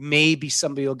 maybe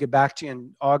somebody will get back to you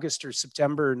in August or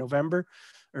September or November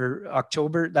or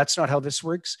October. That's not how this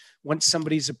works. Once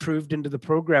somebody's approved into the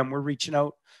program, we're reaching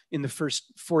out in the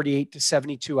first 48 to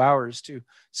 72 hours to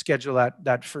schedule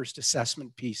that first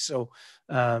assessment piece. So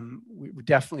we're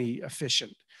definitely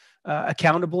efficient.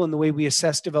 Accountable in the way we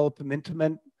assess, develop, and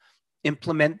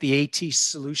implement the AT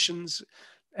solutions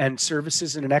and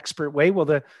services in an expert way. Well,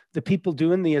 the people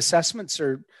doing the assessments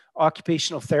are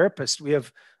occupational therapists. We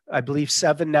have, I believe,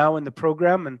 7 now in the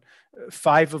program, and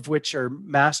 5 of which are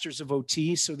masters of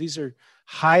OT. So these are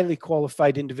highly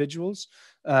qualified individuals.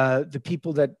 The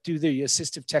people that do the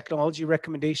assistive technology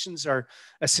recommendations are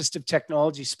assistive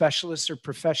technology specialists or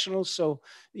professionals. So,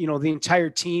 the entire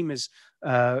team is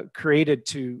created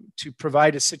to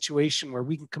provide a situation where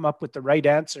we can come up with the right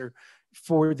answer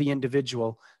for the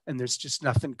individual. And there's just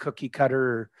nothing cookie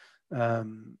cutter or,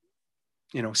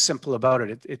 simple about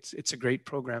it. It's a great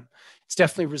program. It's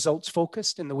definitely results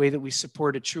focused in the way that we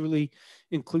support a truly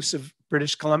inclusive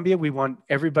British Columbia. We want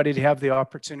everybody to have the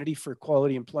opportunity for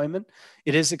quality employment.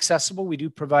 It is accessible. We do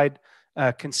provide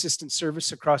consistent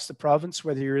service across the province,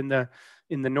 whether you're in the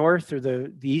north or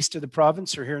the east of the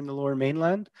province or here in the Lower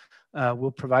Mainland.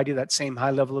 We'll provide you that same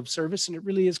high level of service, and it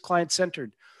really is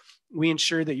client-centered. We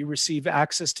ensure that you receive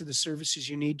access to the services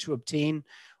you need to obtain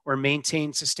or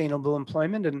maintain sustainable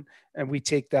employment, and we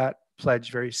take that pledge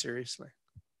very seriously.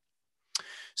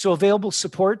 So available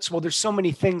supports, well, there's so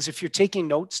many things. If you're taking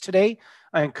notes today,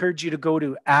 I encourage you to go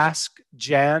to askjan.org,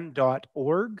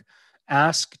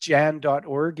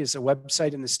 askjan.org is a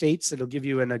website in the States that'll give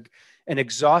you an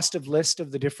exhaustive list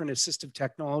of the different assistive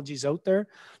technologies out there.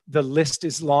 The list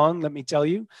is long, let me tell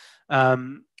you.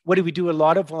 What do we do a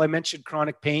lot of? Well, I mentioned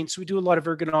chronic pain. So we do a lot of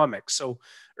ergonomics. So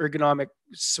ergonomic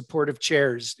supportive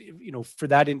chairs, you know, for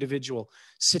that individual,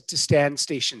 sit to stand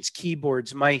stations,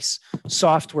 keyboards, mice,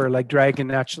 software like Dragon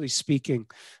Naturally Speaking,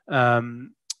 the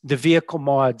vehicle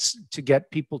mods to get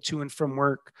people to and from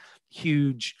work,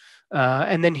 huge.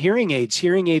 And then hearing aids.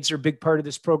 Hearing aids are a big part of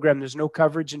this program. There's no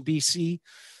coverage in BC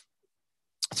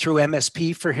through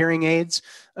MSP for hearing aids.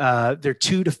 They're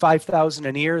 $2,000 to $5,000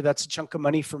 an ear. That's a chunk of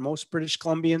money for most British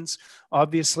Columbians,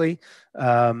 obviously.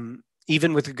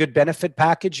 Even with a good benefit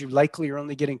package, you likely are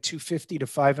only getting $250 to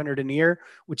 $500 an ear,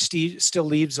 which still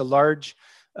leaves a large,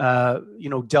 you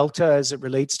know, delta as it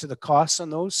relates to the costs on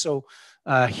those. So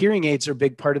hearing aids are a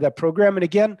big part of that program. And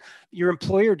again, your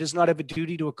employer does not have a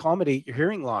duty to accommodate your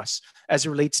hearing loss as it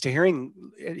relates to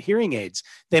hearing aids.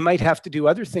 They might have to do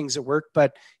other things at work,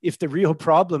 but if the real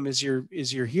problem is your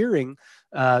hearing,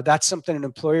 that's something an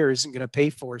employer isn't going to pay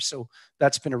for. So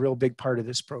that's been a real big part of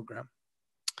this program.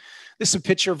 This is a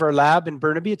picture of our lab in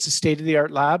Burnaby. It's a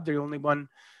state-of-the-art lab. The only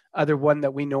other one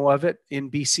that we know of it in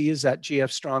BC is at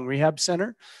GF Strong Rehab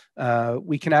Center.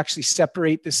 We can actually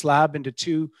separate this lab into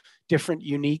two different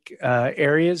unique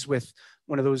areas with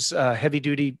one of those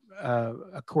heavy-duty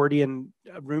accordion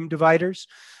room dividers.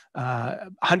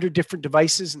 100 different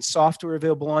devices and software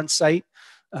available on site.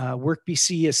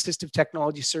 WorkBC Assistive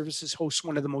Technology Services hosts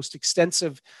one of the most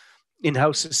extensive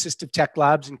in-house assistive tech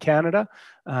labs in Canada.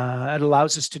 It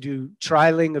allows us to do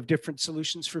trialing of different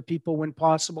solutions for people when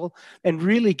possible and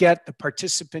really get the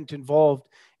participant involved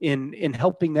in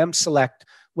helping them select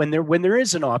when there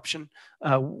is an option,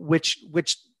 which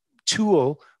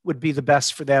tool would be the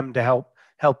best for them to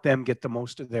help them get the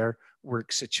most of their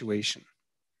work situation.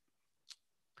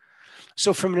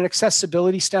 So from an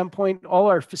accessibility standpoint, all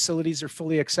our facilities are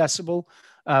fully accessible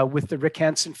with the Rick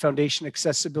Hansen Foundation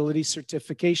Accessibility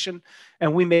Certification.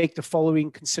 And we make the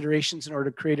following considerations in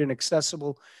order to create an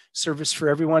accessible service for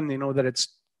everyone. They know that it's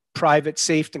private,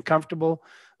 safe, and comfortable.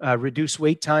 Reduce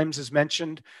wait times, as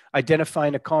mentioned. Identify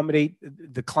and accommodate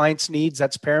the client's needs.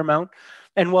 That's paramount.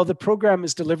 And while the program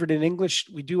is delivered in English,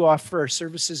 we do offer our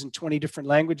services in 20 different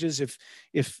languages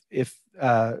if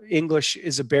English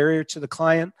is a barrier to the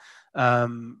client.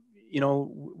 You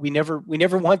know, we never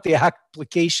want the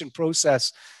application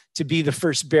process to be the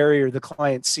first barrier the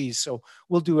client sees. So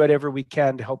we'll do whatever we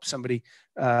can to help somebody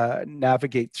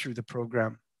navigate through the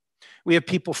program. We have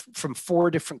people from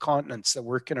 4 different continents that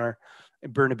work in our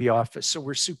Burnaby office. So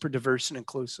we're super diverse and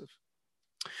inclusive.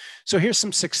 So here's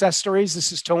some success stories.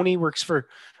 This is Tony, works for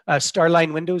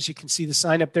Starline Windows. You can see the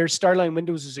sign up there. Starline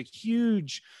Windows is a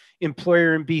huge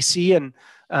employer in BC. And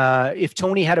if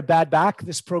Tony had a bad back,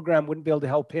 this program wouldn't be able to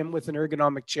help him with an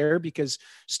ergonomic chair because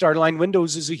Starline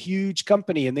Windows is a huge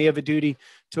company and they have a duty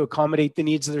to accommodate the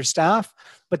needs of their staff,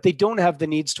 but they don't have the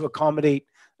needs to accommodate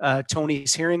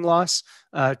Tony's hearing loss.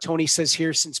 Tony says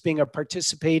here, since being a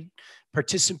participant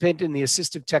in the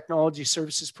Assistive Technology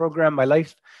Services Program, my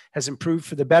life has improved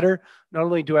for the better. Not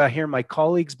only do I hear my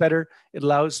colleagues better, it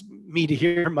allows me to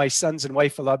hear my sons and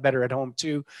wife a lot better at home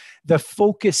too. The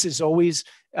focus is always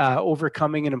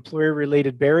overcoming an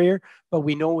employer-related barrier, but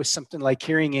we know with something like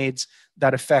hearing aids,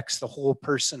 that affects the whole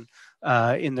person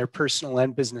in their personal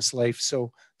and business life.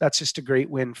 So that's just a great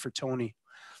win for Tony.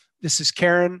 This is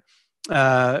Karen.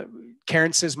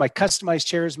 Karen says, my customized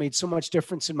chair has made so much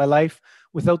difference in my life.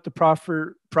 Without the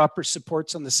proper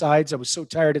supports on the sides, I was so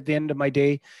tired at the end of my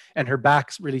day and her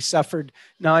back really suffered.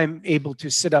 Now I'm able to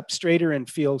sit up straighter and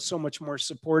feel so much more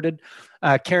supported.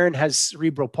 Karen has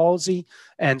cerebral palsy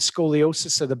and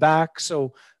scoliosis of the back.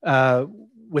 So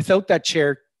without that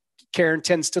chair, Karen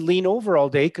tends to lean over all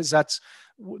day because that's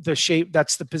the shape,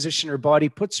 that's the position her body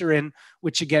puts her in,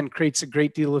 which again creates a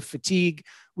great deal of fatigue.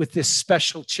 With this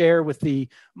special chair with the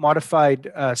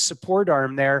modified support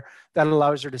arm there, that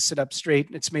allows her to sit up straight.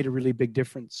 And it's made a really big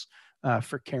difference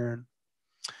for Karen.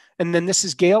 And then this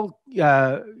is Gail.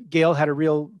 Gail had a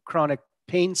real chronic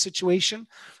pain situation.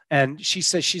 And she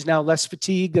says she's now less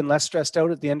fatigued and less stressed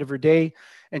out at the end of her day.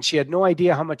 And she had no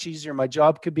idea how much easier my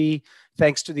job could be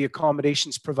thanks to the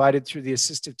accommodations provided through the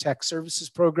Assistive Tech Services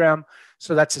Program.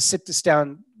 So that's a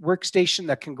sit-to-stand workstation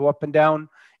that can go up and down.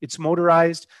 It's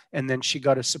motorized, and then she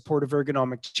got a supportive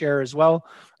ergonomic chair as well,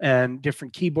 and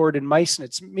different keyboard and mice, and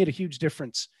it's made a huge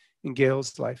difference in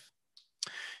Gail's life.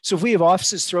 So if we have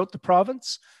offices throughout the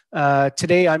province,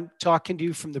 Today, I'm talking to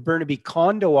you from the Burnaby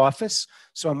condo office.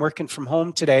 So I'm working from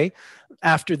home today.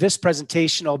 After this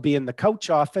presentation, I'll be in the couch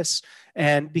office.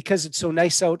 And because it's so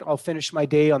nice out, I'll finish my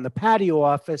day on the patio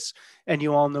office. And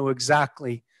you all know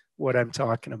exactly what I'm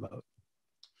talking about.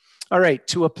 All right,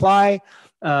 to apply,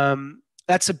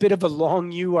 that's a bit of a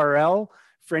long URL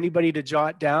for anybody to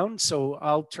jot down. So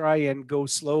I'll try and go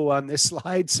slow on this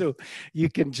slide so you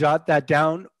can jot that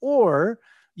down, or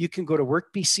you can go to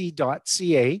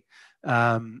workbc.ca,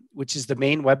 which is the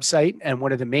main website. And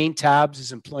one of the main tabs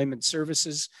is employment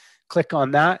services. Click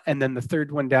on that. And then the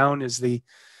third one down is the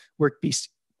WorkBC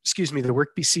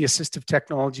Assistive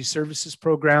Technology Services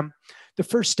Program. The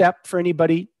first step for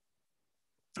anybody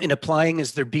in applying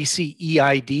is their BC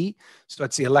EID. So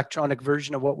that's the electronic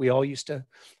version of what we all used to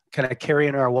kind of carry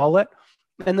in our wallet.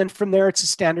 And then from there, it's a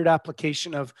standard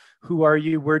application of who are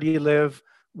you, where do you live,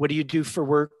 what do you do for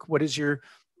work, what is your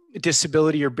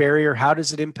disability or barrier, how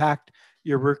does it impact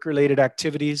your work-related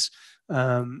activities.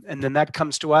 And then that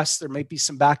comes to us. There might be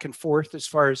some back and forth as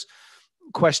far as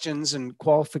questions and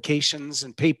qualifications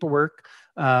and paperwork.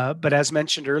 But as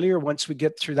mentioned earlier, once we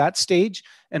get through that stage,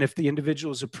 and if the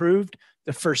individual is approved,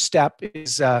 the first step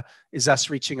is us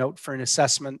reaching out for an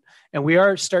assessment. And we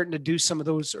are starting to do some of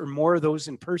those or more of those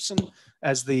in person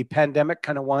as the pandemic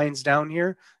kind of winds down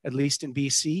here, at least in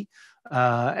BC.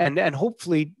 And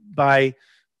hopefully by,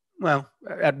 well,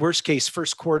 at worst case,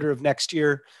 first quarter of next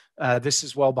year, this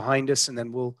is well behind us, and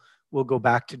then we'll go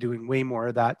back to doing way more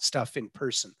of that stuff in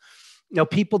person. Now,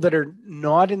 people that are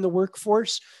not in the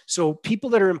workforce, so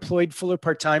people that are employed full or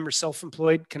part-time or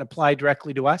self-employed can apply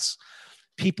directly to us.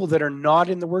 People that are not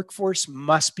in the workforce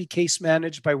must be case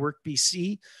managed by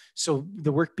WorkBC. So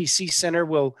the WorkBC Center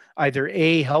will either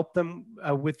A, help them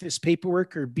with this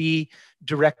paperwork, or B,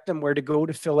 direct them where to go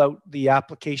to fill out the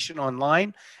application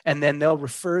online. And then they'll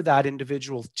refer that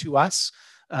individual to us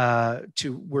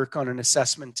to work on an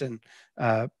assessment and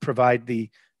provide the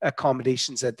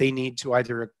accommodations that they need to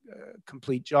either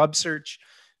complete job search,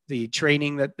 the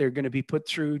training that they're going to be put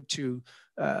through to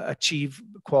achieve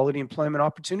quality employment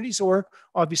opportunities, or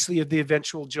obviously of the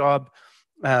eventual job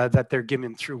that they're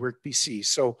given through WorkBC.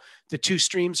 So the two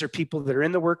streams are people that are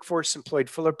in the workforce, employed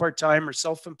full or part-time or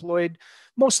self-employed,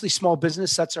 mostly small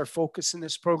business. That's our focus in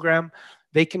this program.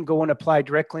 They can go and apply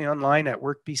directly online at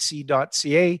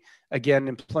workbc.ca. Again,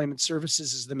 employment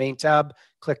services is the main tab.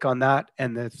 Click on that.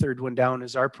 And the third one down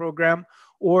is our program.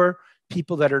 Or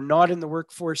people that are not in the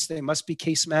workforce, they must be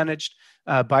case managed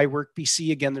by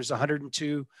WorkBC. Again, there's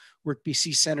 102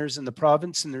 WorkBC centers in the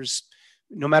province, and there's,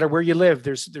 no matter where you live,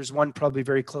 there's one probably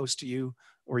very close to you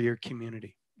or your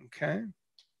community. Okay.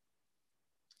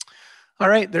 All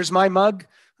right, there's my mug.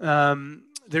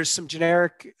 There's some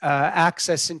generic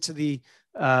access into the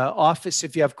office.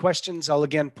 If you have questions, I'll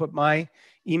again put my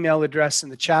email address in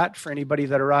the chat for anybody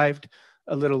that arrived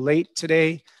a little late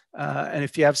today. And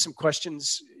if you have some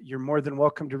questions, you're more than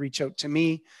welcome to reach out to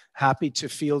me. Happy to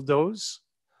field those.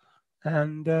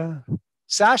 And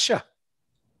Sasha.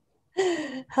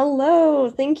 Hello,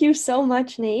 thank you so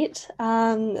much, Nate.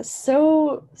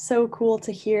 So cool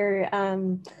to hear.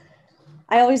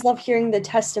 I always love hearing the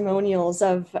testimonials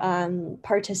of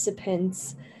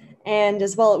participants, and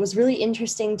as well, it was really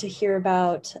interesting to hear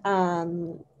about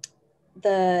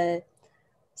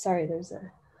there's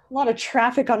a lot of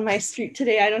traffic on my street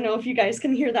today. I don't know if you guys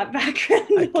can hear that background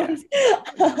noise,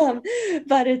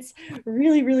 but it's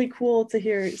really, really cool to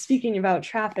hear, speaking about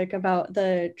traffic, about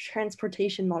the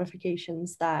transportation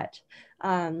modifications that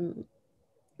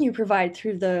you provide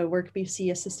through the WorkBC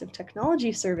Assistive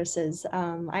Technology Services.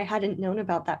 I hadn't known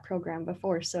about that program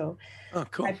before, so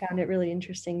cool. I found it really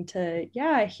interesting to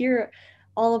hear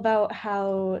all about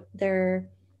how there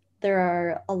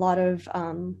are a lot of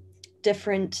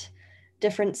different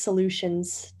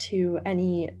solutions to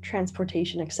any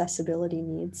transportation accessibility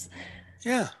needs.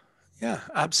 Yeah,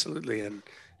 absolutely.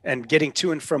 And getting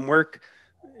to and from work,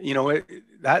 you know,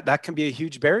 that can be a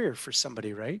huge barrier for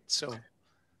somebody, right? So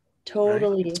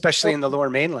totally, right? Especially in the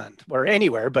Lower Mainland or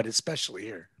anywhere, but especially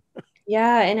here.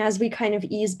 Yeah, and as we kind of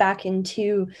ease back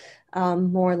into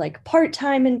more like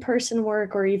part-time in-person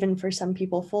work, or even for some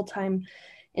people full-time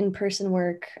in-person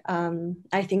work,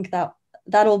 I think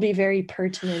that'll be very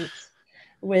pertinent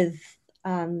with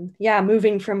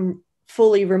moving from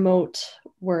fully remote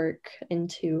work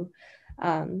into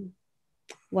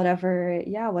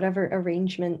whatever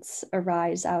arrangements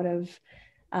arise out of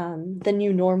the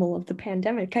new normal of the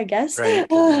pandemic, I guess. Right.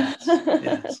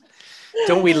 Yes.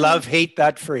 Don't we hate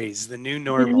that phrase, the new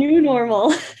normal? The new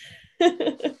normal.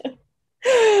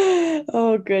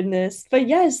 Oh goodness. But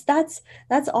yes, that's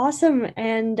awesome.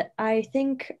 And I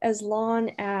think as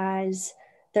long as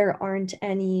there aren't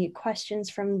any questions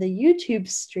from the YouTube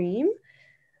stream,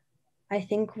 I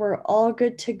think we're all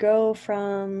good to go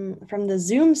from the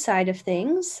Zoom side of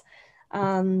things.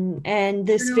 And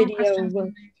this video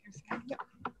will...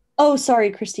 Oh,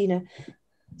 sorry, Christina.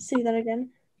 Say that again.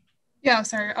 Yeah,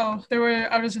 sorry. Oh,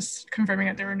 I was just confirming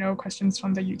it. There were no questions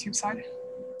from the YouTube side.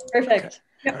 Perfect. Okay.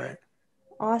 Yep. All right.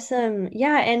 Awesome.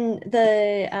 Yeah, and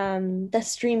the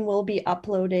stream will be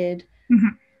uploaded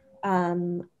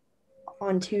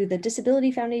onto the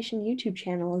Disability Foundation YouTube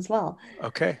channel as well.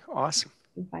 Okay, awesome.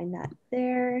 You can find that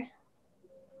there.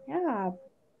 Yeah.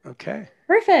 Okay.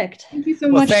 Perfect. Thank you so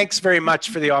much. Well, much. thanks very much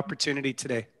for the opportunity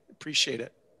today. Appreciate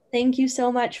it. Thank you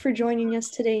so much for joining us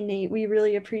today, Nate. We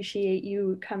really appreciate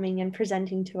you coming and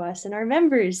presenting to us and our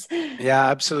members. Yeah,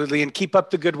 absolutely. And keep up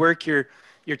the good work. You're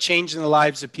changing the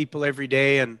lives of people every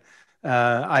day. And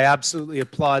I absolutely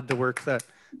applaud the work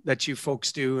that you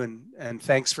folks do. And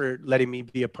thanks for letting me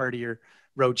be a part of your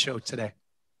roadshow today.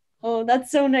 Oh,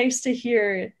 that's so nice to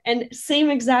hear. And same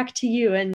exact to you. And